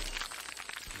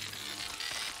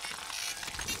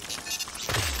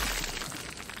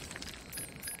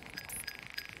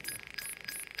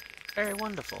 very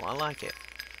wonderful. I like it.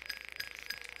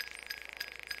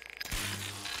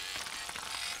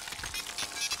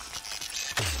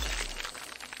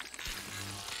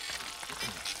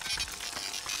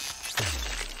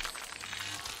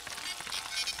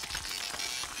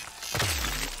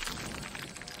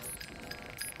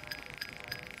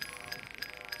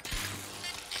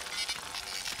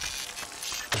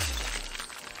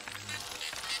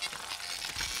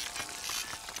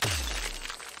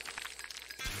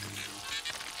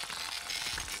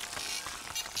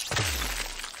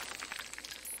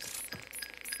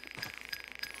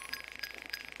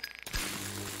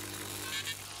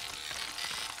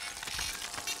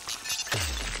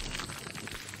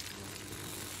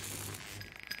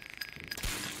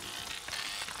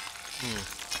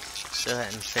 Go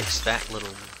ahead and fix that little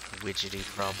widgety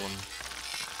problem.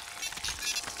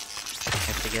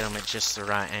 Have to get them at just the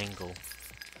right angle.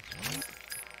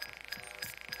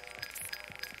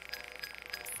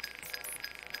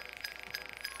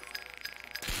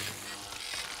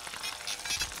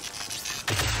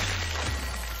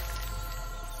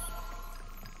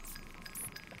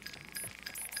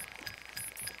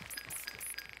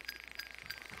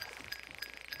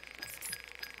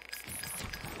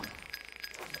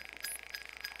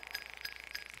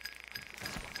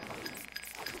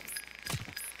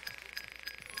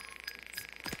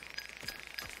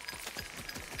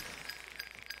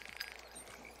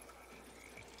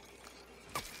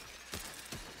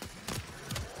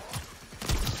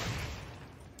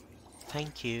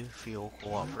 Thank you for your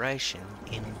cooperation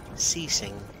in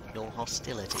ceasing your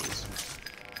hostilities.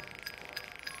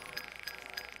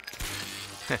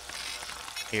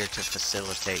 Here to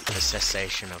facilitate the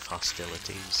cessation of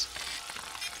hostilities.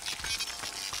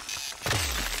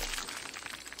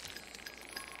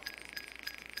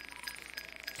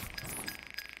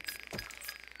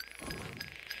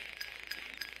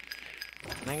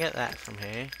 Can I get that from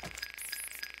here?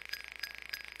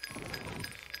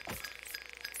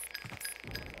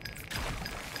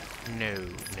 No,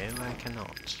 no I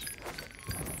cannot.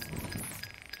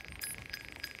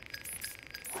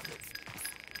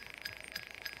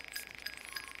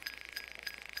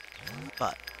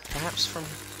 But perhaps from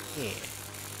here.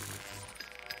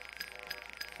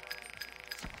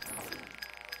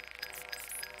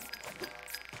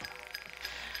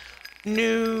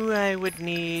 No, I would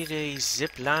need a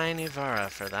zipline Ivara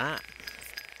for that.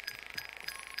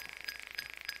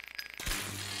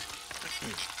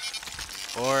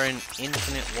 Or an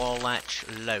infinite wall latch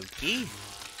Loki.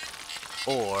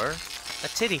 Or a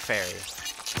titty fairy.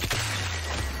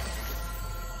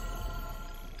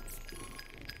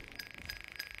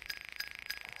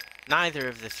 Neither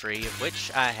of the three of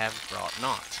which I have brought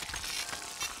not.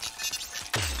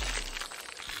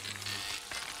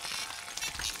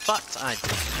 But I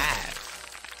do have.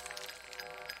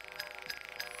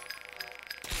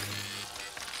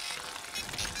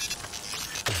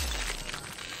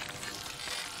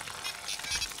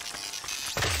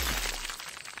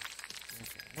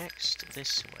 Okay, next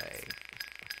this way.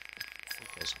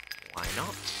 Because why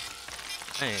not?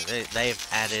 Hey, they've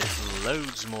added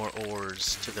loads more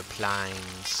ores to the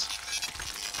plains.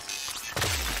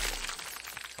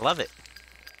 I love it.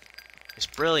 It's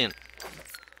brilliant.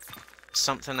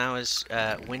 Something I was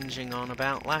whinging on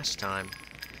about last time.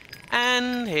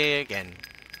 And here again.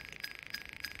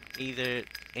 Either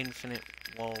infinite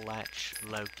wall latch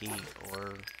Loki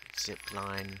or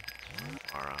zipline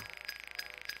Aura.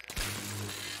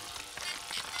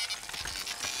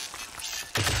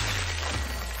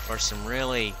 Or some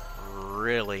really,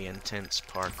 really intense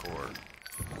parkour.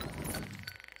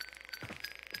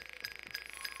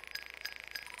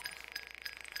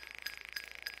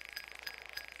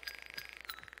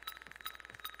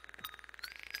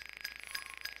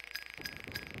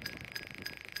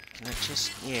 Can I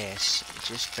just, yes,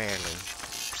 just barely.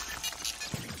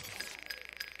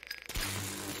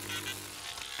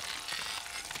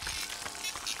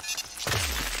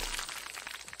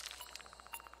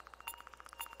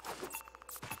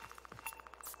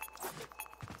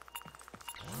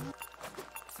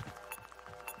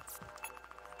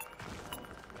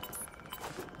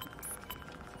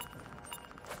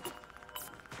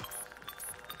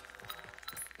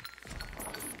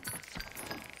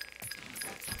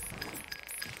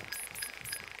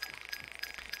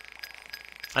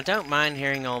 I don't mind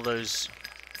hearing all those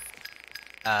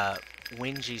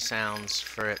whingy sounds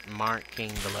for it marking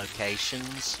the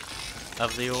locations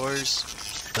of the ores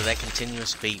for that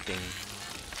continuous beeping.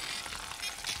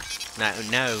 No,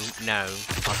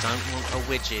 I don't want a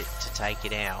widget to take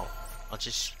it out.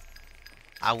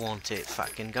 I want it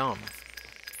fucking gone.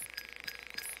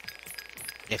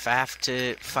 if I have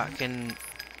to fucking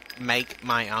make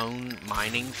my own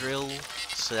mining drill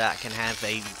so that I can have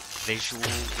a visual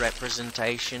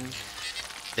representation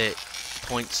that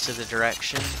points to the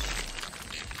direction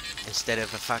instead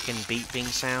of a fucking beeping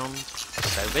sound,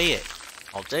 so be it.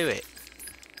 I'll do it.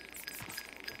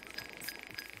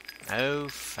 No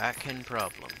fucking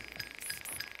problem.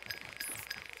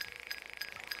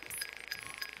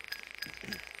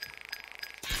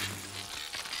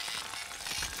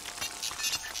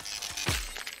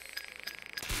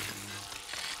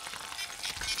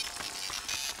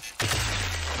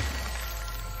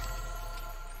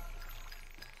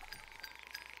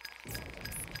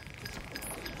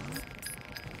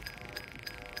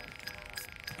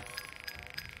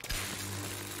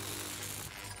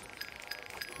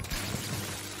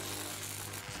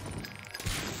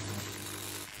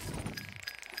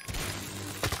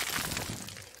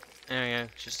 There we go,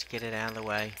 just to get it out of the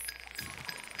way.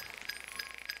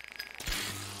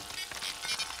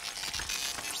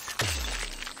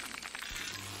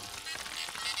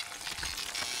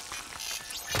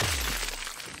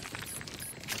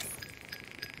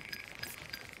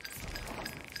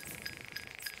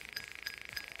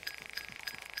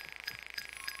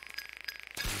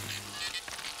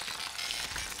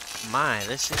 My,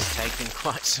 this is taking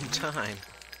quite some time.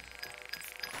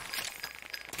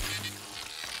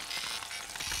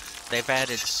 They've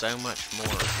added so much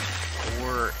more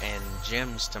ore and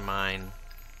gems to mine.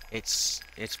 It's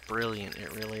brilliant,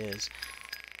 it really is.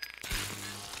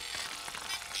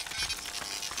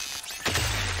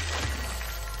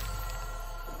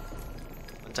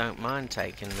 I don't mind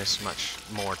taking this much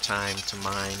more time to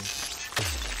mine.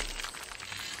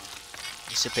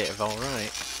 It's a bit of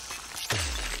alright.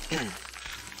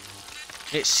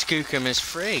 It's skookum as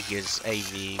frig, as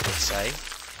AV would say.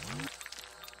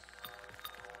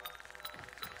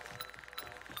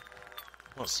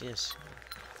 What's this?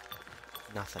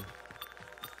 Nothing.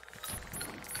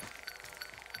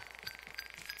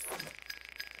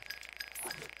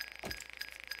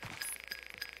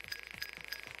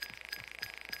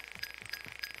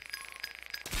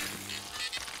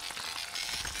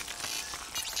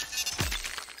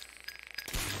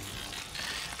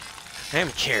 I'm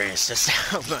curious as to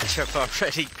how much I've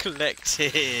already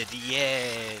collected.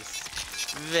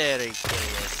 Yes. Very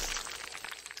curious.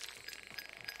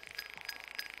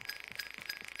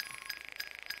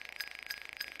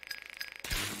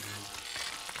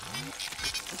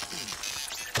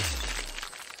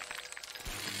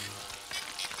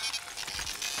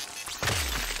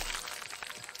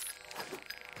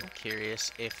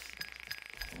 Curious if...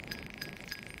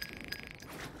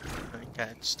 Okay,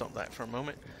 stop that for a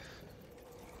moment.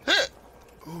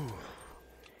 Ooh.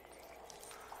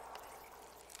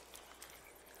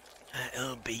 That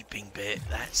little beeping bit,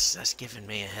 that's giving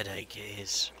me a headache, it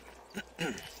is.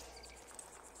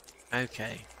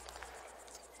 Okay.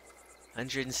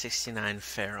 169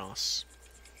 Pharos.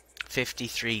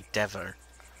 53 Dever.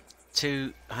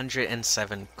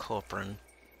 207 Corporan.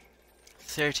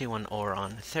 31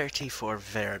 Oron, 34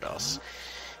 Veridos,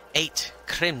 8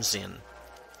 Crimson,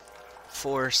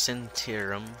 4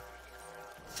 Centaurum,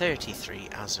 33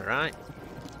 Azurite,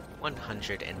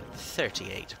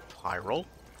 138 Pyrol,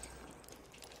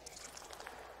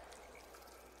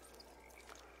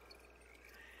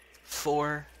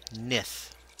 4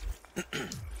 Nith,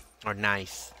 or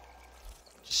Knife,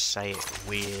 just say it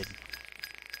weird,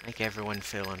 make everyone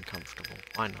feel uncomfortable,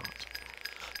 why not?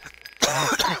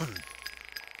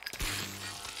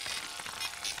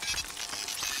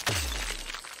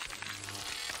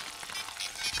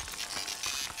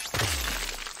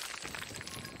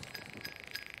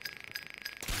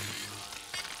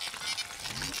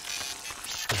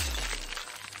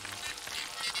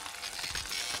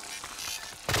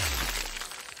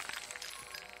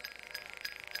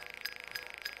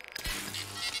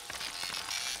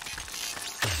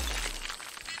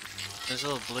 Those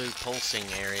little blue pulsing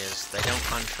areas, they don't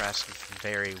contrast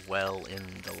very well in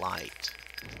the light.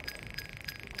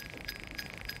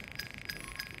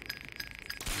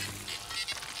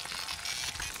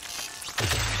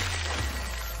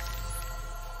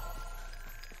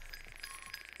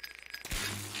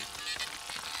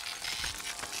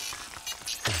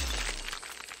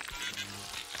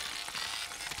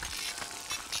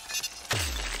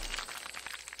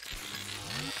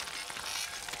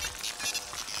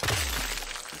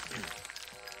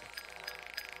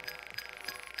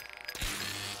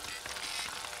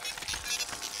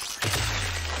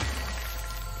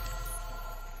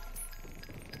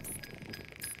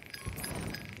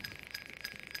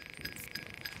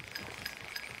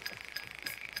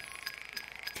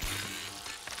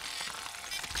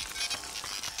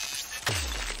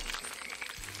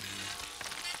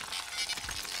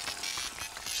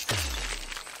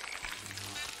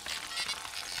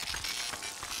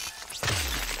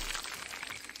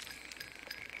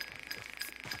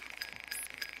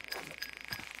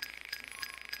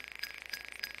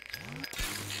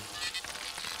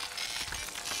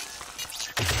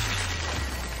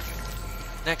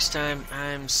 Next time,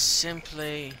 I'm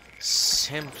simply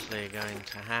going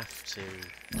to have to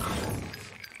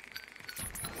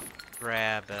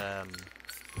grab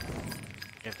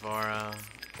Ivara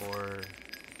or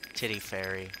Titty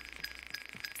Fairy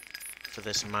for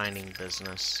this mining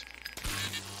business.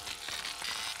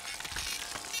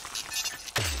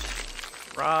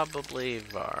 Probably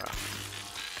Ivara.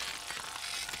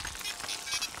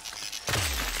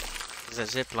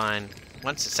 Because that zipline,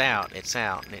 once it's out,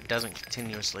 and it doesn't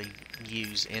continuously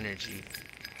use energy.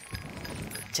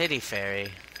 Titty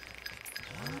Fairy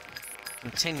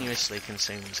continuously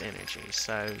consumes energy,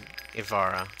 so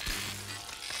Ivara.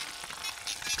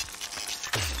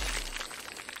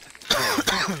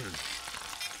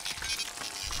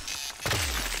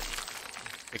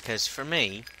 Because for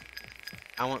me,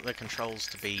 I want the controls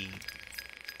to be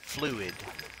fluid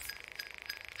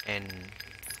and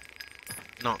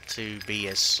not to be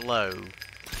as slow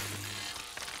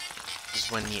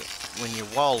as when you're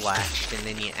wall latched and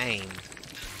then you aim,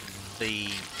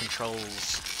 the controls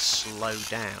slow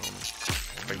down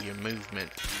for your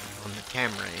movement on the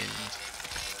camera end.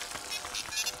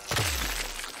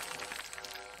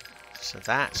 So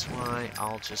that's why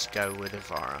I'll just go with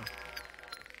Ivara.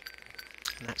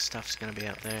 And that stuff's gonna be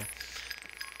out there.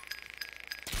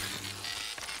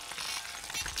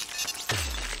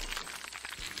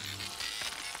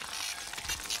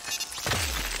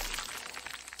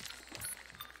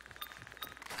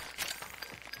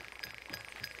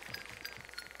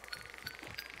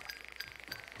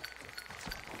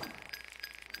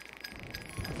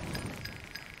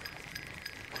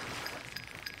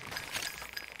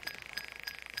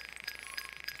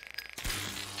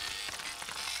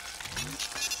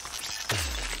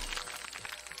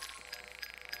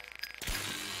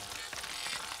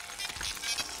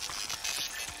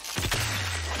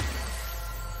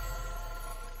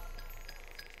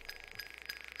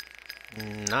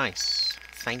 Nice.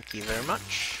 Thank you very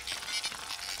much.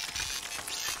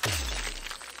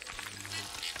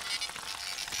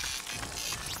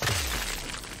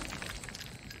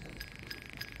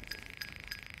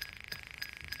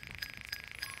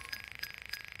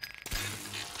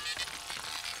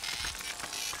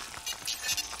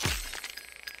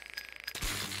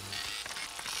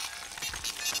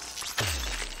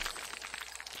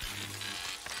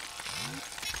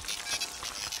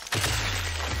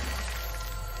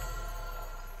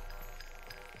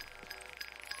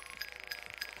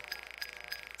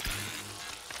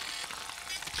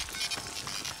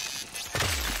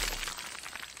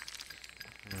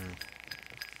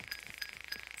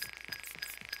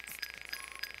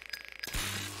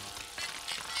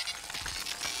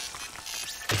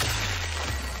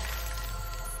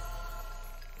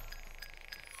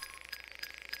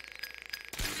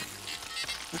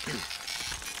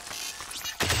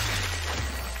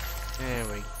 There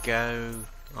we go.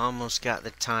 Almost got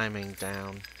the timing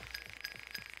down.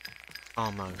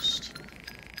 Almost.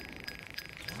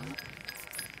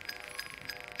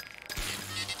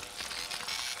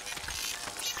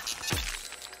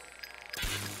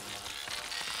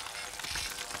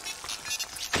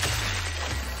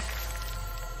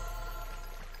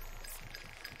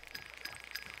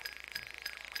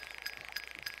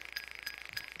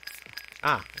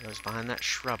 Ah, it was behind that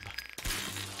shrub.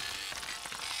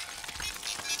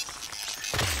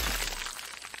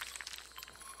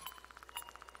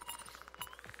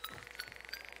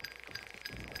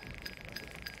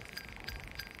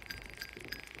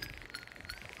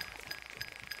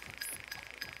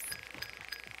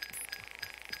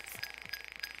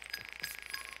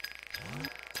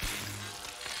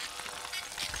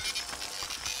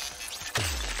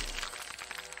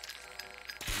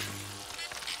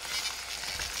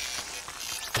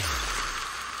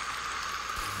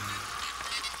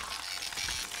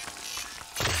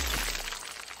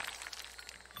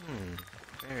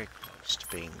 Very close to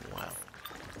being well.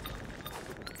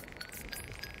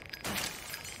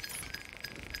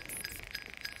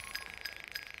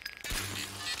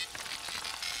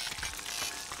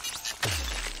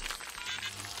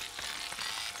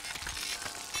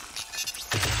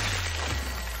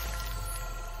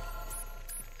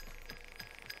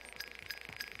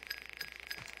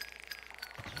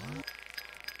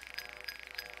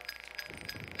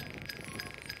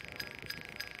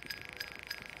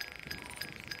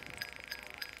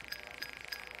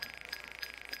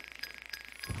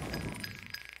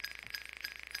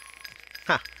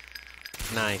 Ha!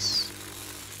 Nice.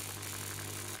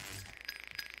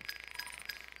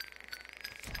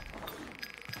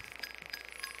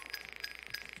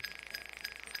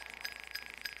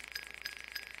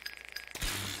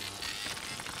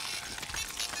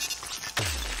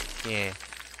 Yeah,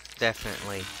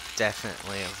 definitely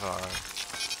a Vara.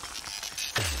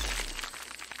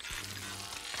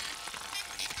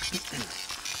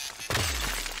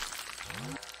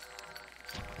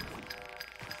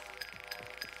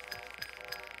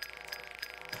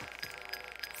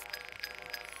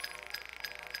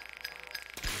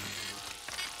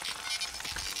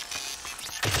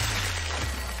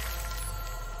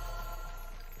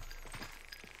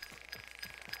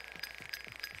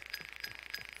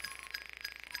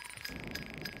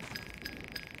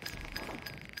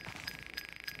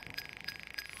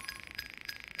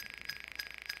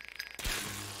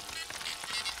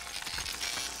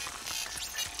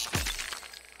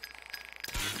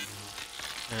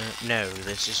 No,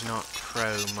 this is not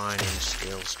pro mining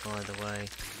skills, by the way.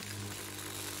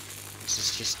 This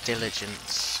is just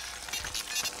diligence.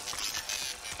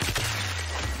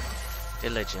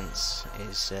 Diligence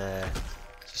is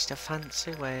just a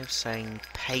fancy way of saying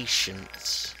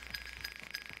patience.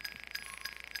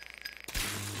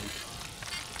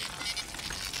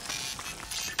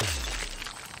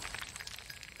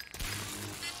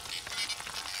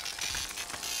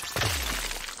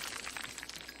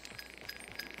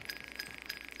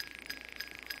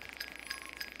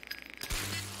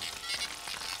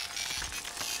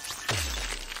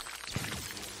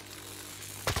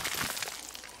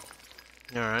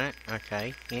 Alright,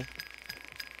 okay, yeah.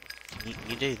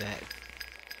 You do that.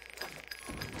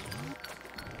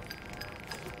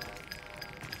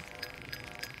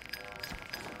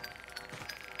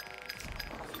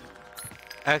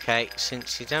 Okay,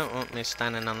 since you don't want me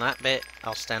standing on that bit,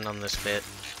 I'll stand on this bit.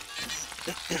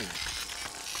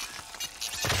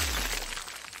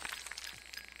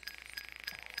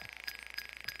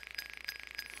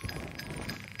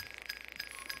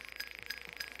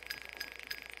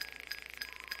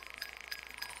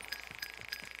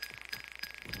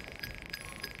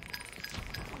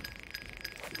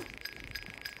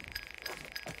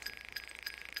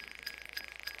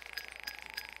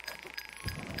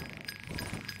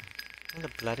 What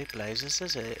the bloody blazes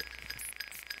is it?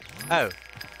 Oh,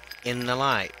 in the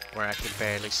light, where I could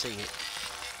barely see it.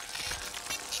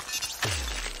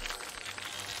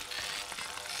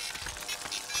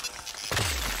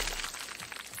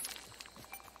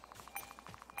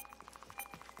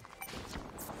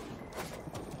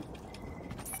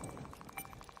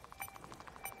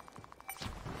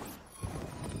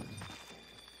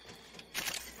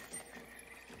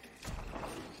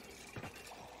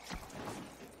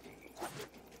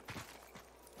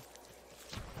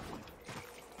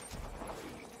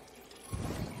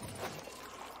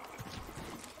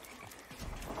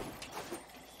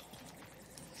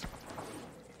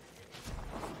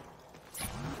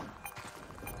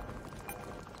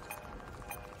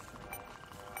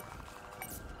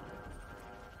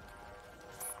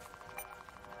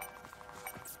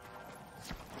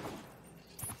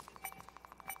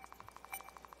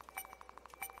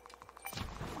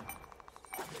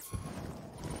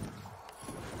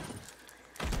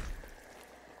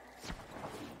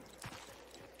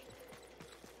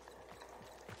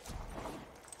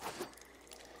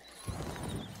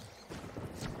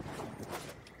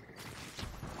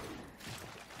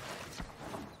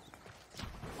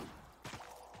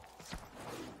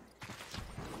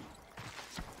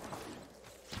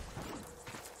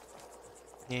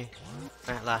 Yeah,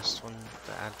 that last one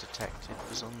that I detected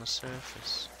was on the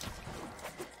surface.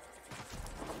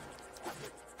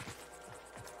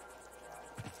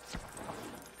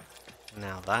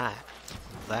 Now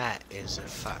that is a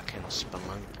fucking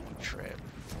spelunky trip.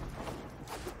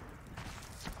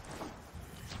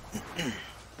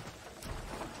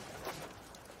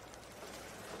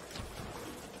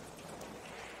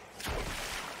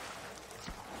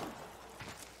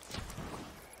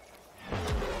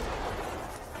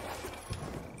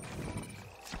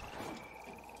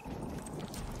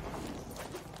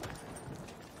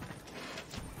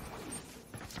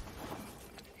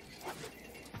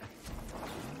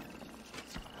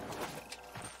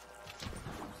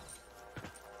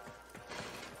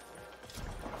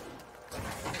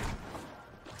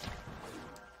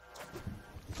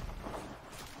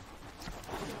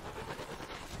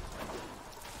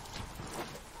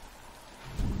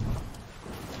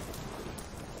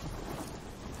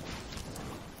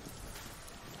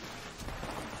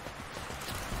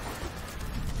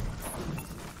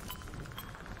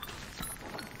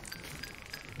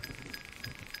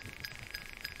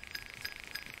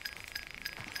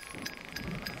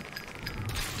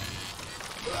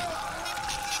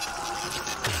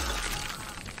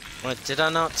 Well, did I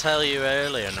not tell you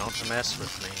earlier not to mess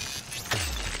with me?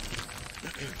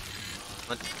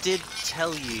 I did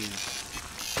tell you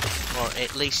or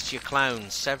at least your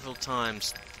clones, several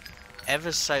times,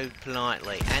 ever so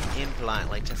politely and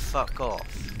impolitely, to fuck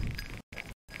off.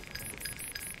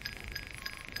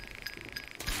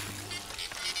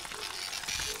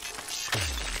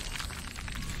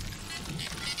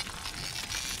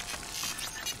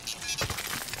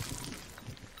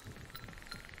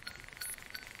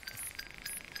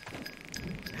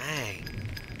 Dang.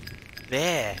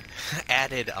 There.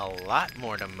 Added a lot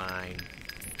more to mine.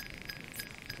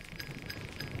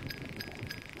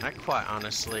 I quite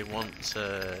honestly want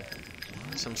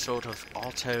some sort of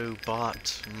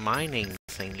Autobot mining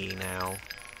thingy now.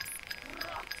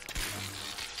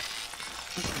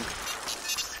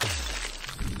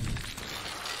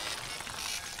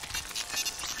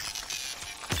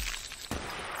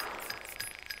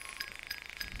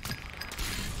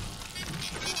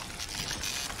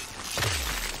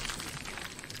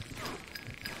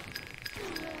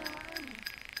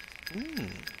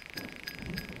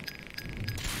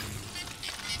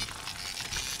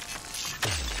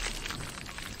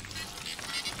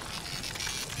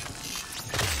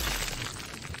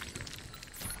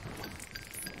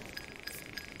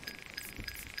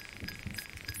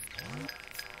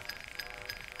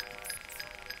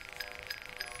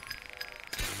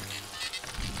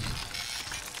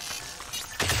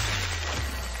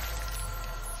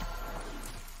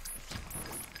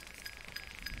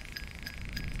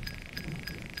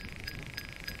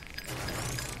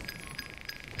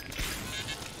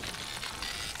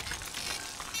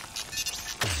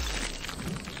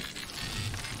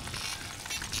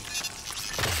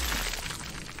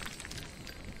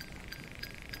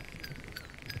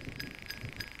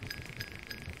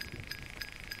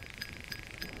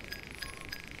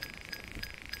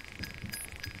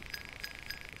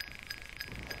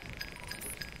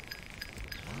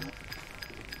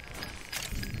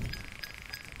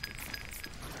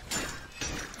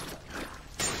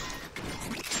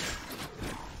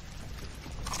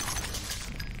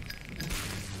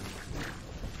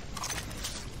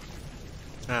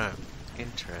 Oh,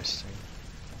 interesting.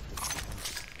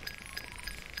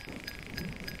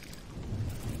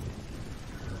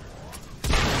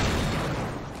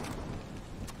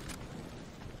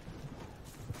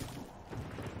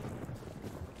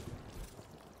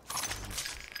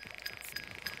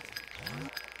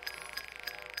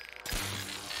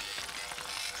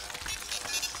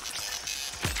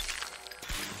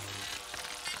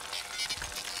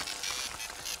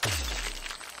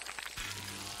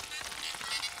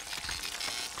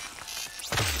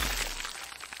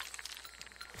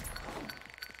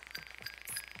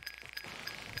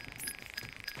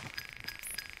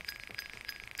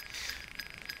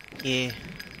 Yeah,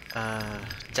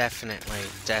 definitely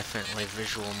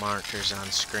visual markers on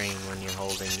screen when you're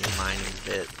holding your mining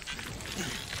bit.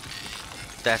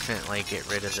 Definitely get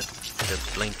rid of the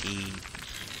blinky,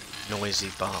 noisy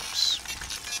box.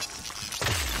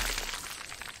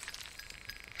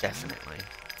 Definitely.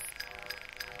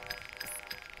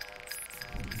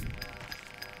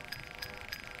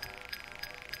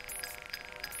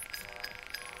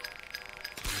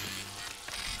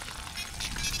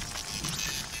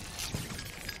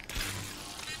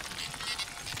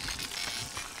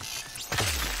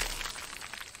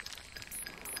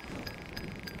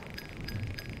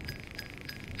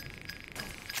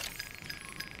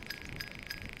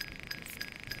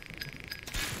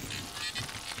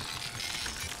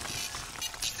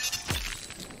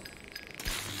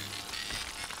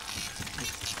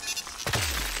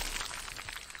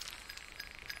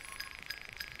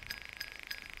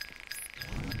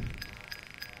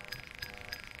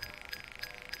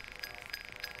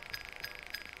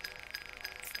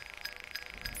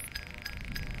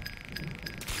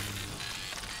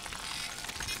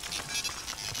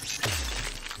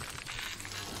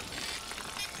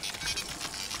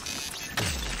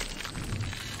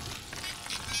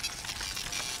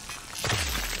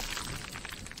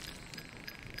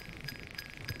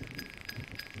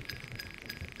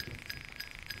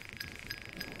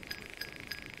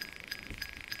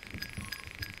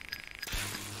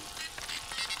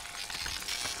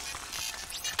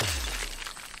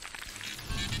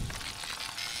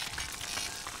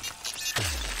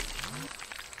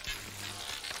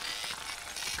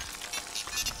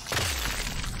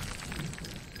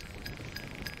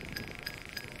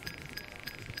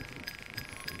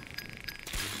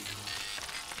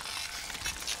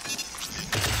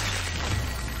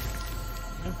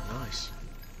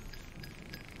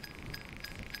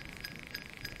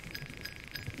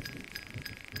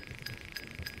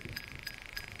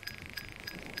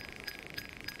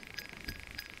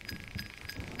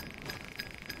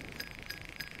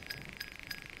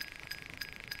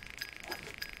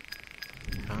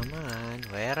 Come on,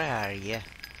 where are you?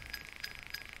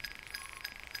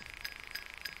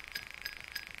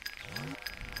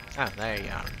 Oh, there you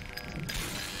are.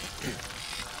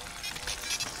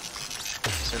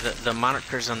 So the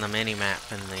markers on the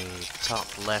minimap in the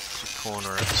top left corner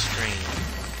of the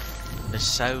screen, they're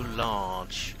so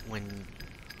large when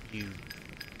you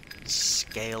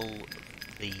scale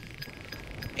the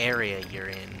area you're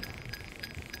in.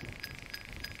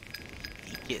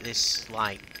 You get this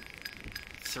like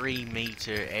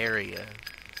 3-meter area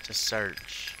to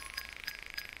search.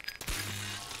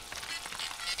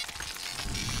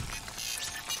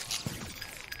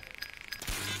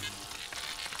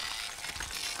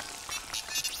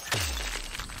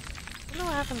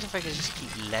 What happens if I could just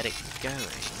keep let it going?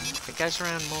 If it goes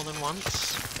around more than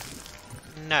once?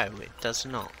 No, it does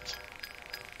not.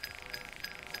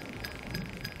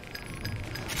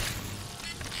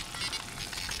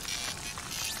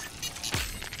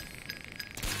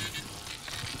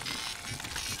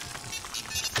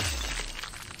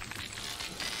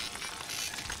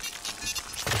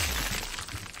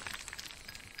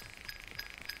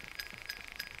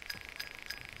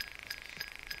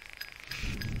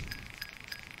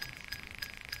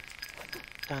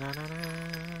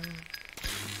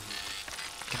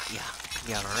 Got ya.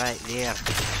 You're right there.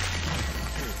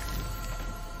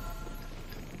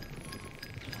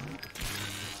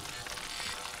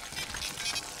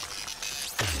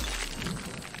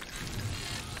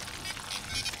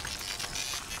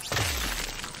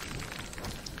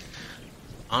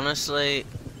 Honestly,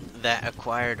 that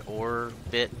acquired ore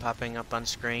bit popping up on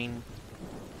screen,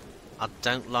 I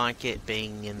don't like it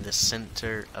being in the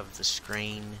center of the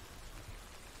screen,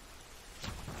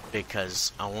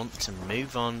 because I want to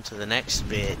move on to the next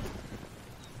bit,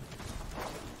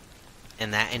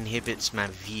 and that inhibits my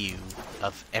view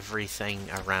of everything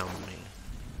around me.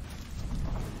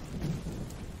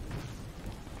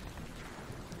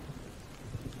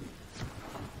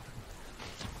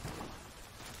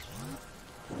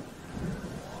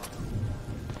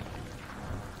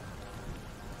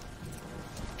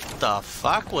 What the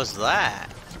fuck was that?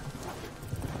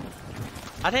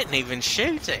 I didn't even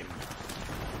shoot him.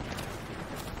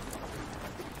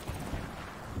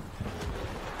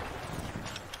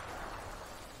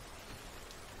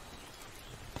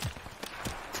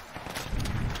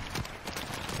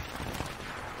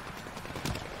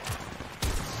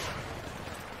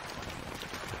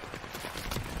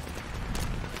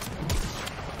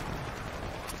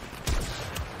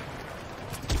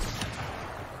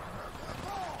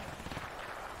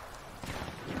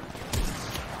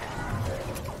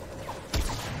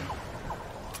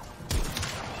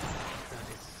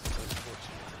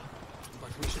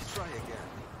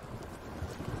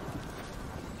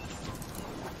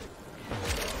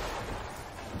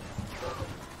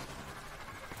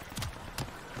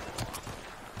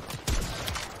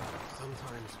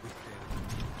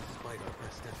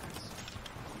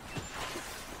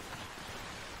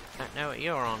 Don't know what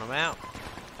you're on about.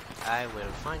 I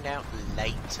will find out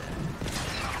later.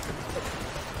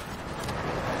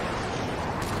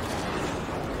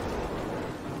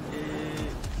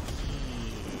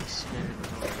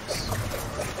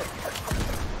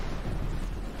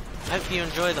 Hope you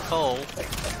enjoy the fall.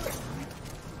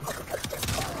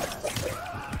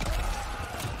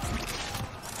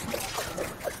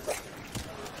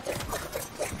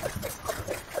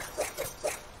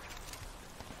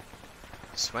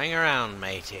 Swing around,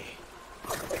 matey.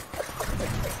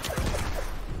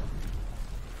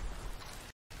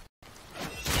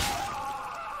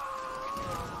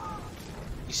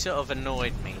 You sort of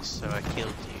annoyed me, so I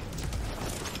killed you.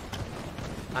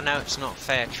 I know it's not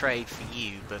fair trade for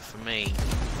you, but for me,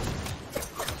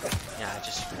 yeah,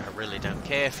 I really don't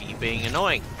care for you being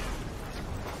annoying.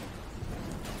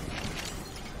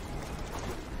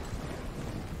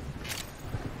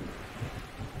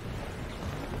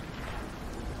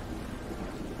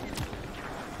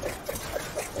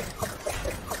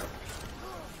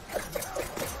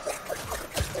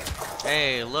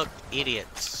 Hey, look,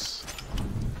 idiots.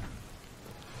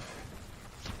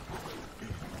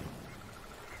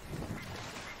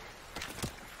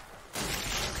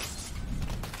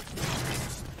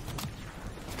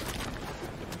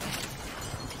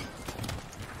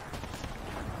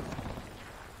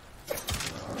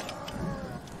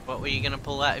 What were you gonna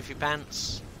pull out of your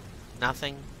pants?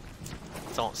 Nothing?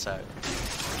 Thought so.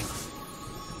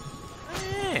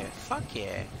 Yeah, fuck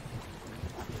yeah.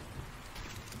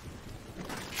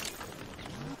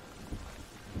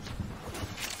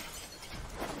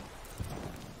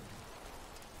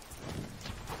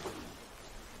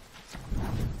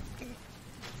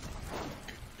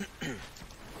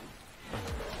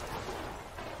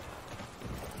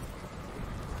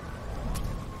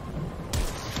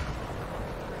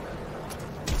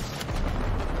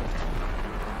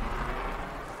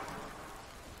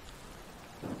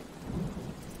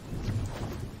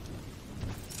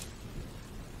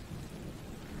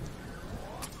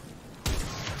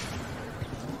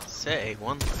 30,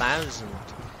 1,000,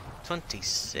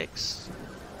 26,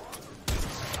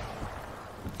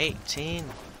 18.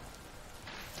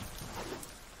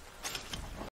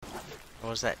 Or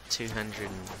was that 200?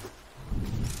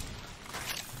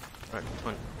 Or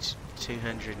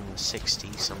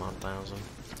 260 some odd thousand.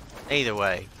 Either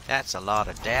way, that's a lot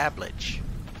of dabblage.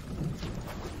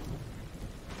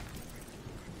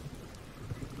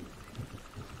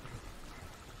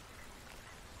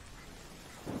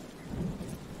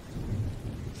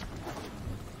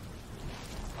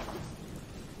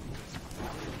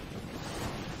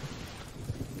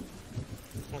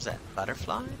 What was that?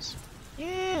 Butterflies?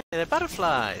 Yeah, they're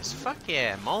butterflies. Fuck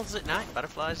yeah. Moths at night,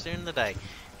 butterflies during the day.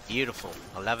 Beautiful.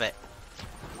 I love it.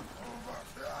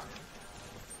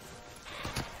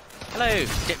 Hello,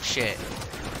 dipshit.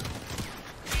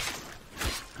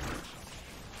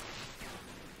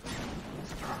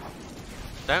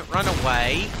 Don't run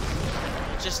away.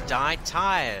 You just died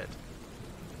tired.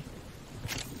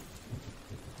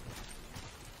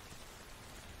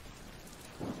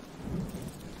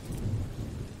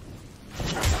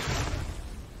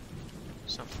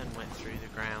 Something went through the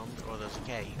ground, or there's a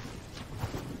cave.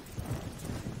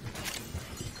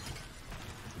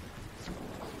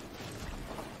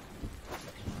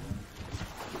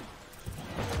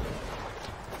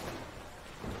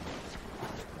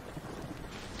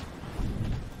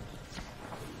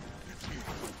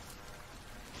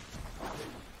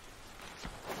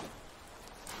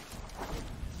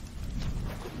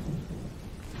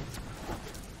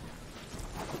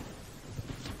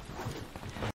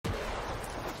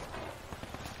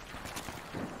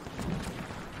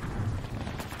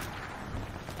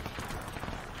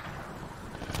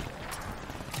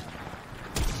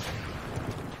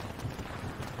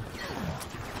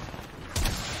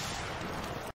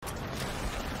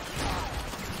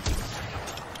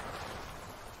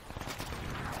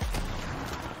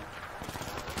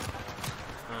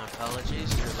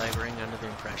 Apologies, you're laboring under the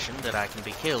impression that I can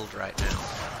be killed right now.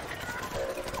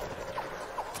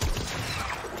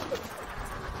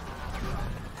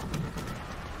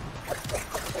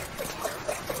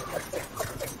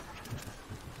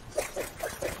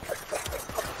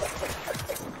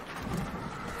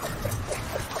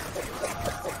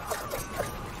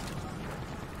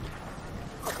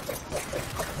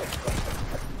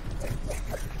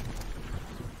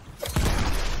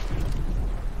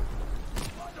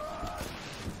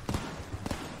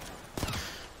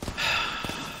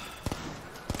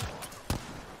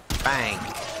 Bang!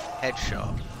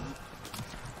 Headshot.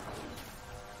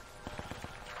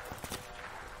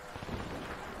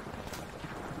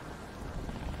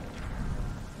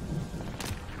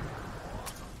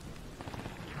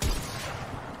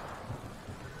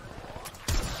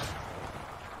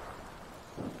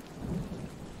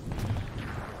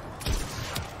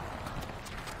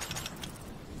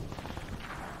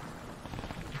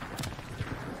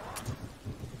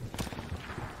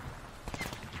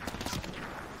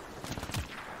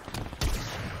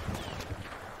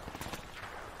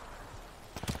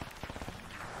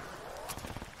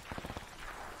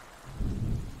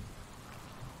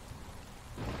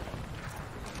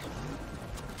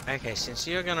 Okay, since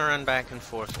you're gonna run back and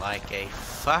forth like a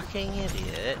fucking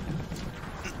idiot...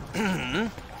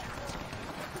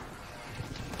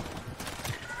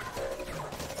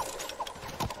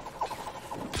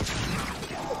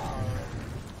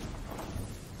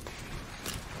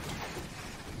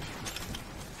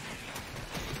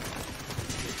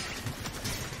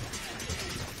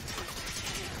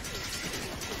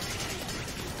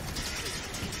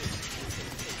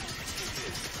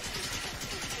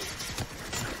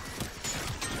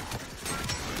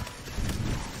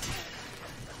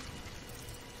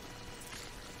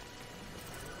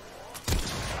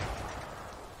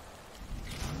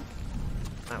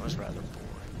 That was rather boring.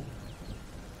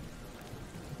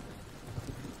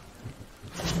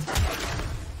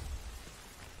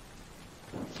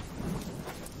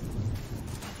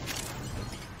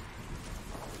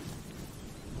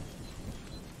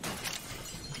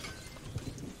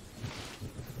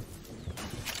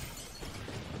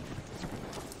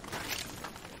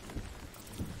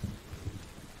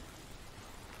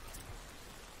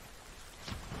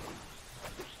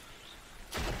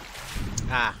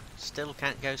 Ah, still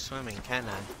can't go swimming, can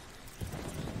I?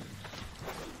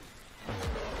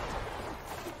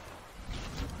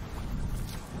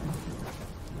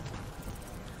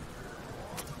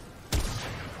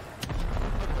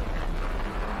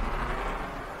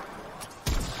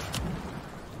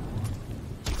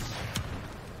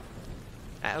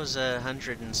 That was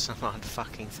 100 and some odd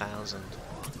fucking thousand.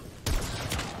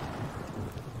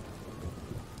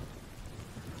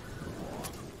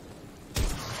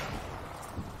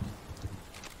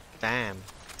 Damn.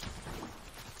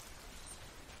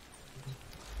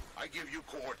 I give you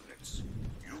coordinates.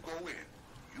 You go in,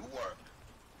 you work.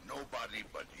 Nobody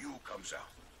but you comes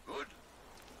out. Good?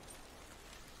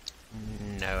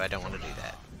 No, I don't want to do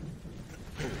that.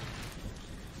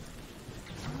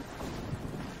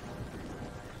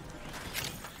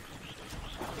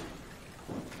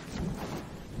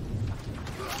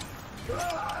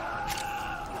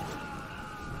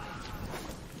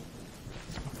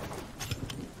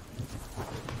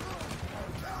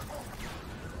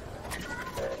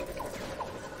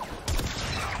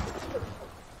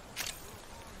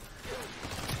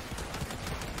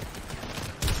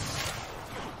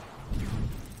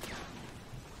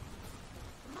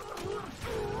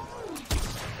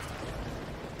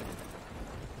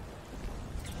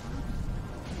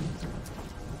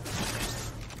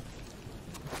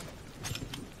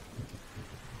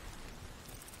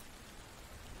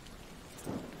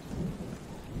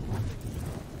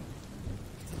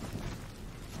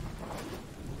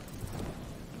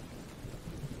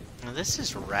 Now this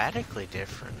is radically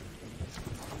different.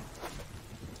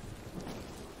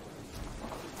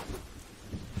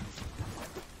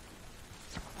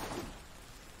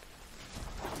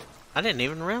 I didn't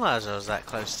even realize I was that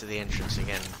close to the entrance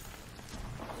again.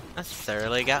 I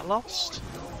thoroughly got lost.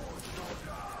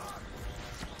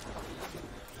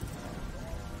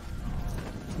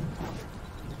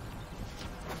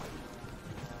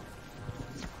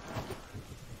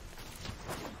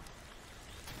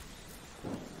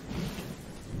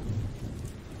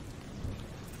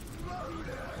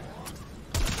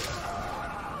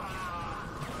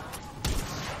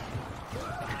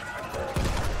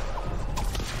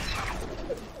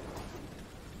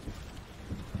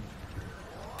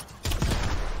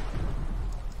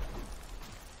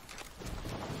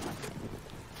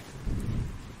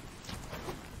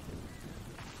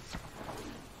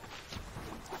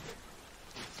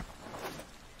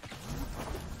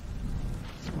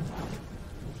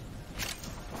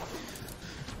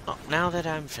 Now that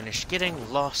I'm finished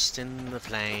getting lost in the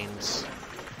plains,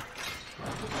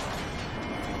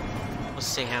 let's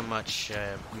see how much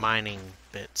mining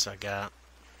bits I got.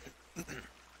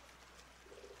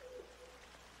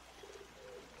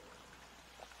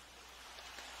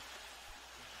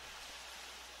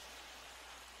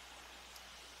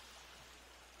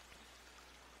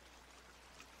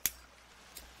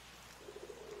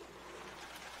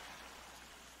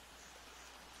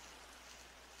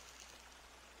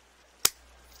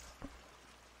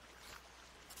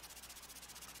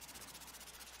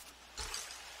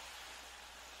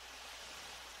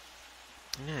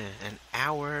 Yeah, an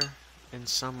hour and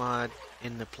some odd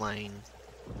in the plane.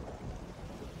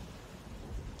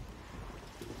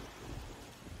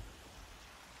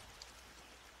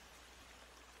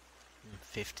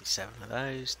 57 of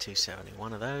those,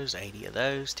 271 of those, 80 of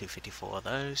those, 254 of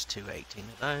those, 218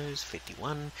 of those,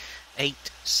 51, 8,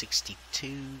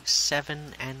 62,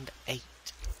 7, and 8.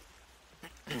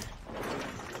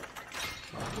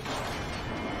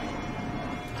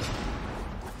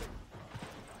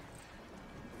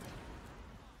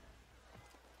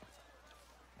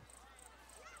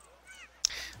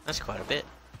 That's quite a bit.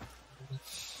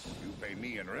 You pay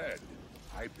me in red,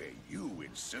 I pay you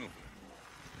in silver.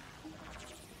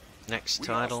 Next We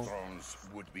title, Ostrons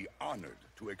would be honored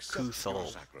to accept your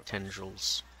Kuthol sacrifice.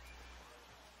 Tendrils.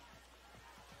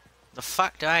 The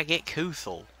fuck do I get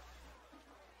Kuthol?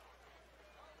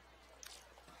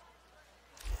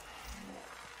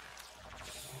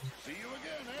 See you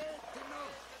again, eh? Good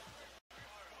night.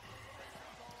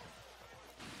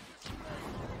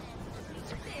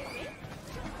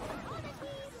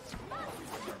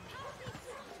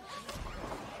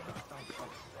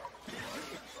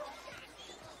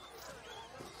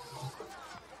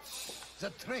 The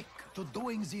trick to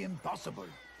doing the impossible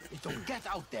is to get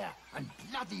out there and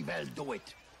bloody well do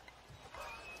it.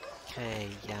 Okay,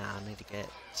 yeah, I need to get...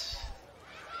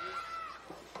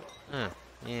 Oh,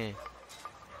 yeah.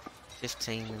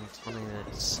 15 and 20,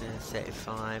 that's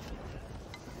 35.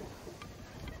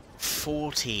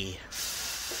 40.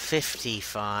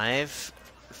 55.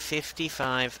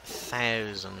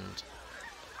 55,000.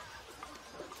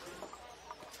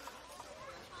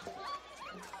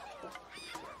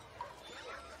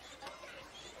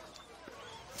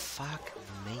 Fuck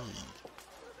me.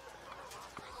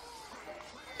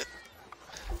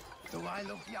 Do I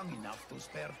look young enough to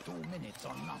spare 2 minutes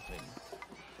on nothing?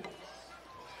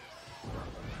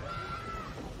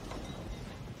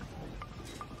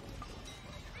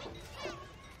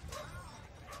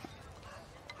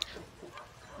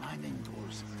 Mining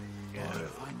tools. No,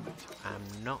 Refinement.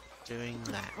 I'm not doing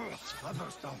that.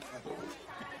 Clever stuff.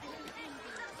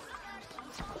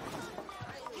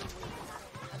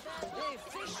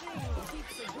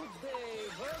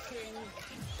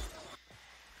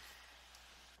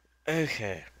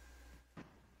 Okay.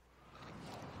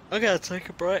 I gotta take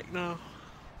a break now.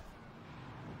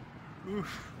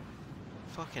 Oof.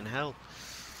 Fucking hell.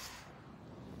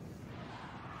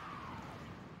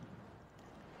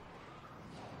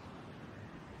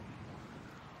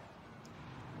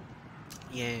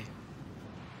 Yeah.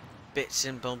 Bits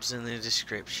and bobs in the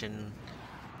description.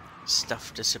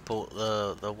 Stuff to support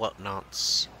the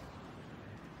whatnots.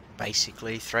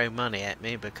 Basically throw money at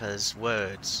me because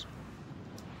words.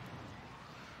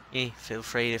 Yeah, feel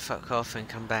free to fuck off and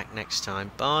come back next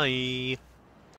time. Bye!